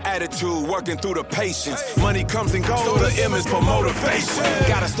for my attitude, working through the patience. Money comes and goes, so the M is for motivation.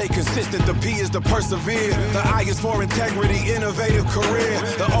 Gotta stay consistent, the P is to persevere. The I is for integrity, innovative career.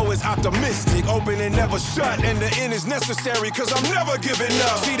 The O is optimistic, open and never shut. And the N is necessary, cause I'm never giving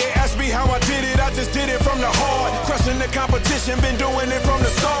up. See, they ask me how I did it, I just did it from the heart. Crushing the competition, been doing it from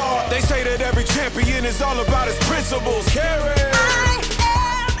the start. They say that every champion is all about his principles. Carry.